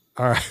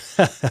 All right.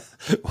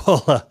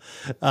 Well,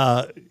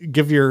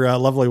 give your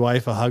lovely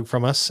wife a hug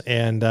from us,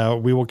 and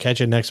we will catch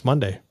you next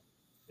Monday.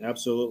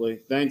 Absolutely.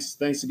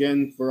 Thanks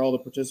again for all the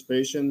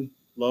participation.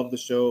 Love the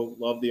show.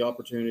 Love the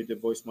opportunity to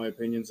voice my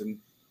opinions, and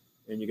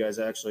you guys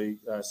actually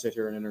sit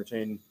here and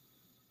entertain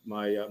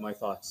my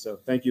thoughts. So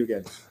thank you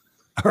again.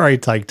 All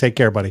right, Tyke. Take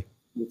care, buddy.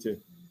 You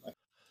too. Bye.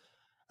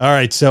 All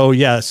right. So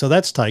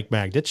that's Tyke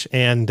Magditch,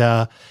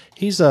 and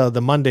he's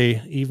the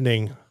Monday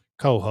evening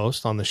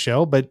co-host on the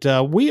show, but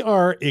we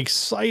are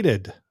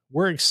excited.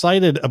 We're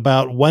excited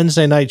about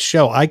Wednesday night's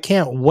show. I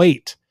can't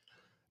wait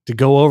to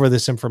go over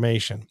this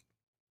information.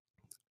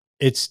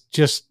 It's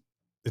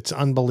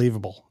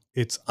unbelievable.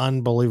 It's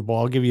unbelievable.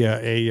 I'll give you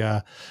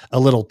a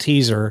little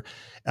teaser.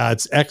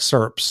 It's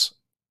excerpts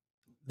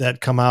that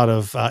come out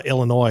of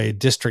Illinois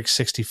District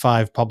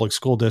 65 public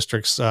school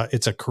districts.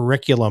 It's a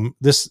curriculum.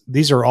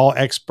 These are all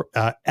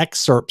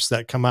excerpts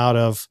that come out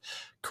of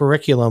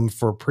curriculum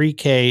for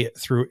pre-K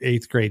through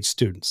 8th grade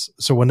students.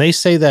 So when they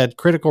say that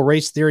critical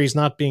race theory is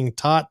not being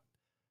taught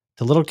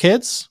to little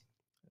kids,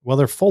 well,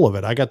 they're full of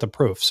it. I got the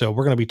proof. So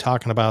we're going to be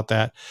talking about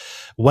that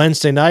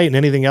Wednesday night, and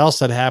anything else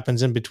that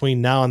happens in between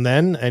now and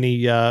then,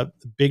 any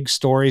big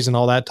stories and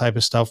all that type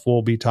of stuff.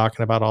 We'll be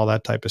talking about all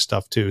that type of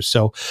stuff too.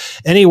 So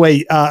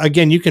anyway,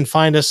 again, you can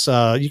find us,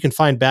 you can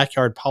find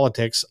Backyard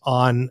Politics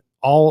on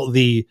all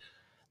the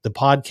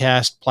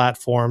podcast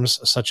platforms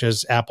such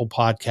as Apple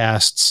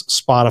Podcasts,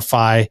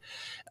 Spotify,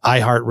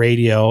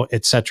 iHeartRadio,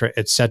 et cetera,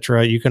 et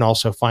cetera. You can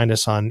also find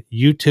us on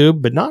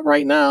YouTube, but not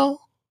right now.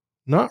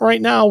 Not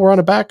right now. We're on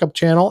a backup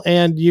channel,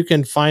 and you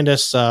can find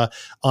us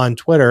on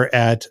Twitter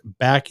at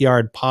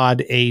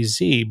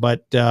BackyardPodAZ.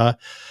 But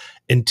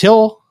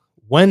Until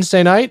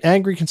Wednesday night,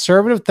 Angry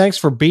Conservative, thanks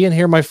for being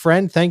here, my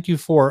friend. Thank you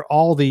for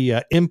all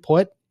the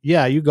input.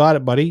 Yeah, you got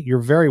it, buddy. You're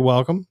very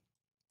welcome.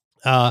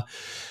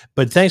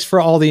 But thanks for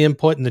all the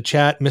input in the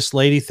chat. Miss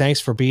Lady, thanks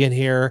for being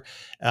here.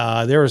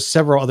 There were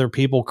several other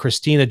people.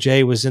 Christina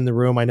J was in the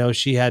room. I know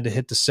she had to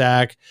hit the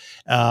sack,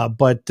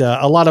 but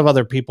a lot of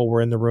other people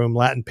were in the room.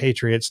 Latin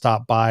Patriot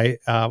stopped by.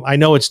 I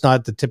know it's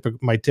not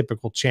my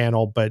typical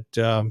channel, but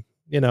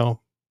you know,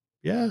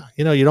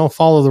 you don't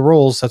follow the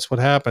rules. That's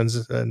what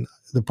happens. And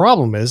the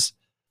problem is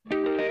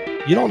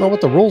you don't know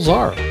what the rules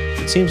are.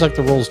 It seems like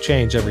the rules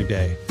change every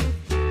day.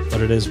 But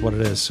it is what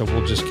it is. So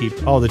we'll just keep.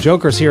 Oh, the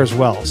Joker's here as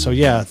well. So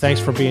yeah,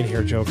 thanks for being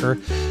here, Joker.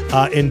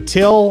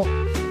 Until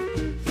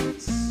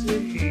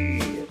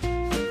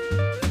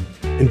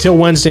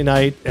Wednesday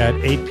night at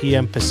 8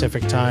 p.m.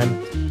 Pacific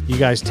time, you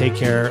guys take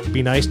care.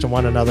 Be nice to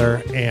one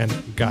another, and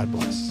God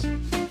bless.